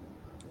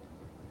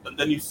 and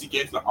then you see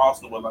games like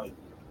Arsenal where like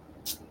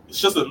it's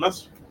just a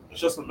mess.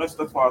 That's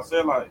why I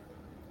say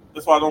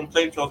that's why I don't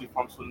blame Chelsea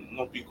fans for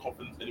not being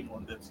confident anymore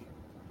in their team.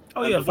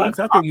 Oh yeah, thanks.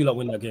 I think you lot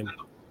win that game.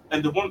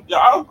 And the one,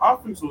 I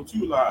think so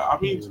too. Like I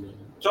mean.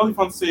 Chelsea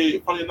fans say,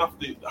 funny enough,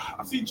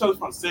 I see Chelsea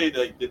fans say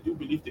that they do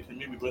believe they can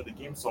maybe win the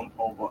game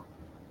somehow, but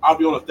I'll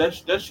be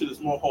honest, that shit is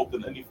more hope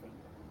than anything.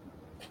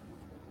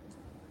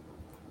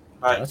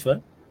 Like, that's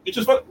fair. Which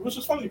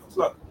is funny because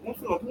like one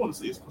thing I do want to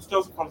say is because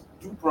Chelsea fans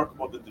do brag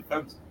about the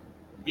defense.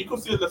 We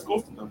consider let's go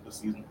to them this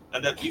season,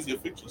 and they're easier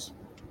fixtures.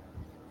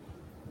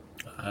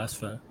 That's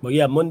fair. But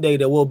yeah, Monday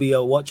there will be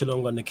a watch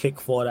along on the kick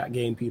for that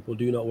game. People,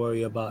 do not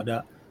worry about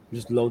that.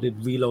 Just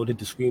reloaded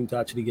the screen to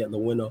actually get the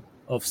winner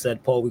of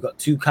said poll. We got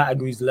 2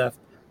 categories left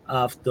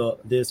after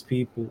this,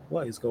 people.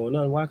 What is going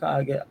on? Why can't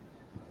I get...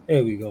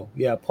 Here we go.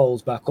 Yeah,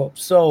 polls back up.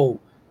 So,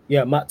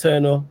 yeah, Matt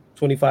Turner,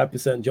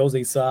 25%.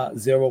 Jose Sa,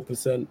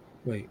 0%.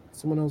 Wait,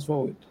 someone else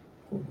voted?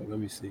 Hold on, let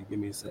me see. Give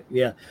me a sec.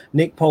 Yeah,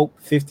 Nick Pope,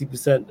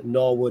 50%.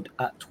 Norwood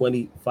at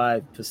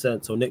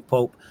 25%. So Nick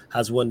Pope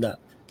has won that.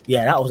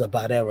 Yeah, that was a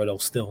bad error, though,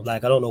 still.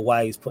 Like, I don't know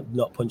why he's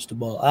not punched the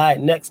ball. All right,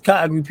 next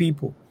category,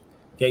 people.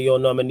 Get your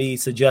nominee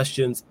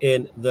suggestions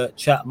in the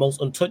chat.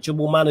 Most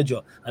untouchable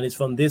manager, and it's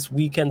from this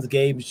weekend's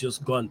games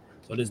just gone.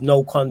 So there's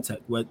no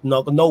context.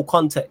 No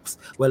context.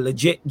 We're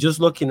legit just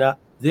looking at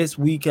this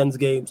weekend's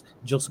games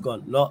just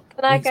gone. Not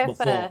can I go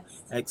before,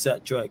 first?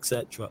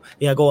 Etc.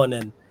 Yeah, go on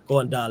then. Go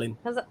on, darling.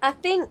 Because I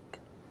think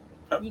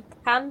you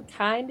can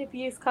kind of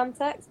use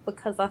context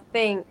because I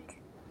think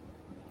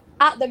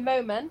at the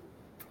moment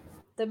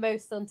the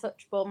most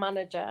untouchable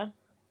manager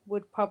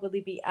would probably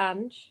be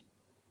Ange.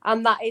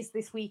 And that is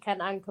this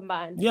weekend and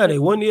combined. Yeah, they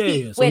won.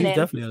 Yeah. So he's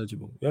definitely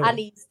eligible. Yeah. And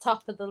he's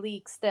top of the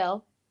league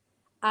still.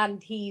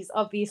 And he's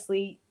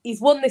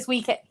won this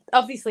weekend.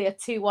 Obviously, a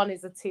 2-1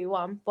 is a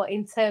 2-1. But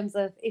in terms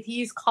of, if you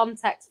use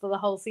context for the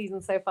whole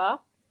season so far,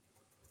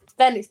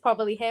 then it's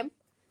probably him.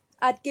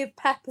 I'd give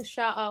Pep a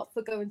shout out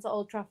for going to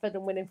Old Trafford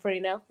and winning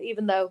 3-0,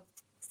 even though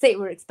City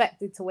were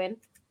expected to win.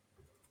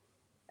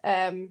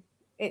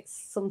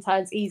 It's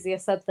sometimes easier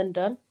said than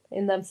done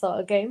in them sort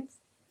of games.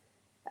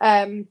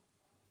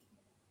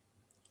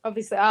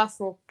 Obviously,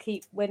 Arsenal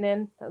keep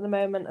winning at the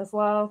moment as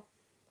well.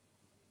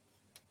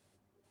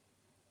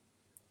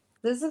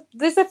 There's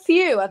a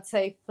few, I'd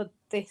say, for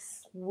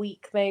this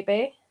week,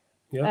 maybe.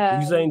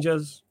 Yeah, you saying,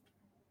 Jez?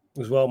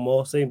 As well,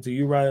 more. Same to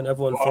you, Ryan.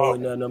 Everyone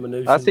throwing their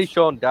nominations. I see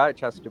Sean Dyche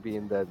has to be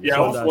in there. Yeah, I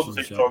also want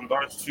to say Sean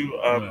Dyche too.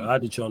 I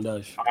did Sean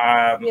Dyche.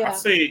 I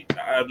say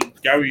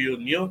Gary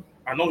O'Neill.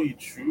 I know he's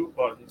true,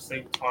 but at the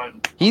same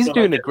time, he's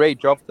doing a great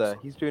job there.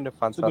 He's doing a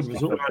fantastic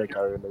job there,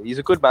 Gary O'Neill. He's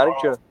a good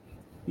manager.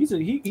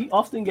 He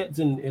often gets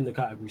in the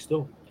category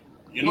still.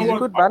 He's a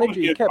good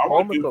manager. He kept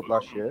Bournemouth up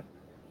last year.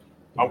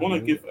 I want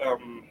to give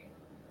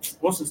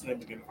what's his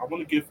name again? I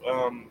want to give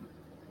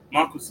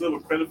Marco Silva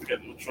credit for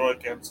getting the draw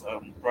against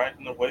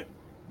Brighton away.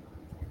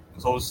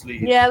 Because obviously,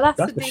 that's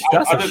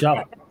a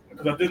shout.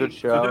 Good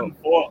shout.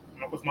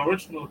 Because my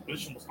original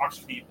position was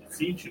actually the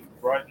team chief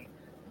for Brighton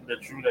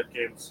that drew that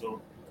game.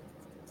 So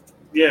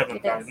yeah,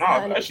 but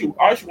I actually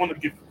want to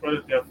give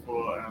credit there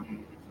for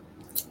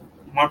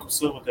Marco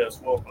Silva there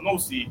as well. And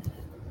obviously,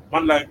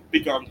 man like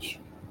Big Ange.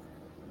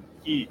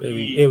 Here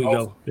we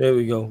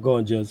go. Go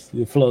on, Jez.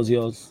 The floor's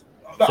yours.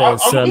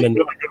 Sermon.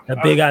 A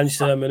Big Ange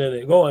sermon,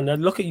 innit? Go on.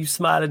 And look at you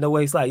smiling the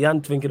way it's like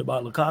Jan thinking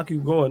about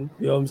Lukaku. Go on.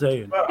 You know what I'm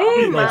saying?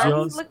 Hey, man.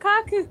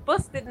 Lukaku's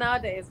busted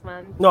nowadays,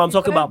 man. No, I'm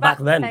talking about back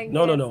then.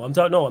 No. I'm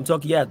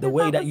talking. Yeah, the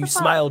way that you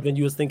smiled when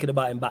you was thinking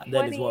about him back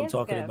then is what I'm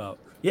talking about.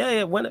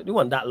 Yeah. When it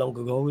wasn't that long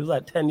ago. It was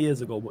like 10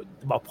 years ago, but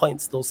my point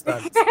still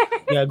stands.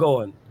 Yeah,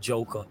 go on,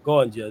 Joker.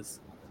 Go on, Jez.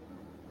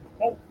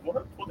 Oh,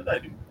 what did I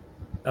do?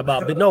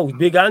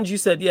 Big Ange, you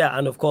said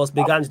and of course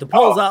Big Ange. The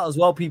poll's out as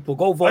well, people.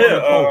 Go vote on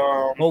the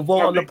poll. Go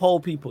vote on the poll,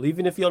 people.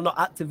 Even if you're not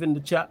active in the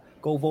chat,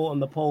 go vote on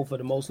the poll for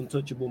the most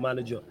untouchable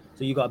manager.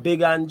 So you got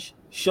Big Ange,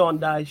 Sean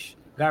Dyche,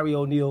 Gary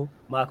O'Neill,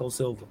 Marco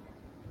Silva.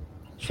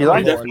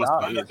 There's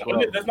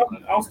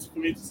nothing else for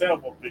me to say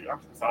about Big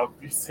Ange because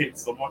I've been saying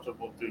so much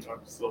about Big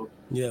Ange. So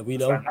yeah, we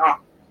know.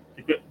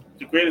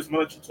 The greatest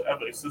manager to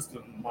ever exist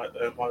in my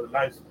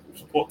life.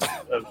 Support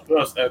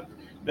first, and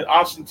the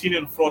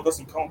Argentinian fraud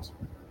doesn't count.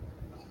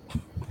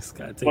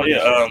 But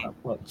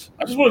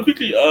I just want to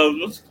quickly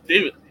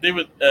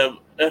David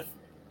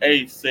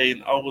FA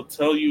saying, I will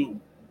tell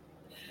you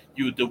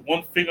the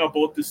one thing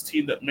about this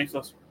team that makes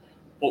us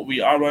what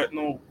we are right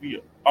now.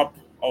 We up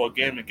our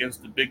game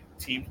against the big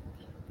teams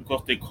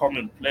because they come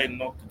and play,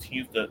 not the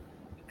teams that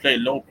play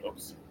low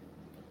blocks.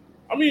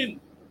 I mean,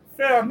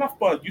 fair enough,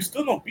 but you're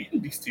still not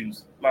beating these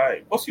teams.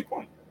 Like, what's your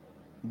point?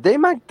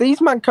 These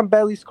men can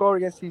barely score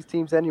against these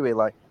teams anyway.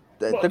 Like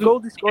the goal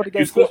they scored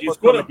against us was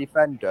from a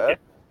defender. Yeah.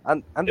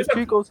 And the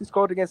two goals he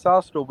scored against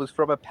Arsenal was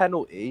from a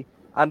penalty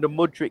and a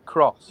Mudryk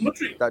cross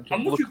that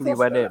just luckily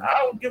went in.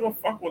 I don't give a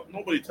fuck what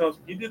nobody tells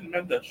me. He didn't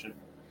mean that shit.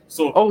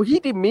 So he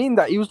didn't mean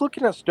that. He was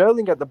looking at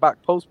Sterling at the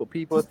back post, but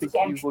people think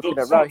he was looking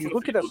at Rao. He was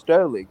looking at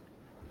Sterling.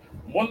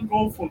 One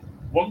goal from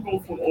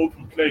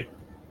open play.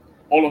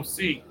 All I'm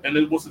seeing, and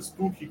it was a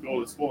spooky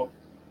goal as well.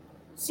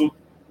 So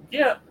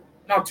yeah,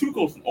 now 2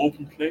 goals from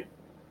open play.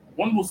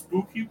 One was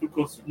spooky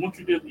because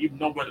Mudryk didn't even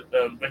know where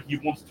he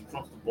wanted to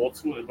cross the ball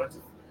to, and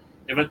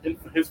it went in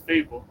for his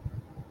favor.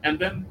 And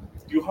then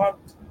you had,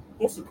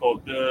 what's it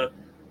called? The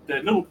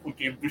Liverpool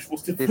game, which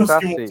was the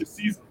first game of the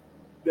season.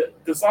 The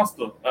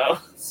disaster.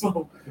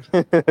 So,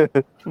 like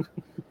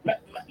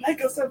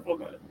I said,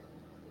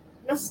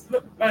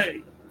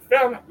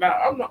 fair enough.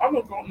 I'm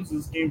not going into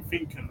this game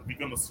thinking we're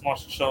going to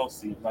smash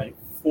Chelsea like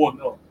 4-0.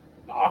 No,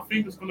 I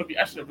think it's going to be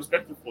actually a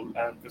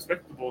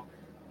respectable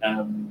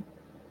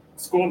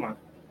scoreline.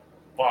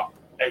 But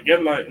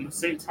again, like in the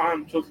same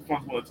time, Chelsea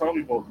fans want to tell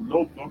me about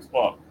low blocks,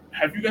 but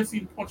have you guys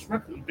seen Poch's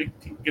record in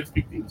against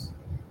big teams?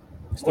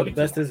 It's not the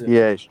best, is it?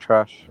 Yeah, it's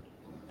trash.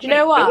 Do you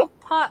know what?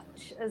 Poch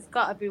has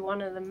got to be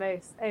one of the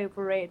most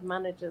overrated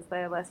managers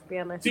there, let's be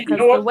honest. Because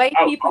the way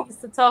people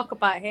used to talk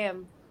about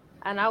him,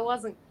 and I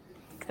wasn't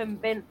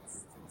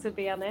convinced, to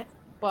be honest.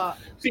 But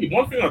see,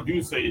 one thing I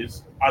do say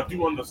is I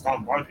do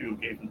understand why people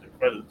gave him the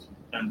credit,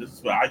 and this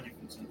is where I give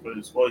him some credit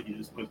as well.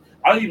 Because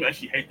I don't even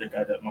actually hate the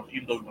guy that much,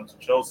 even though he went to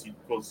Chelsea,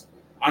 because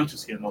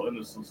Ange's here now,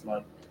 innocence,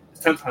 like it's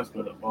 10 times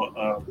better. But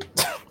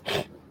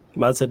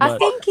man said, I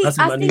think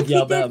he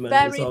did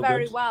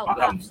very well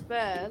at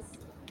Spurs.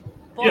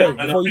 Yeah,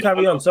 before you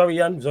carry on, sorry,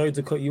 Jan, sorry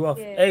to cut you off.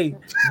 Yeah. Hey,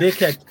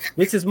 dickhead,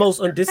 this is most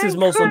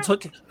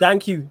untouchable.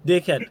 Thank you,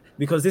 dickhead,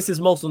 because this is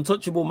most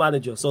untouchable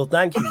manager. So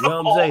thank you. You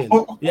know what I'm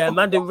saying? Yeah,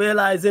 man didn't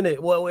realize, innit?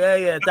 Well,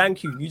 yeah.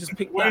 Thank you. You just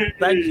picked that.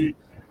 Thank you.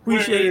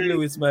 Appreciate it,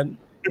 Lewis, man.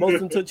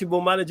 Most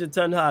untouchable manager,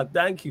 Ten Hag.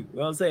 Thank you. You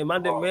know what I'm saying?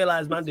 Man didn't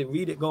realize. Man didn't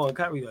read it. Go on,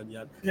 carry on,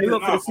 Jan. Big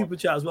up for the super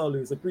chat as well,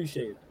 Lewis.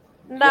 Appreciate it.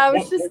 No, I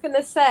was just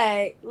gonna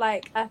say,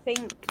 like, I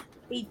think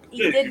he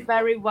did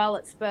very well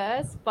at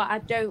Spurs, but I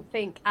don't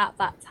think at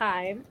that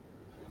time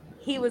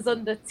he was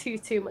under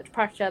too much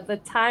pressure. The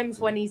times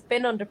when he's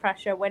been under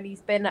pressure, when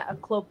he's been at a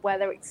club where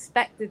they're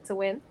expected to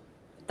win,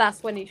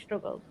 that's when he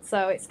struggled.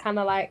 So it's kind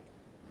of like,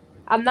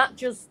 and that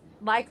just,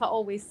 like I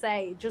always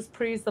say, it just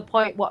proves the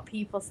point what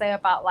people say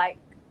about like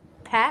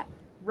Pep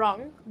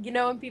wrong. You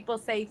know, when people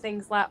say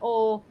things like,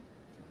 oh,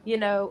 you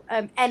know,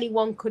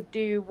 anyone could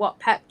do what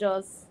Pep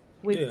does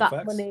with that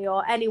facts. Money,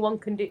 or anyone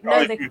can do.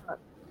 No, they can't.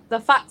 The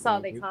facts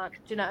are they can't. Do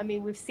you know what I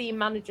mean? We've seen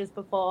managers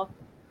before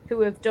who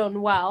have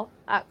done well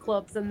at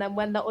clubs, and then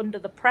when they're under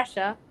the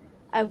pressure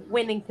of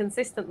winning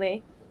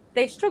consistently,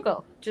 they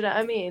struggle. Do you know what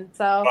I mean?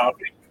 So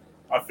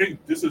I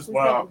think this is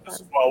why I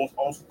was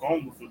also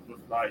going with it. With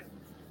like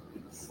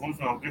one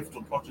thing I'll give to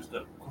Poch is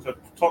that because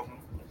at Tottenham,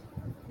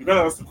 you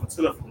gotta have to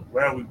consider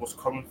where we was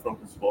coming from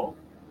as well.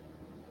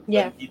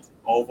 Yeah. Heat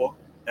over,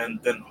 and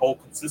then how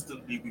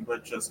consistently we were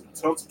just in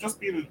terms of just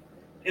being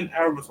in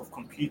areas of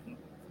competing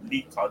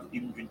league titles,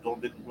 even if we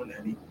didn't win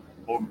any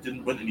or we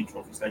didn't win any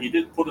trophies. Like he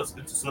did put us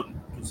into certain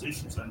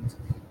positions, and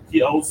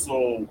he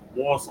also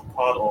was a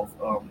part of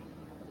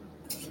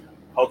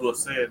how do I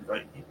say it?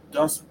 Like he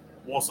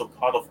was a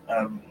part of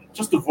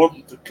just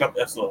developing the club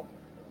as a.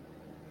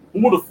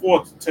 Who would have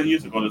thought 10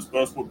 years ago the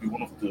Spurs would be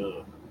one of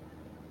the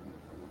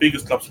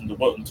biggest clubs in the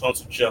world in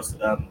terms of just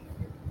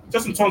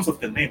in terms of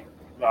the name.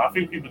 Like, I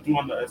think people do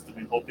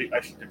underestimate how big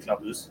actually the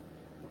club is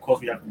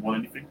because we haven't won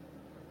anything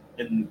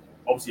in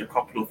obviously a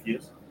couple of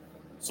years.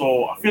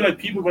 So I feel like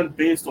people went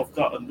based off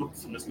that and looked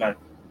at him as like,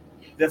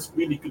 there's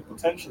really good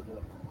potential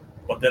there.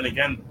 But then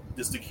again,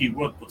 this is the key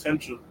word,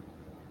 potential.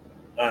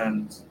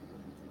 And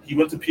he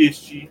went to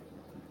PSG.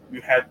 We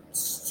had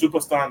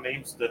superstar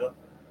names there.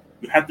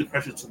 We had the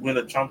pressure to win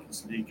a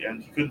Champions League,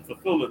 and he couldn't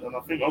fulfill it. And I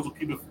think also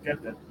people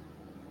forget that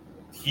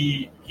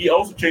he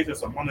also changed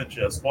as a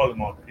manager as well, in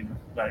my opinion.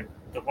 Like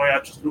the way I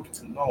just look at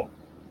him now,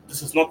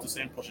 this is not the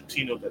same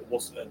Pochettino that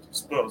was at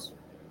Spurs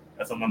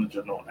as a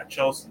manager now at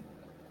Chelsea.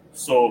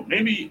 So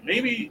maybe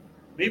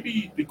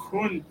the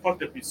current part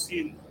that we've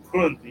seen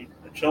currently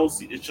at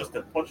Chelsea is just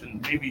that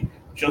Pochettino. Maybe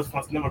Chelsea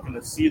fans never going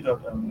to see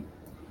that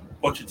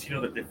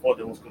Pochettino that they thought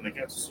they was going to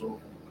get. So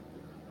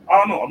I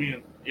don't know. I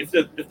mean, if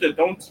they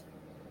don't,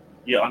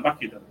 yeah,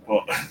 unlucky then.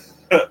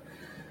 But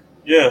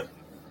yeah,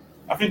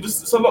 I think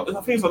it's a lot.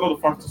 I think it's a lot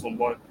of factors on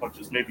why Poch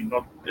is maybe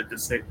not at the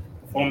same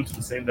performing to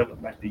the same level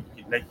like he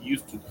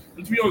used to.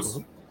 And to be honest,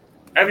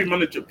 every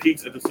manager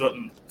peaks at a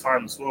certain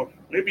time as well.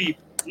 Maybe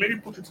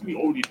Pochettino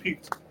already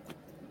peaked,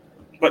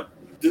 but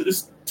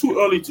it's too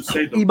early to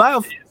say. We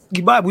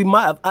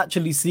might have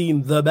actually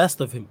seen the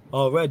best of him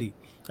already.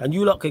 And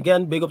you look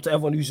again, big up to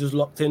everyone who's just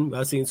locked in.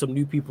 I've seen some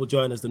new people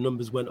join as the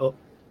numbers went up.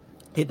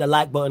 Hit the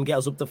like button, get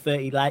us up to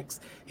 30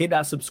 likes. Hit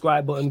that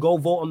subscribe button. Go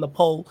vote on the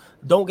poll.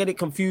 Don't get it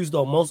confused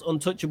though. Most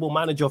untouchable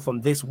manager from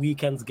this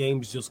weekend's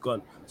game's just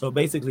gone. So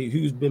basically,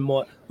 who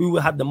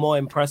had the more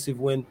impressive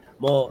win,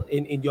 more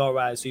in your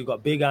eyes? So you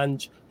got Big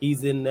Ange,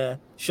 he's in there.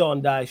 Sean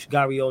Dyche,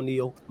 Gary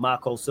O'Neill,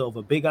 Marco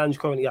Silva. Big Ange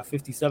currently at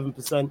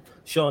 57%.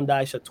 Sean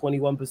Dyche at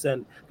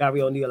 21%.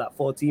 Gary O'Neill at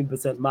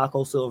 14%.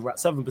 Marco Silva at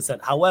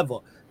 7%. However,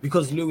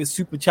 because Lewis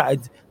super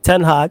chatted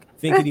Ten Hag,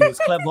 thinking he was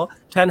clever,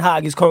 Ten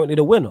Hag is currently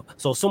the winner.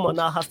 So someone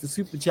now has to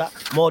super chat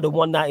more than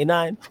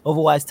 199.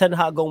 Otherwise, Ten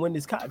Hag gonna win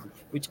this category,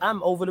 which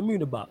I'm over the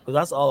moon about because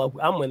that's all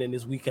I'm winning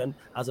this weekend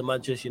as a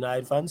Manchester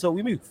United fan. So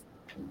we move.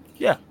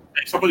 Yeah.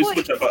 Somebody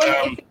super chat,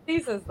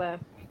 but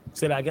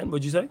say that again.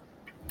 What'd you say?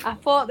 I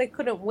thought they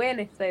couldn't win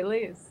if they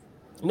lose.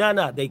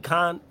 No, they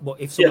can't.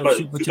 But if someone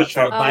super chats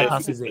and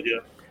bypasses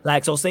it.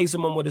 Like, so say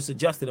someone would have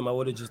suggested him, I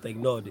would have just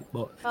ignored it.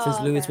 But since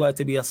Lewis wanted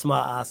to be a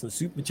smart ass and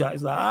super chat,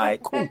 it's like, all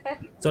right, cool.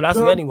 So that's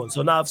for anyone.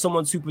 So now if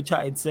someone super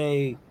chatted,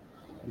 say,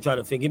 I'm trying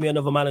to think, give me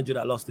another manager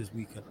that lost this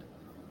weekend.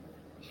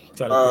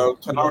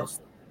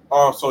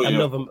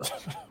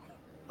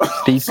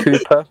 Steve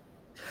Cooper.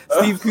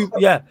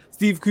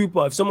 Steve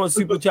Cooper. If someone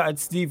super chatted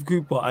Steve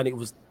Cooper and it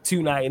was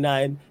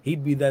 $2.99,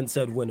 he'd be then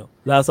said winner.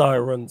 That's how it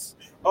runs.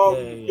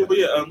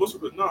 Most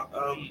of it not.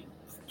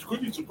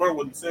 Quickly to point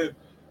what he said,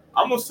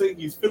 I'm not saying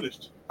he's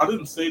finished. I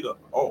didn't say that.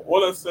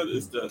 All I said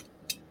is that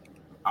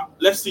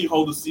let's see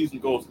how the season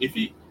goes. If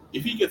he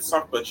gets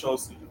sacked by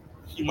Chelsea,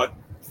 he might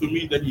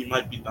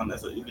be done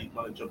as an elite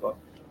manager. But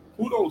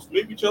who knows?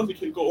 Maybe Chelsea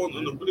can go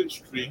on a winning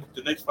streak.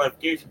 The next 5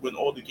 games, win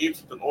all the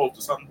games, then all of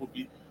a sudden will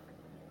be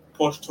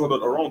Poch turned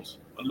it around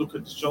and look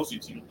at the Chelsea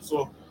team.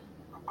 So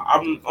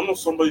I'm not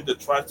somebody that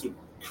tries to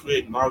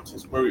create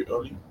narratives very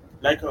early,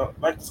 like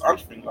this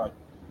Ange thing, like.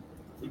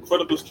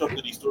 Incredible job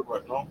that he's doing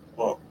right now,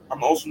 but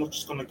I'm also not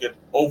just going to get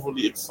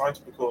overly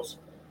excited because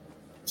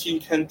team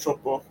can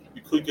drop off,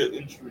 we could get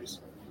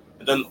injuries,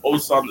 and then all of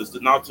a sudden the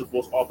narrative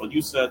was off, but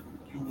you said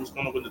you was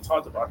going to win the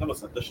title, but I never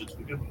said that shit to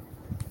begin with.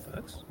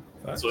 Facts.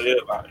 So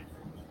yeah,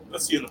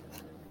 let's see.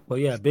 Well,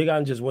 yeah, Big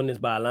Ange just won this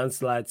by a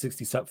landslide,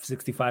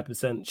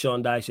 65%,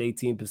 Sean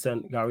Dyche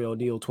 18%, Gary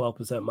O'Neill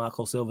 12%,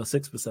 Marco Silva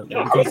 6%.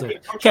 Yeah, because of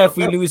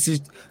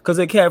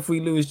Carefree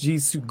Lewis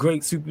G's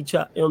great super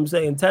chat, you know what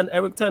I'm saying?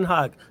 Eric Ten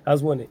Hag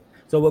has won it.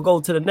 So we'll go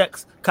to the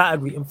next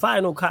category and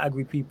final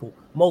category, people.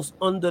 Most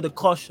under the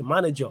cosh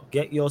manager.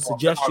 Get your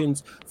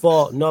suggestions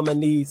for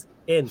nominees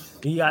in.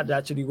 He had to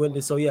actually win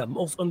this. So yeah,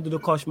 most under the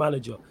cosh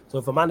manager. So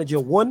if a manager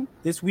won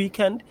this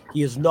weekend,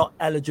 he is not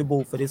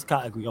eligible for this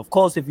category. Of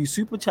course, if you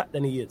super chat,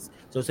 then he is.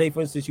 So say, for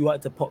instance, you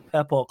wanted to put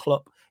Pep or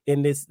Klopp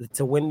in this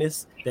to win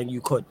this, then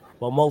you could.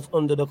 But most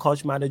under the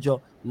cosh manager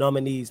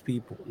nominees,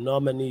 people.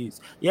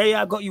 Nominees.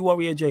 Yeah, I got you,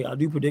 Warrior J. I'll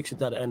do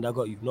predictions at the end. I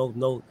got you.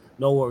 No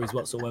worries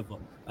whatsoever.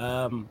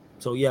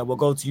 So yeah, we'll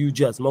go to you,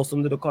 Jess. Most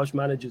under the cosh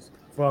managers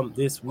from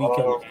this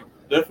weekend.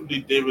 Definitely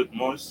David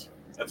Moyes.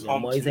 That's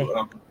home to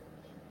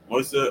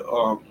Moyes.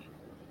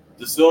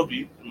 De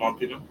Zerbi, in my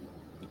opinion.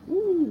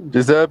 De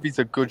Zerbi's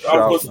a good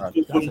shout, man.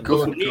 That's a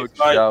good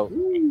shout.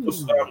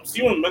 Because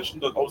Simon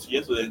mentioned that obviously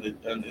yesterday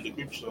in the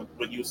group chat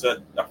when you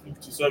said I think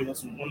Deserby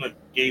hasn't won a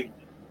game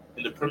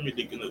in the Premier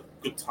League in a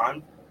good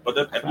time, but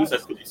then at least I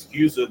could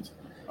excuse it.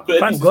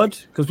 Thank God,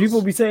 because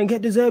people be saying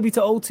get Deserby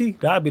to OT.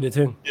 That'd be the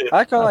thing. Yeah.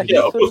 I can't like he's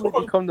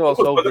suddenly become the most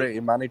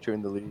overrated manager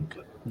in the league.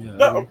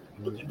 Yeah,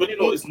 but you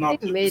know it's not.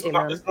 But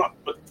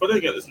then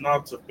again, it's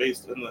not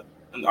based in the.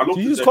 And I do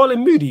you just call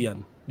him Moody,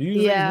 Ian?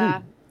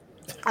 Yeah.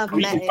 I've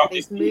met him.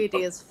 He's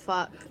moody as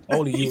fuck.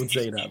 Only you would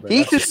say that, bro.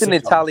 He's just an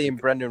Italian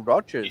Brendan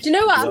Rodgers. Do you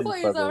know what? I thought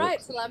he was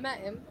alright till I met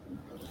him.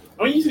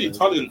 I mean, he's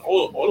Italian.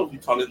 All of the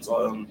Italians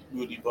are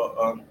moody,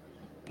 but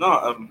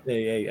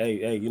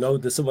Hey, you know,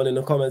 there's someone in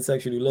the comment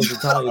section who loves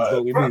Italians,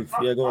 but we move.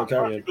 Yeah, go on,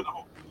 carry on.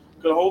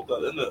 Gonna hold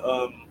that, isn't it?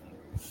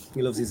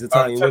 He loves his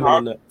Italian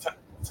women.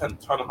 Ten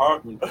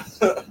hard.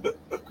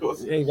 Of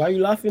course. Hey, why are you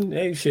laughing?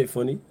 Hey, shit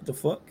funny. What the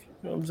fuck?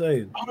 You know what I'm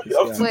saying?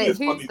 Wait,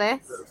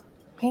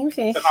 who's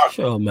this?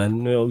 Sure, man.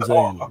 You know what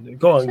I'm saying?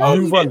 Go on,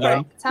 move on,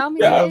 man. Tell me.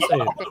 Yeah,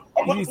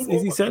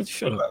 he said,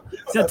 sure. He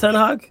said Ten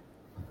Hag.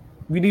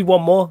 We need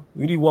one more.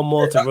 We need one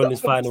more to run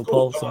this final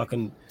poll so I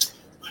can.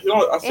 You know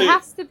what, it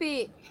has to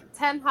be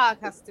Ten Hag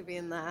has to be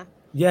in there.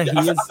 Yeah, he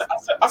is.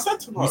 I said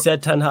Ten Hag. We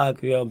said Ten Hag.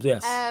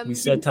 Yes, we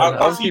said Ten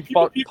Hag. Obviously,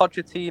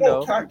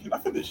 Pochettino. Can I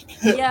finish?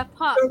 Yeah,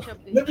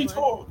 Let me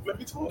talk.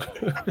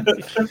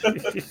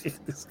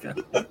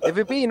 If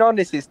we're being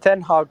honest, it's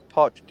Ten Hag,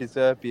 Poch,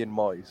 Deserby, and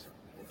Moyes.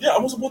 Yeah, I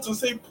was about to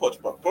say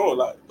Poch, but bro,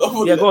 like.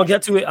 Yeah, go on,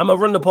 get to it. I'm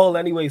gonna run the poll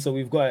anyway, so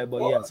we've got it.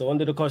 But yeah, so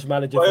under the coach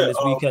manager for this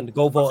weekend,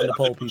 go vote on the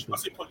poll, people. I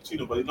say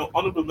Pochettino, but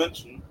honorable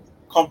mention.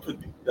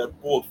 Company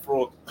that bought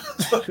fraud.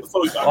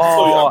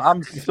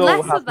 I'm so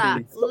less happy. Of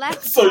that.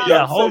 Less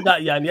yeah, hold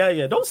that, Jan.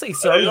 Yeah. Don't say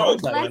sorry.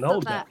 Hold that, Jan.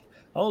 Hold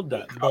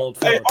that. Bold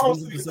fraud. Hey,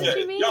 honestly, what do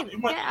you mean?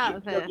 Get out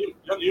of here.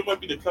 You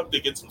might be the club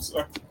that gets some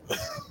sacked.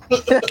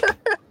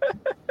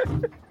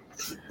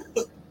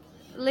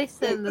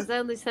 Listen, there's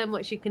only so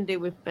much you can do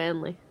with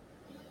Burnley.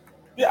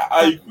 Yeah,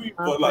 I agree,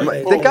 but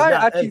like the guy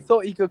actually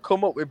thought he could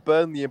come up with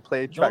Burnley and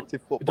play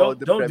attractive football in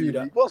the Premier League.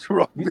 That. What's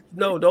wrong?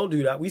 No, don't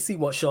do that. We see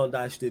what Sean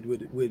Dyche did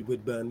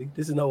with Burnley.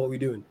 This is not what we're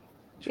doing.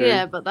 True.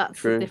 Yeah, but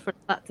that's a different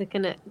tactic,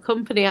 innit?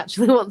 Company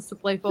actually wants to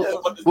play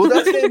football. Yeah, well,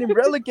 that's getting him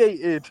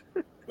relegated.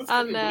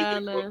 I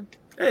know.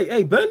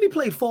 Hey, Burnley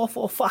played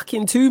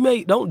 4-4-2,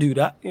 mate. Don't do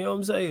that. You know what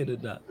I'm saying?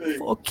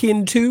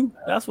 Fucking 2.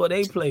 That's what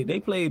they played. They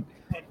played.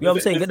 You know what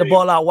I'm saying? Get the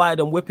ball out wide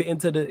and whip it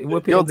into the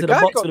box.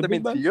 Got them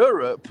into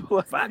Europe.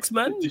 Facts,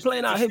 man. You're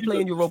playing out here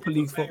playing Europa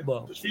League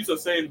football. The streets are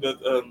saying that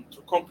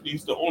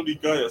Company's the only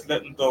guy that's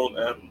letting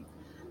down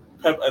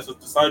Pep as a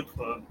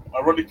disciple.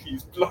 Ironically,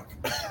 he's black.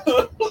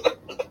 Oh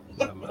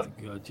my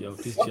God, yo,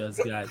 this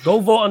just guy. Go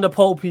vote on the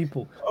poll,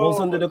 people. Vote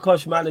under the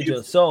coach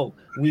manager. So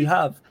we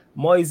have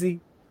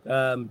Moisey,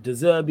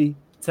 Deserby,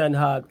 Ten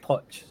Hag,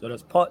 Poch. So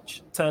that's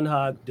Poch, Ten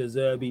Hag,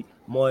 Deserby,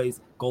 Moyes.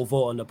 Go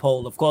vote on the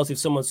poll. Of course, if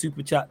someone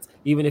super chats,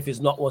 even if it's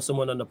not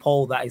someone on the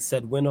poll that is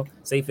said winner,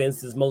 say for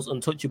instance, most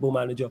untouchable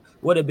manager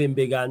would have been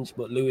Big Ange,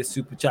 but Lewis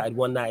super chatted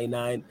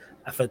 199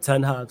 for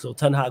Ten Hag, so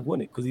Ten Hag won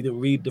it because he didn't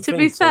read the thing. To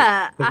be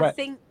fair, I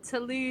think to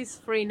lose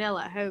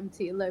 3-0 at home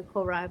to your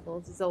local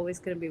rivals is always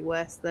going to be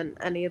worse than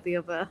any of the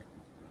other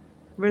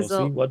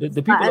results. What did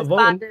the people are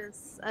voting?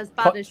 As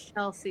bad as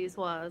Chelsea's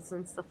was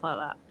and stuff like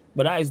that.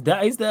 But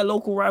that is their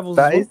local rivals.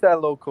 That is their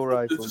local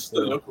rivals.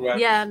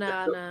 Yeah,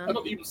 no. I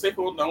don't even say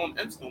for that one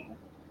ends no more.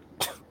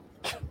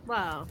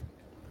 Wow.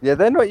 Yeah,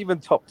 they're not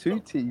even top 2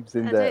 teams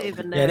in there. I don't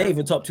even know. Yeah, they're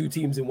even top 2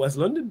 teams in West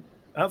London.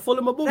 And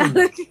Fulham above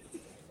them.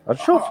 I'm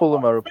sure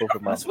Fulham are above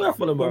them. I swear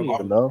Fulham are above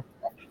them. No.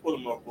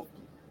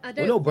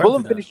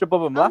 Fulham finished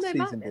above them last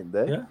season, didn't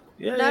they?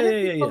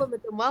 Yeah. Fulham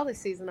have done well this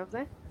season, have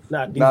they?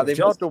 Nah, they've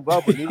not done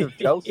well, but neither have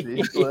Chelsea.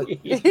 Maybe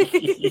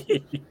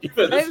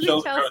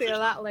Chelsea are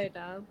that low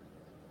down.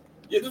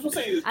 Yeah, that's what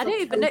I'm saying. I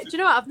don't even know. Do you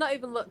know what? I've not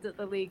even looked at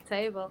the league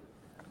table.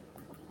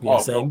 Yeah,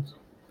 same.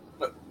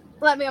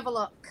 Let me have a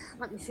look.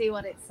 Let me see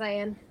what it's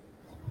saying.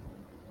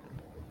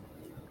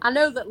 I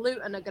know that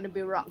Luton are going to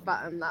be rock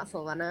bottom. That's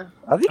all I know.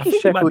 I think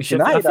it's Sheffield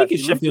United. I think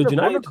it's Sheffield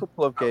United. A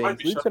couple of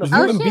games.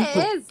 Oh shit,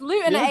 it is.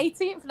 Luton at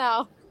 18th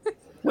now.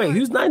 Wait,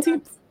 who's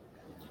 19th?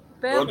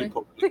 Burnley.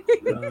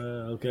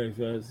 Okay,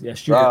 first. Yeah,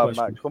 stupid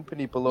question.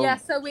 Company below. Yeah,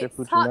 so it's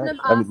Sheffield Tottenham,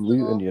 United. Arsenal,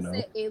 Luton, you know.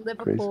 City,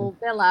 Liverpool,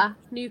 Villa,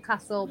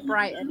 Newcastle,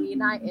 Brighton,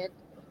 United,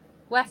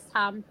 West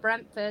Ham,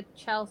 Brentford,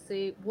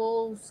 Chelsea,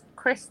 Wolves,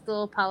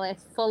 Crystal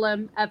Palace,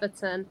 Fulham,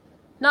 Everton,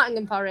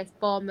 Nottingham Forest,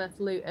 Bournemouth,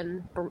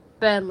 Luton,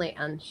 Burnley,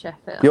 and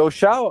Sheffield. Yo,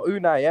 shout out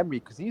Unai Emery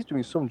because he's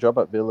doing some job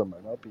at Villa,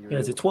 man.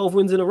 Is it 12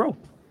 wins in a row?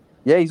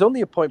 Yeah, he's only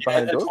a point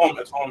behind us.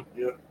 At home,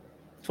 yeah.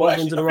 12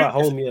 wins in a row at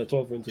home, yeah.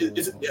 12 wins in a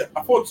row. Yeah,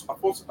 I thought,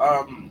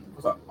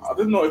 I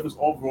didn't know if it was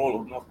overall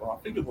or not, but I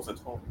think it was at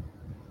home.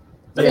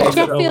 Yeah,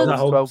 Sheffield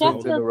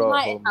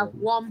United have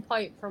 1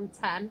 point from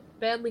 10.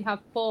 Burnley have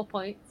 4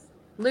 points.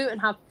 Luton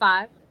have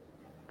 5.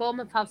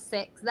 Bournemouth have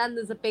 6. Then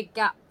there's a big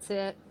gap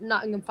to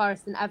Nottingham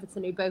Forest and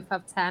Everton, who both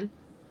have 10.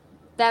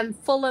 Then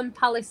Fulham,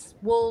 Palace,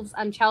 Wolves,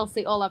 and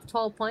Chelsea all have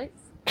 12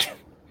 points.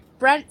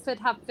 Brentford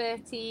have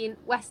 13.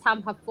 West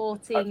Ham have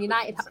 14.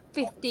 United have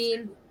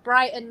 15.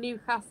 Brighton,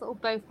 Newcastle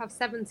both have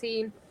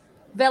 17.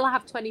 Villa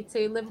have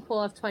 22,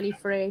 Liverpool have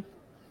 23,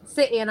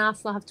 City and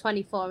Arsenal have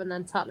 24, and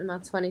then Tottenham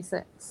have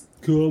 26.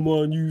 Come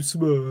on, you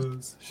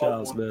Spurs. Shout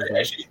out Spurs.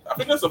 Actually, I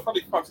think there's a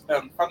funny fact,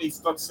 funny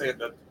stat saying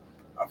that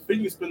I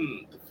think it's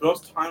been the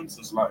first time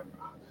since like,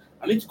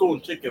 I need to go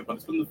and check it, but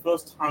it's been the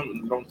first time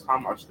in a long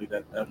time actually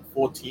that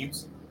 4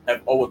 teams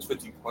have over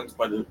 20 points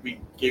by the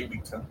game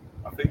week 10,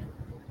 I think.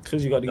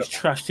 Because you got these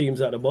trash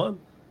teams at the bottom.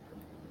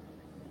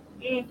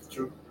 Yeah, it's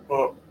true.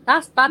 But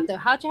that's bad though.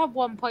 How'd you have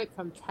 1 point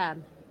from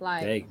 10?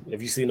 Like, hey,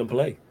 have you seen them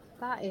play?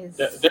 That is.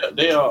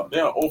 They are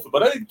awful.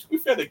 But to be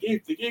fair, they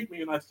gave me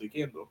United a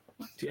game though.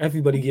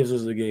 Everybody gives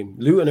us a game.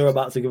 Luton are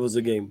about to give us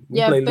a game.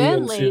 We play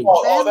Burnley.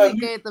 Burnley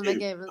gave them a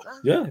game.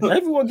 Yeah,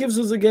 everyone gives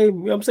us a game.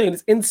 You know what I'm saying?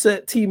 It's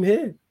insert team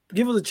here.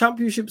 Give us a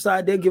championship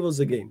side, they give us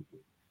a game.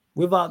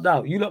 Without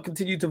doubt. You lot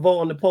continue to vote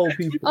on the poll,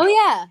 people. Oh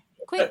yeah.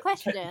 Quick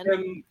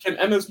question. Can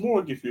Ennis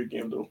Moore give you a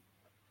game though?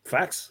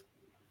 Facts.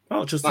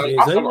 Oh, just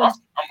I'm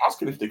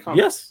asking if they can.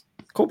 Yes.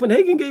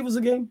 Copenhagen gave us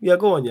a game. Yeah,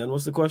 go on, Jan.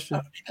 What's the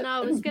question? No, I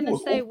was going to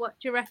say, what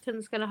do you reckon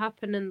is going to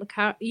happen in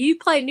the You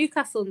play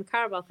Newcastle in the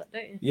Carabao Cup,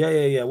 don't you?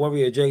 Yeah.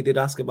 Warrior J did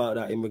ask about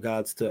that in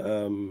regards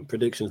to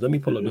predictions. Let me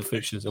pull up the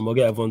fixtures and we'll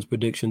get everyone's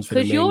predictions for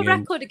the main game. Because your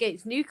record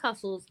against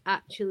Newcastle's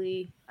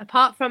actually,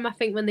 apart from I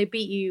think when they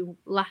beat you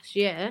last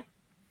year,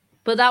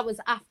 but that was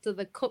after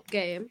the cup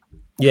game.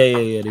 Yeah.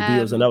 They beat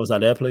us and that was at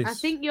their place. I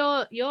think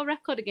your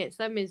record against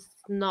them is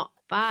not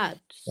bad.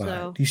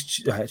 So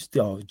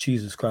right.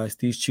 Jesus Christ,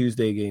 these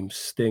Tuesday games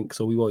stink,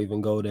 so we won't even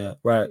go there.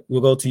 Right,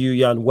 we'll go to you,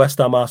 Jan. West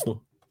Ham,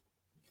 Arsenal.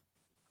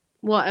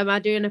 What am I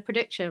doing a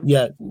prediction?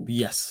 Yeah,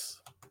 yes.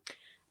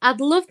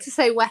 I'd love to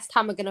say West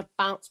Ham are going to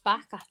bounce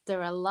back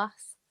after a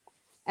loss,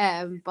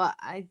 but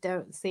I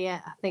don't see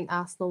it. I think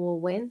Arsenal will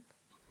win.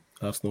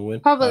 Arsenal win.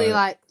 Probably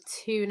like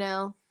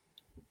 2-0.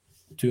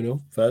 2-0.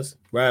 First,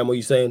 Ryan, what are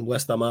you saying?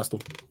 West Ham,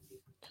 Arsenal.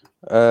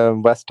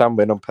 West Ham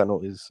win on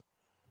penalties.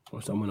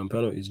 West Ham win on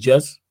penalties.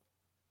 Jez?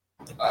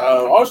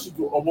 I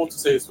want to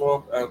say as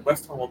well,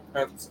 West Ham on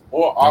penalties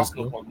or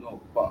Arsenal on no,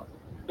 but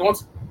you don't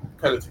want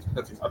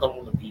penalties. I don't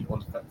want to be on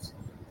the fence.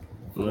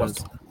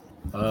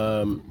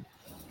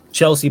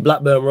 Chelsea,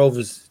 Blackburn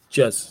Rovers.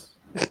 Jez?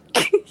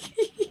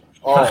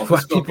 Why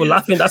people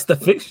laughing? That's the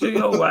fixture,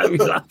 yo. Why are we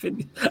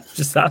laughing?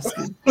 Just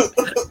asking. Do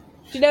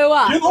you know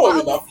what? What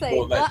I would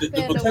say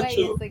Blackburn away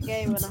is a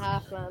game and a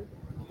half, man.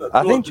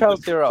 I think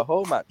Chelsea are at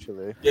home,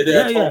 actually.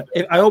 Yeah.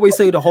 I always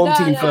say the home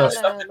team first.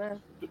 No.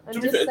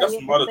 It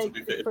doesn't matter to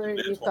be fair if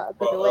they play at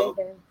home.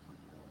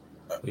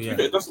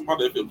 It doesn't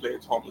matter if they play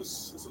at home.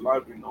 It's a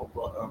library now,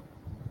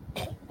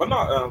 but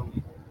not.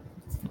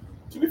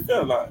 To be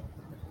fair, like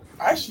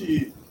I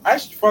actually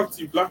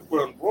fancy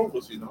Blackburn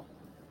Rovers. You know,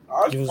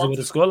 he was with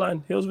the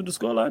scoreline.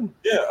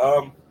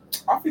 Yeah.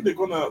 I think they're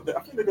gonna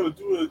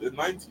do it at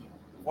 90.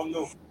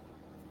 1-0.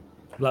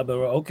 Blackburn,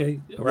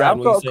 okay. Yeah,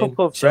 I've got a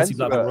couple of friends.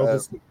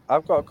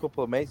 I've got a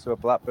couple of mates who are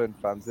Blackburn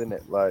fans, in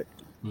it, like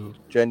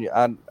genuine.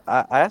 And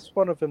I asked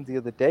one of them the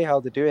other day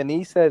how they're doing, and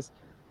he says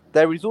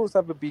their results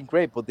haven't been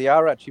great, but they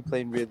are actually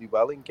playing really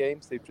well in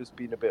games. They've just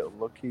been a bit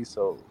unlucky,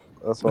 so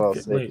that's what I'll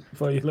say. Wait,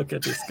 before you look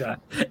at this guy,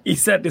 he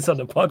said this on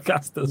the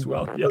podcast as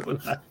well. Yeah,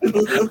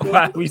 like,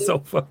 why are we so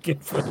fucking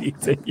funny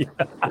to you?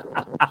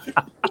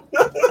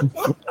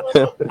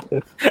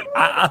 I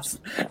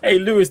asked, hey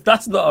Lewis,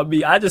 that's not on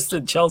me. I just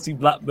said Chelsea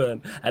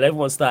Blackburn and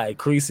everyone started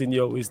creasing.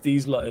 Yo, it's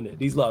these lot in it.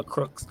 These lot are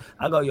crooks.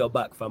 I got your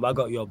back, fam. I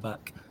got your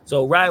back.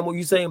 So Ryan, what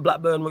you saying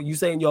Blackburn? What you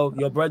saying your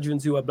brethren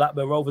who are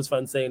Blackburn Rovers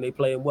fans saying they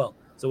playing well?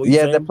 So what you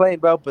saying? They're playing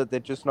well, but they're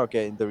just not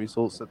getting the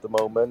results at the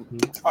moment.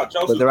 But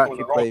they're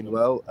actually playing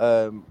well.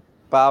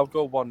 But I'll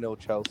go 1-0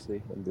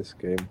 Chelsea in this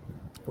game.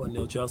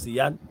 1-0 Chelsea,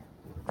 Jan?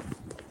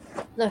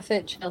 I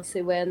think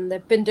Chelsea win.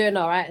 They've been doing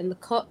all right in the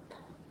cup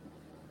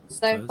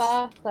so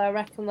far, so I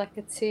reckon like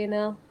a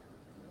 2-0.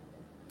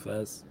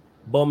 First.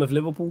 Bournemouth,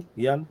 Liverpool,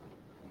 Jan?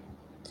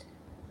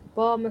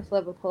 Bournemouth,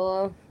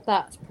 Liverpool.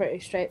 That's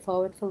pretty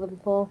straightforward for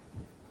Liverpool.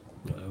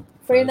 3-0.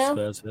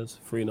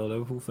 3-0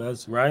 Liverpool,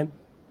 first. Ryan?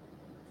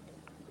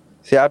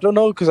 See, I don't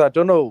know, because I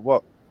don't know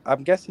what...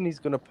 I'm guessing he's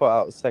going to put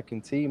out a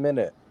second team,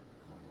 innit?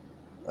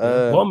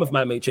 Bournemouth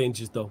might make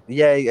changes, though.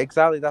 Yeah,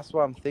 exactly. That's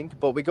what I'm thinking.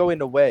 But we're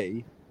going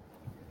away.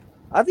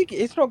 I think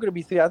it's not going to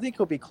be 3. I think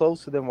it'll be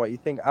closer than what you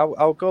think.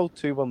 I'll go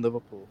 2-1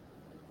 Liverpool.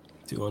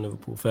 2-1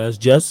 Liverpool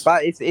first. Jez?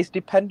 But it's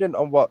dependent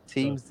on what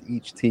teams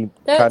each team...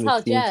 Don't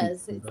tell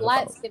Jez. It's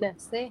light skin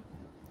FC.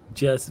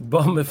 Jez.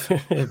 Bournemouth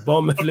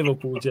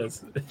Liverpool,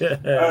 Jez.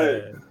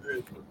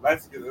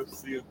 Light skin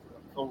FC.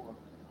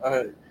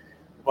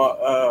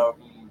 But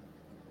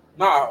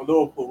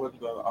Liverpool win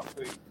though. I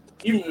think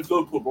even if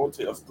Liverpool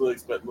rotate, I still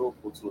expect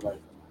Liverpool to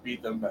like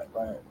beat them back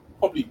by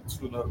probably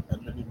 2-0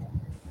 at minimum.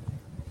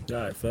 All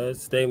right,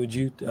 first staying with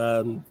you,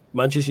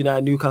 Manchester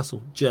United,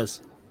 Newcastle,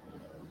 Jez.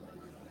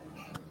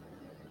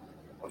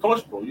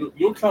 Gosh, bro,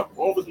 your club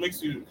always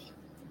makes you.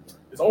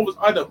 It's always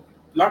either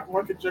black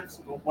market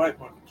Jackson or white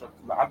market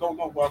Jackson. Like, I don't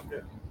know what I'm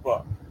getting,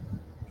 but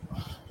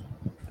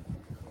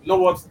you know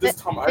what? This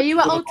time, are you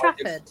at Old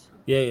Trafford?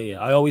 Yeah.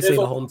 I always say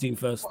the home team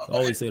first.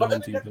 But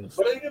then again,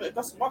 it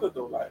doesn't matter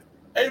though. Like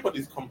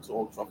everybody's come to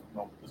Old Trafford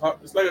now.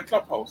 It's like a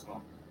clubhouse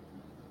now.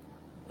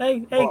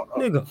 Hey,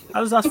 nigga,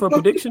 I just asked for a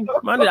prediction.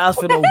 Man, I didn't ask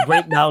for no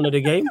breakdown of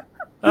the game.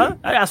 Huh?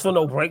 I asked for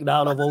no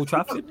breakdown of Old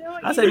Trafford.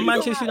 I said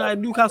Manchester United,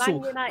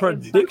 Newcastle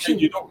prediction.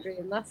 You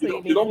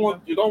don't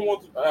want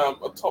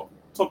a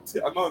top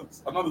tier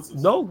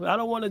analysis. No, I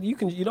don't want to.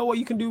 You know what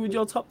you can do with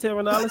your top tier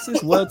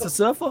analysis? Word to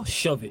Surfer,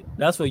 shove it.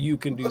 That's what you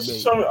can do, man.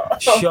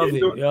 Shove it.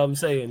 You know what I'm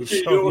saying?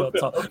 Shove your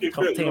top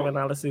tier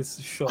analysis.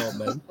 Sure,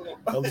 man.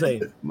 I'm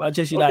saying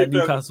Manchester United,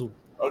 Newcastle.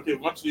 Okay,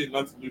 Manchester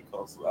United,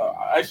 Newcastle.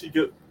 I actually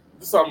get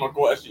this time. I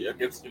go actually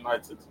against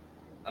United,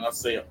 and I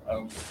say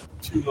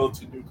 2-0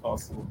 to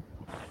Newcastle.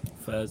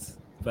 First,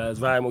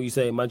 Ryan, what you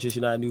say? Manchester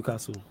United,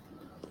 Newcastle.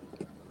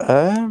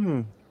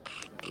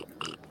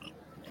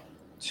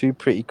 Two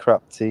pretty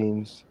crap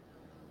teams.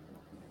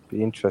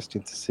 Be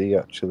interesting to see,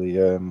 actually.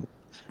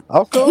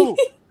 I'll go.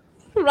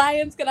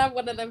 Ryan's gonna have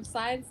one of them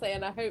signs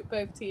saying, "I hope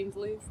both teams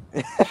lose."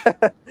 I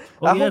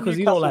hope because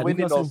you don't like win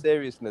Newcastle. In all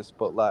seriousness,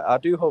 but like I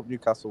do hope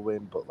Newcastle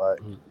win. But like,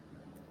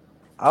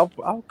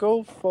 I'll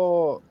go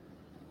for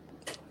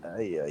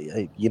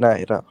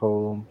United at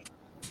home.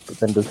 But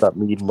then does that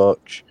mean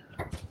much?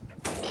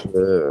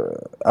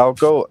 I'll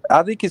go.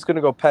 I think it's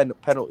gonna go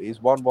penalties,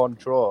 1-1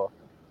 draw,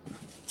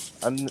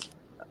 and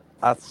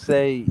I'd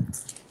say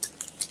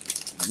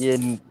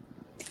you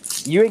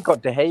ain't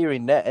got De Gea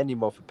in net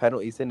anymore for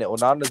penalties, innit?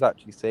 Onana's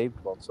actually saved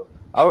one, so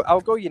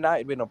I'll go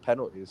United win on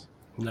penalties.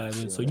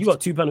 Nice. So you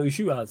got 2 penalty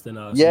shootouts then?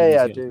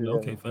 Yeah, I do.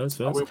 Okay, first.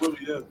 Jan,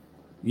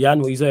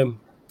 what you saying?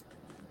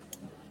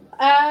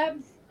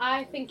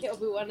 I think it'll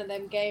be one of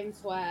them games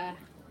where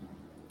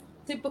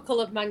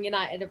typical of Man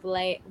United of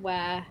late,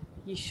 where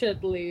you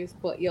should lose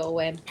but you'll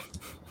win.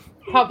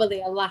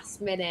 Probably a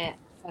last minute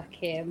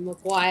fucking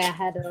Maguire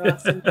header or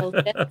some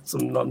bullshit.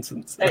 Some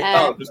nonsense.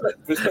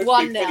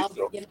 1-0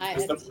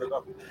 United.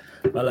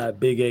 I like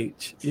Big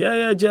H.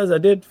 Yeah, Jez, I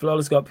did.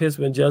 Flawless got pissed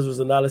when Jez was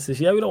analysis.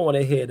 Yeah, we don't want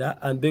to hear that.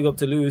 And big up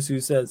to Lewis, who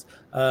says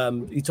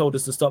he told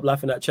us to stop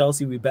laughing at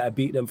Chelsea. We better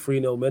beat them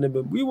 3-0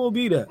 minimum. We will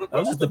be there.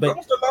 When was the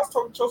last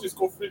time Chelsea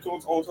scored 3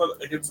 goals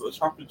against the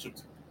Championship?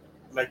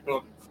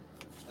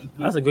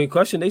 That's a great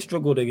question. They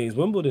struggled against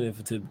Wimbledon,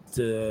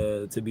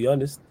 to be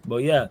honest.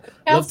 But yeah,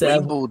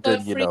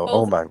 Wimbledon,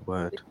 oh my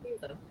word.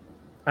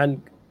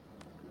 And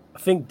I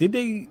think, did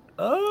they?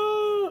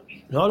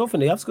 No, I don't think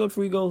they have scored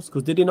 3 goals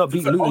because did they not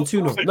beat Luton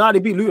 2-0? No, they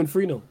beat Luton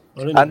 3-0.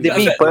 And they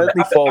beat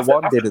Burnley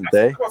 4-1, didn't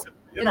they?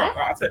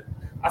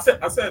 I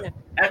said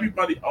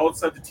everybody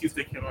outside the teams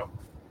they came out.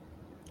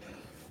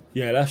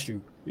 Yeah, that's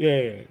true.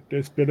 Yeah,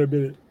 there's been a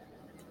minute.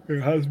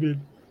 It has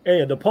been.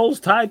 Hey, the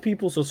polls tied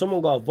people, so someone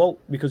got a vote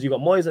because you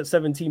got Moyes at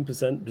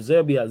 17%, De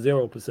Zerbi at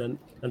 0%,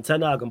 and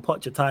Ten Hag and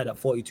Poch are tied at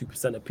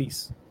 42%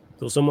 apiece.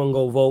 So someone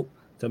go vote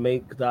to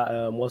make that,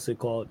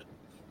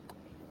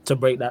 to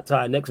break that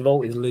tie. Next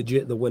vote is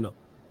legit the winner.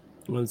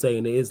 You know what I'm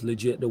saying? It is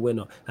legit the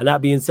winner. And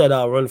that being said,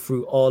 I'll run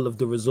through all of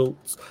the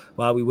results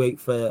while we wait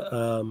for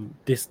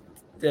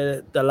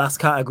the last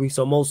category.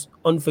 So most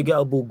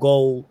unforgettable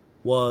goal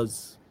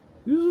was...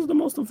 Who was the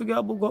most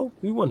unforgettable goal?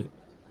 Who won it?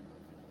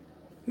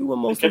 Who won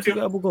most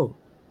unforgettable goal?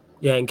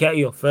 Yeah,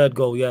 Nketiah, 3rd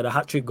goal. Yeah, the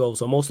hat-trick goal.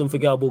 So most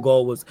unforgettable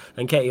goal was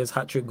Nketiah's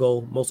hat-trick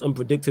goal. Most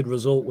unpredicted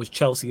result was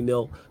Chelsea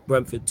 0,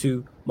 Brentford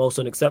 2. Most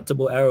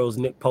unacceptable error was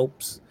Nick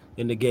Pope's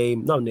in the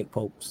game. No, Nick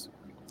Pope's.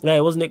 Yeah,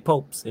 it was Nick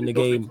Pope's in the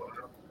game.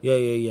 Yeah.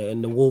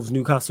 In the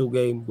Wolves-Newcastle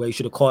game where he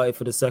should have caught it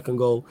for the 2nd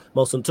goal.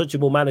 Most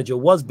untouchable manager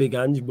was Big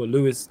Ange, but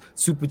Lewis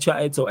super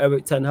chatted, so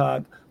Eric Ten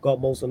Hag got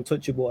most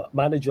untouchable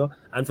manager.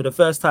 And for the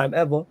first time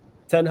ever,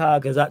 Ten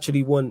Hag has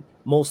actually won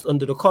most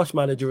under the Kosh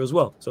manager as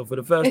well. So for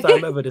the first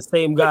time ever, the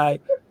same guy,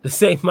 the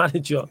same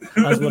manager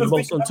has won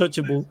most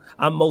untouchable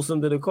and most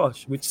under the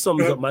Kosh, which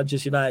sums up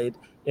Manchester United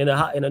in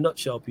a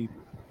nutshell, people.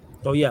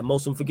 So yeah,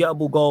 most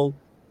unforgettable goal,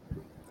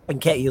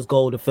 Nketiah's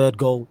goal, the 3rd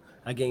goal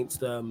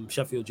against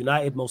Sheffield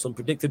United. Most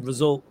unpredicted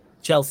result,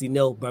 Chelsea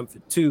 0,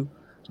 Brentford 2.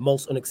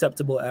 Most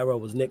unacceptable error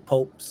was Nick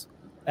Pope's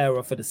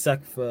error for the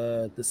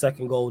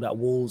 2nd goal that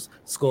Wolves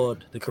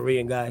scored, the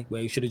Korean guy,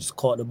 where he should have just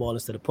caught the ball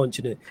instead of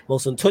punching it.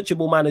 Most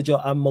untouchable manager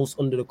and most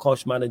under the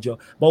Kosh manager,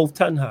 both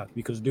Ten Hag,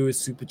 because Lewis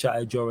super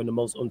chatted during the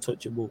most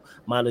untouchable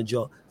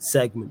manager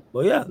segment.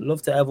 But yeah,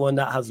 love to everyone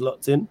that has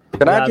locked in.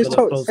 Can I just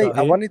say,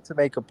 I wanted to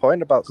make a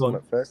point about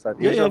something first.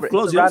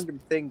 It's a random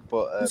thing,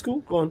 but it's cool.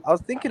 Go on. I was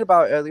thinking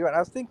about earlier, and I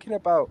was thinking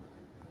about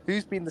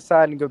who's been the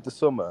signing of the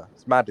summer.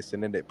 It's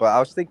Maddison, isn't it? But I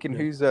was thinking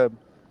who's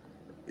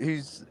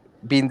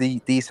been the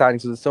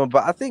signings of the summer.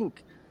 But I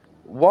think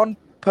one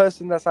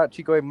person that's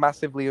actually going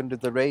massively under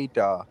the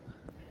radar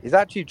is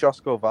actually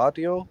Josko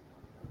Vardio.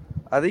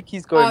 I think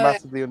he's going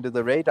massively under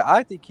the radar.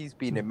 I think he's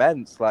been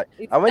immense.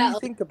 And when you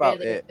think about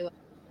it,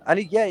 and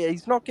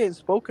he's not getting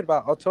spoken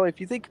about at all.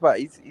 If you think about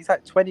it, he's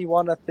like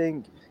 21, I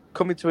think,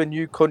 coming to a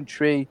new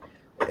country,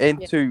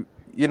 into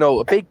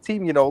a big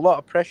team. A lot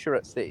of pressure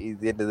at City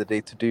at the end of the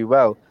day to do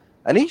well,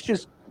 and he's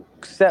just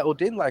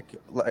settled in like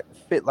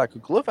fit like a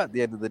glove at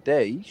the end of the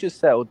day. He's just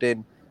settled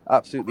in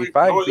absolutely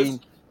fine, being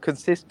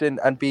consistent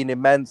and being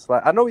immense.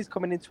 I know he's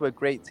coming into a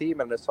great team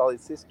and a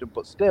solid system,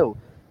 but still,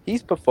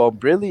 he's performed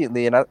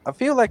brilliantly, and I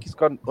feel like he's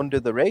gone under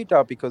the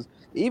radar because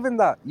even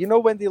that,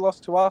 when they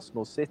lost to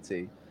Arsenal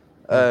City,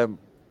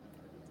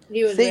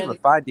 City were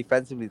fine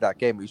defensively that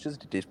game. It was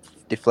just a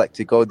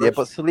deflected goal there,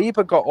 but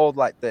Saliba got all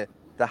like the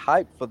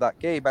hype for that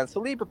game, and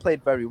Saliba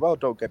played very well.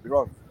 Don't get me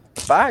wrong,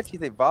 but I actually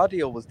think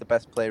Vardio was the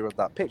best player on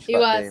that pitch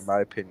that day, in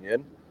my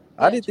opinion.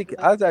 I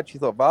actually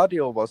thought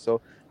Vardio was.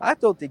 So I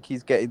don't think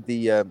he's getting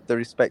the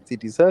respect he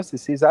deserves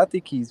this season. I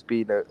think he's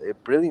been a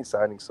brilliant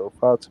signing so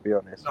far, to be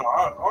honest. No,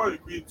 I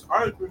agree.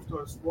 I agree with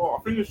that as well.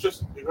 I think it's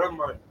just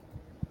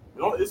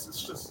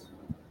it's just.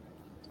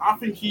 I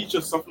think he's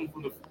just suffering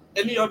from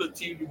any other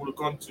team he would have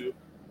gone to.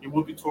 You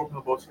would be talking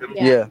about him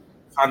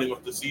signing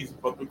of the season,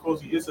 but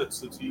because he is at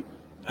City,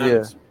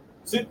 and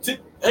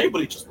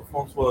everybody just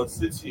performs well at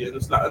City, and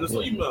it's not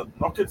even a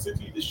knock at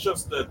City. It's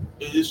just that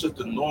it is just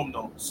the norm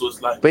now. So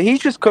it's like, but he's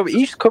just coming.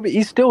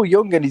 He's still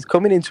young, and he's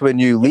coming into a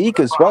new league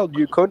as well,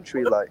 new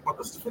country. But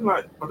that's the thing.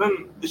 But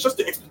then it's just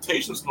the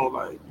expectations now.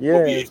 What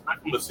we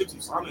expect from the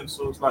City signing.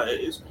 So it's like it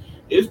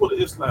is what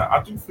it is. Like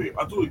I do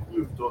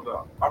agree with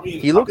that. I mean,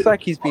 he looks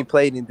like he's been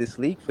playing in this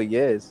league for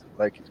years.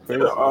 Like it's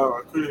crazy. Yeah,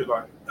 I agree.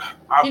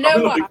 I've been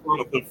a big fan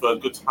of him for a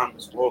good time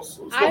as well.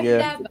 So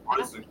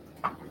it's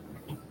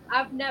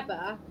I've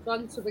never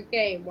gone to a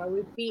game where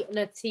we've beaten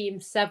a team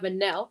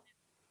 7-0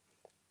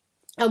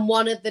 and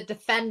one of the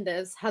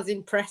defenders has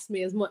impressed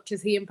me as much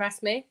as he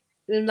impressed me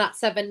in that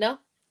 7-0.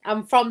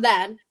 And from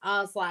then,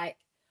 I was like,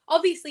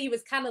 obviously he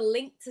was kind of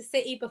linked to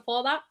City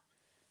before that.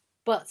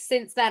 But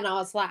since then, I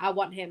was like, I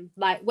want him.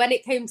 Like, when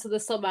it came to the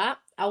summer,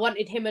 I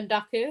wanted him and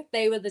Doku.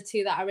 They were the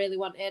two that I really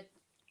wanted.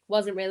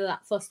 Wasn't really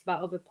that fussed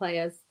about other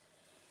players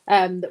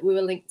that we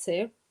were linked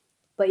to.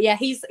 But yeah,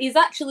 he's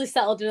actually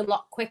settled in a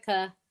lot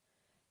quicker.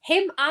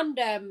 Him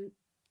and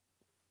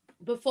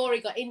before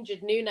he got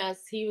injured,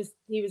 Nunes, he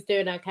was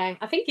doing okay.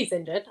 I think he's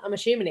injured. I'm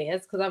assuming he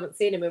is because I haven't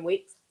seen him in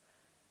weeks.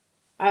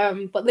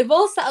 But they've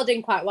all settled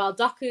in quite well.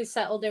 Doku's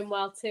settled in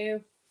well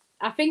too.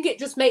 I think it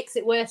just makes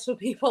it worse for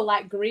people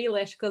like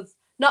Grealish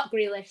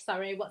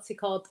what's he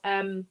called?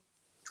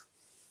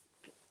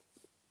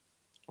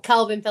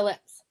 Calvin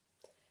Phillips.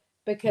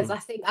 Because I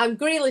think, and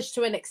Grealish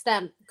to an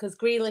extent, because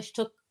Grealish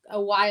took a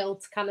while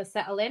to kind of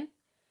settle in.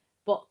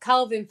 But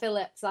Calvin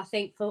Phillips, I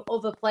think, for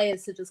other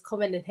players to just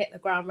come in and hit the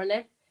ground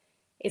running,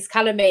 it's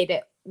kind of made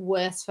it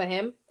worse for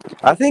him.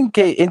 I think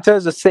in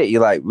terms of City,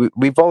 like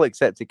we've all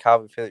accepted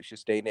Calvin Phillips should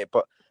stay in it,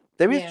 but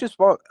there is just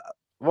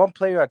one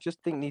player I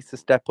just think needs to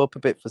step up a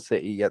bit for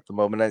City at the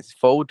moment, and it's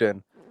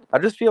Foden. I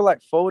just feel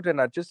like Foden.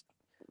 I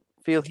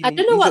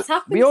don't know what's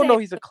happened. We all know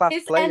he's a class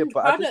player,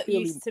 but I just feel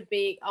he used to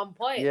be on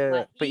point.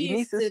 Yeah, but he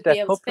needs to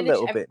step up a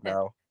little bit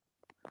now.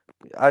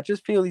 I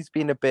just feel he's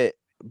been a bit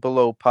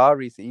below par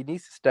recently. He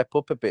needs to step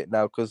up a bit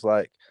now because,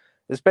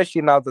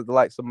 especially now that the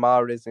likes of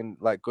Mahrez and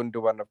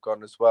Gundogan have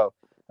gone as well.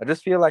 I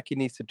just feel like he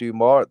needs to do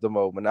more at the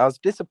moment. I was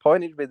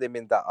disappointed with him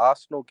in that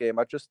Arsenal game.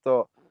 I just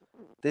thought,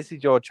 this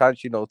is your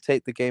chance,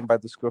 take the game by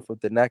the scruff of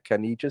the neck,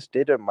 and he just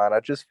didn't, man.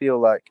 I just feel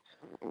like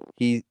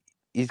he's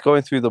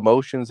going through the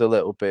motions a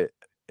little bit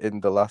in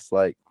the last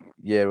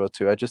year or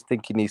two. I just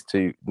think he needs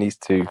to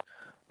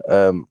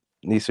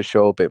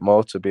show a bit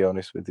more, to be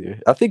honest with you.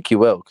 I think he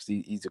will because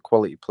he's a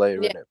quality player,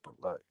 in it.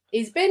 But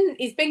he's been.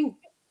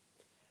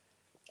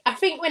 I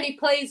think when he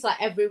plays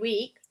every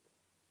week,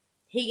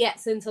 he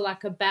gets into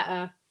a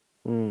better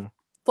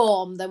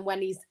form than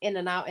when he's in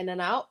and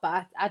out.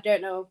 But I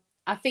don't know.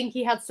 I think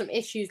he had some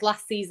issues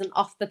last season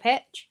off the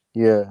pitch.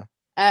 Yeah.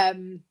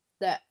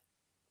 That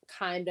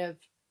kind of.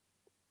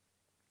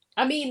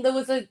 I mean, there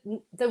was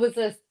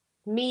a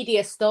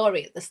media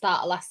story at the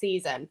start of last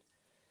season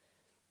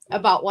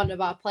about one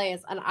of our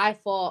players, and I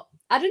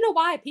don't know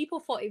why people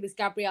thought it was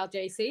Gabriel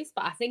Jesus,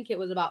 but I think it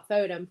was about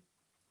Foden.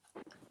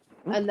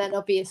 And then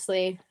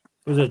obviously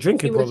it was a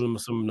drinking problem or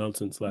some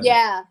nonsense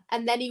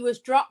and then he was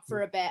dropped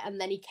for a bit, and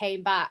then he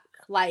came back.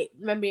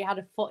 Remember he had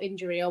a foot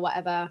injury or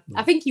whatever.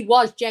 I think he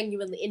was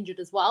genuinely injured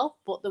as well,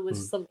 but there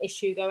was some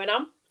issue going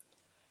on,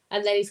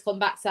 and then he's come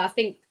back. So I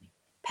think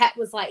Pep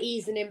was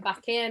easing him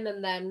back in,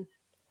 and then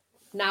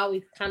now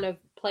he's kind of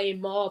playing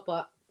more.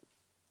 But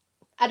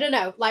I don't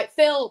know.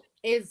 Phil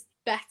is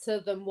better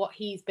than what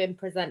he's been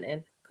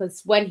presenting,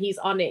 because when he's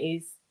on it,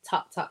 he's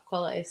top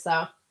quality.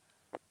 So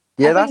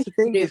yeah, that's the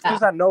thing. It's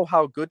because I know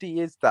how good he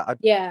is that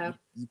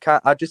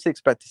I just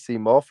expect to see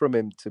more from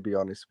him, to be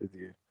honest with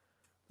you.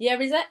 Yeah,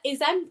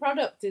 his end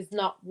product is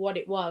not what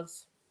it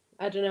was.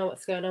 I don't know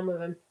what's going on with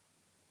him.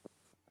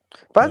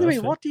 By the way,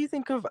 what do you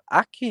think of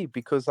Aki?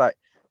 Because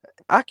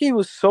Aki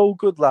was so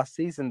good last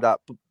season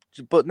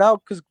but now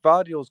because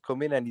Guardiola's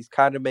come in and he's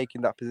kind of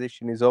making that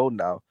position his own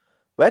now.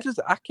 Where does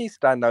Aki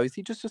stand now? Is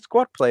he just a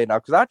squad player now?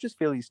 Because I just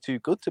feel he's too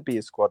good to be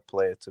a squad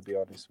player, to be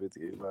honest with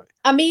you.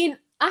 I mean,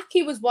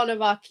 Aki was one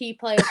of our key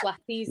players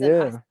last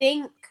season. I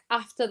think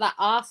after that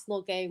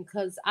Arsenal game,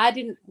 because I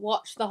didn't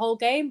watch the whole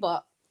game,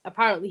 but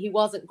apparently he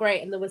wasn't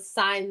great, and there was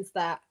signs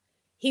that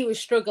he was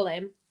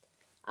struggling.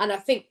 And I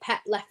think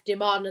Pep left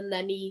him on, and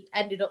then he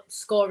ended up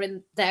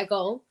scoring their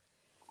goal.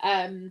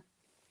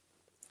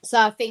 So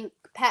I think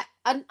Pep,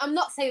 and I'm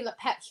not saying that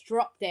Pep's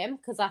dropped him,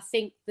 because I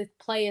think the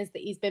players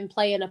that he's been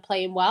playing are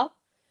playing well.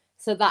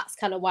 So that's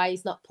kind of why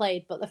he's not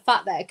played. But the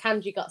fact that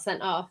Akanji got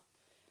sent off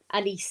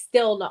and he's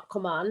still not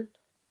come on,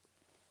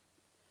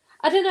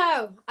 I don't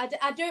know.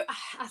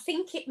 I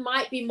think it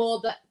might be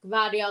more that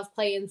Gvardiol's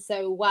playing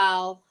so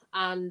well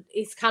and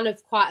it's kind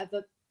of quite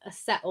a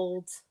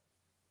settled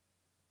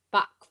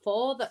back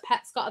four that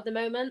Pep's got at the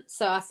moment.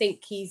 So I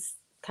think he's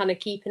kind of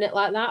keeping it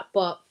like that.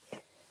 But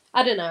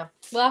I don't know.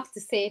 We'll have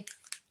to see.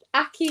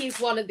 Aki is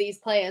one of these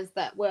players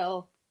that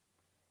will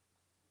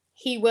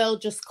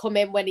just come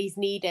in when he's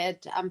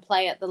needed and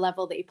play at the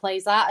level that he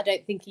plays at. I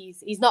don't think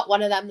he's not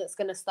one of them that's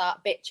going to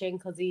start bitching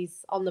because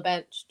he's on the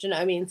bench. Do you know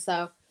what I mean?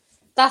 So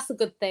that's a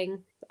good thing.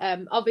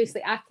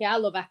 Obviously, Aki, I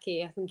love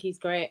Aki. I think he's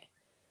great.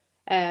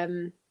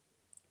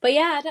 But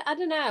yeah, I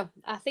don't know.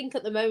 I think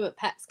at the moment,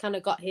 Pep's kind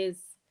of got he's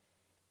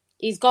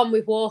gone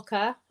with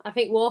Walker. I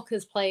think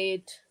Walker's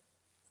played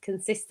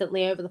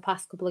consistently over the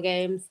past couple of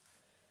games.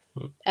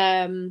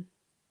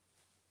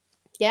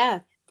 Yeah,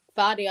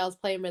 Gvardiol's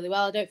playing really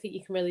well. I don't think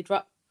you can really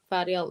drop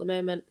Gvardiol at the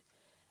moment.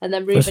 And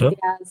then Ruben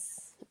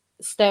Diaz,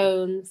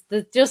 Stones.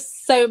 There's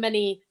just so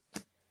many.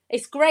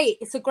 It's great.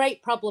 It's a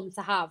great problem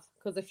to have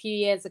because a few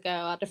years ago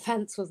our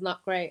defence was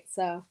not great.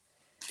 So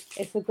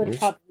it's a good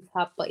problem to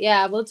have. But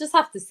yeah, we'll just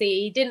have to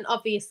see. He didn't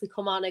obviously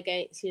come on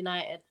against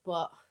United,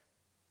 but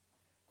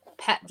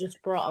Pep just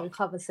brought on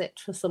Kovacic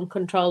for some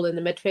control in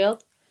the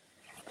midfield.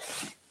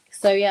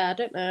 So yeah, I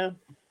don't know.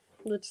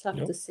 We'll just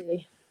have to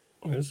see.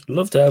 Yes.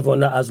 Love to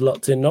everyone that has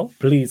locked in now.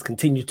 Please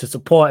continue to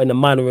support in the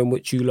manner in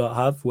which you lot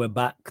have. We're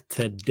back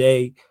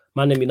today.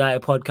 Man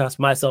United podcast,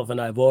 myself and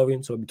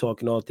Ivorian. So we'll be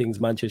talking all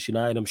things Manchester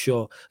United. I'm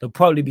sure there'll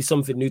probably be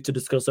something new to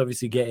discuss.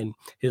 Obviously, getting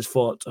his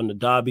thoughts on the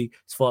derby,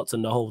 his thoughts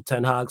on the whole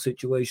Ten Hag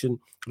situation,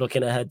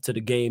 looking ahead to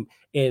the game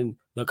in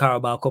the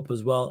Carabao Cup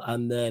as well.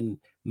 And then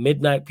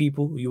midnight,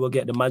 people, you will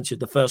get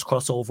the first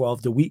crossover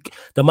of the week.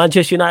 The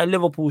Manchester United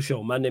Liverpool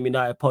show, Man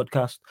United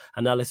podcast,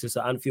 analysis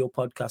at Anfield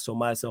podcast. So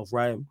myself,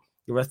 Ryan.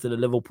 The rest of the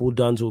Liverpool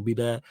Duns will be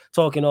there,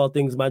 talking all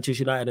things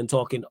Manchester United and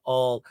talking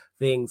all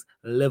things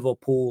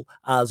Liverpool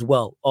as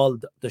well. All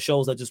the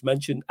shows I just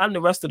mentioned and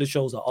the rest of the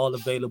shows are all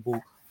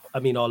available.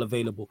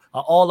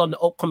 Are all on the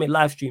upcoming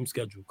live stream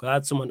schedule. I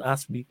had someone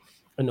ask me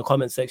in the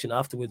comment section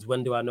afterwards,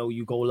 when do I know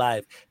you go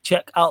live?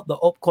 Check out the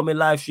upcoming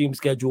live stream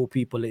schedule,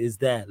 people. It is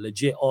there,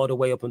 legit, all the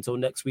way up until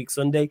next week,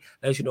 Sunday.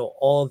 Let you know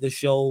all the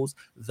shows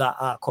that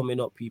are coming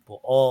up,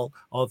 people. All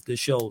of the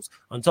shows.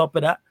 On top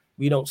of that,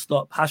 we don't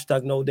stop.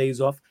 Hashtag no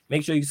days off.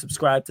 Make sure you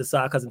subscribe to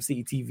Sarcasm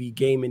City TV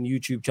Gaming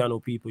YouTube channel,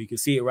 people. You can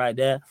see it right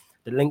there.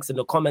 The link's in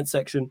the comment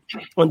section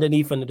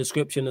underneath in the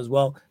description as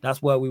well.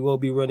 That's where we will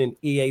be running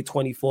EA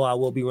 24. I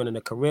will be running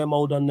a career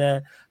mode on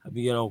there.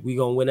 We're going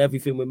to win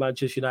everything with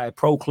Manchester United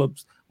pro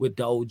clubs with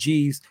the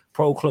OGs,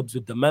 pro clubs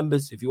with the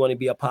members. If you want to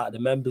be a part of the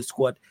members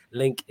squad,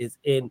 link is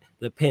in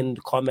the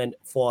pinned comment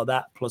for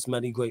that, plus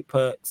many great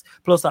perks.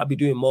 Plus, I'll be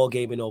doing more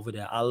gaming over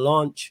there. I'll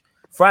launch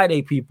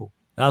Friday, people.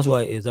 That's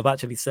what it is. I've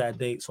actually set a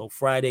date. So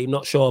Friday,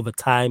 not sure of a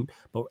time,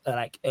 but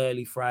like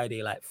early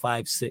Friday, like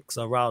 5, 6,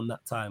 around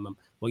that time.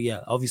 But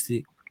yeah,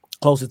 obviously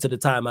closer to the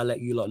time, I'll let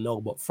you lot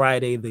know. But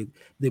Friday,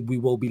 we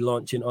will be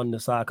launching on the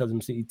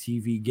Sarcasm City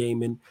TV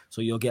Gaming.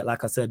 So you'll get,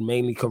 like I said,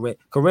 mainly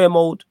career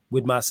mode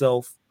with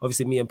myself.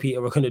 Obviously, me and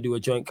Peter are going to do a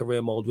joint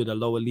career mode with a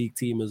lower league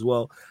team as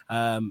well.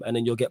 And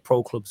then you'll get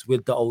pro clubs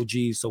with the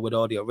OGs. So with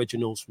all the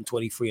originals from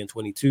 23 and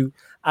 22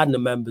 and the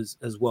members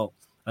as well.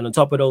 And on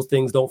top of those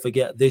things, don't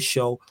forget this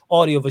show.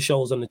 All the other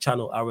shows on the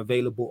channel are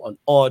available on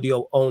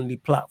audio-only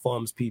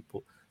platforms,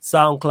 people.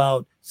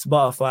 SoundCloud,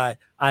 Spotify,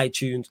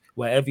 iTunes,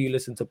 wherever you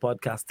listen to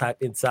podcasts,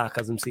 type in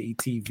Sarcasm City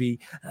TV.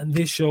 And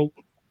this show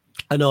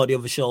and all the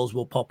other shows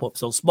will pop up.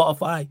 So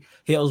Spotify,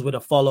 hit us with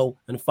a follow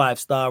and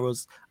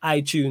 5-stars.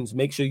 iTunes,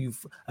 make sure you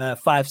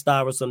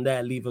 5-star us on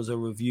there. Leave us a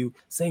review.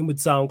 Same with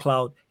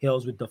SoundCloud, hit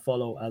us with the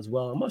follow as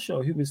well. I'm not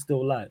sure who is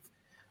still live.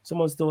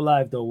 Someone's still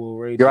live though. We'll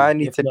rate you. I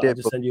need to not,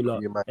 just send you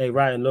lot. Hey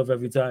Ryan, love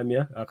every time.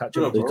 Yeah, I'll catch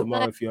you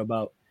tomorrow if you're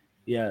about.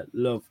 Yeah,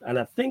 love. And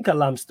I think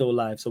Alam's still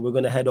live, so we're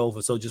gonna head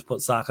over. So just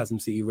put Sarcasm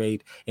City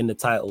Raid in the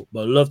title.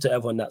 But love to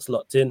everyone that's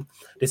locked in.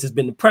 This has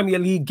been the Premier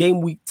League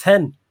Game Week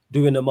 10,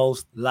 doing the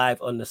most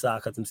live on the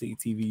Sarcasm City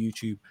TV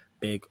YouTube.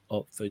 Big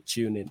up for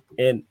tuning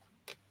in.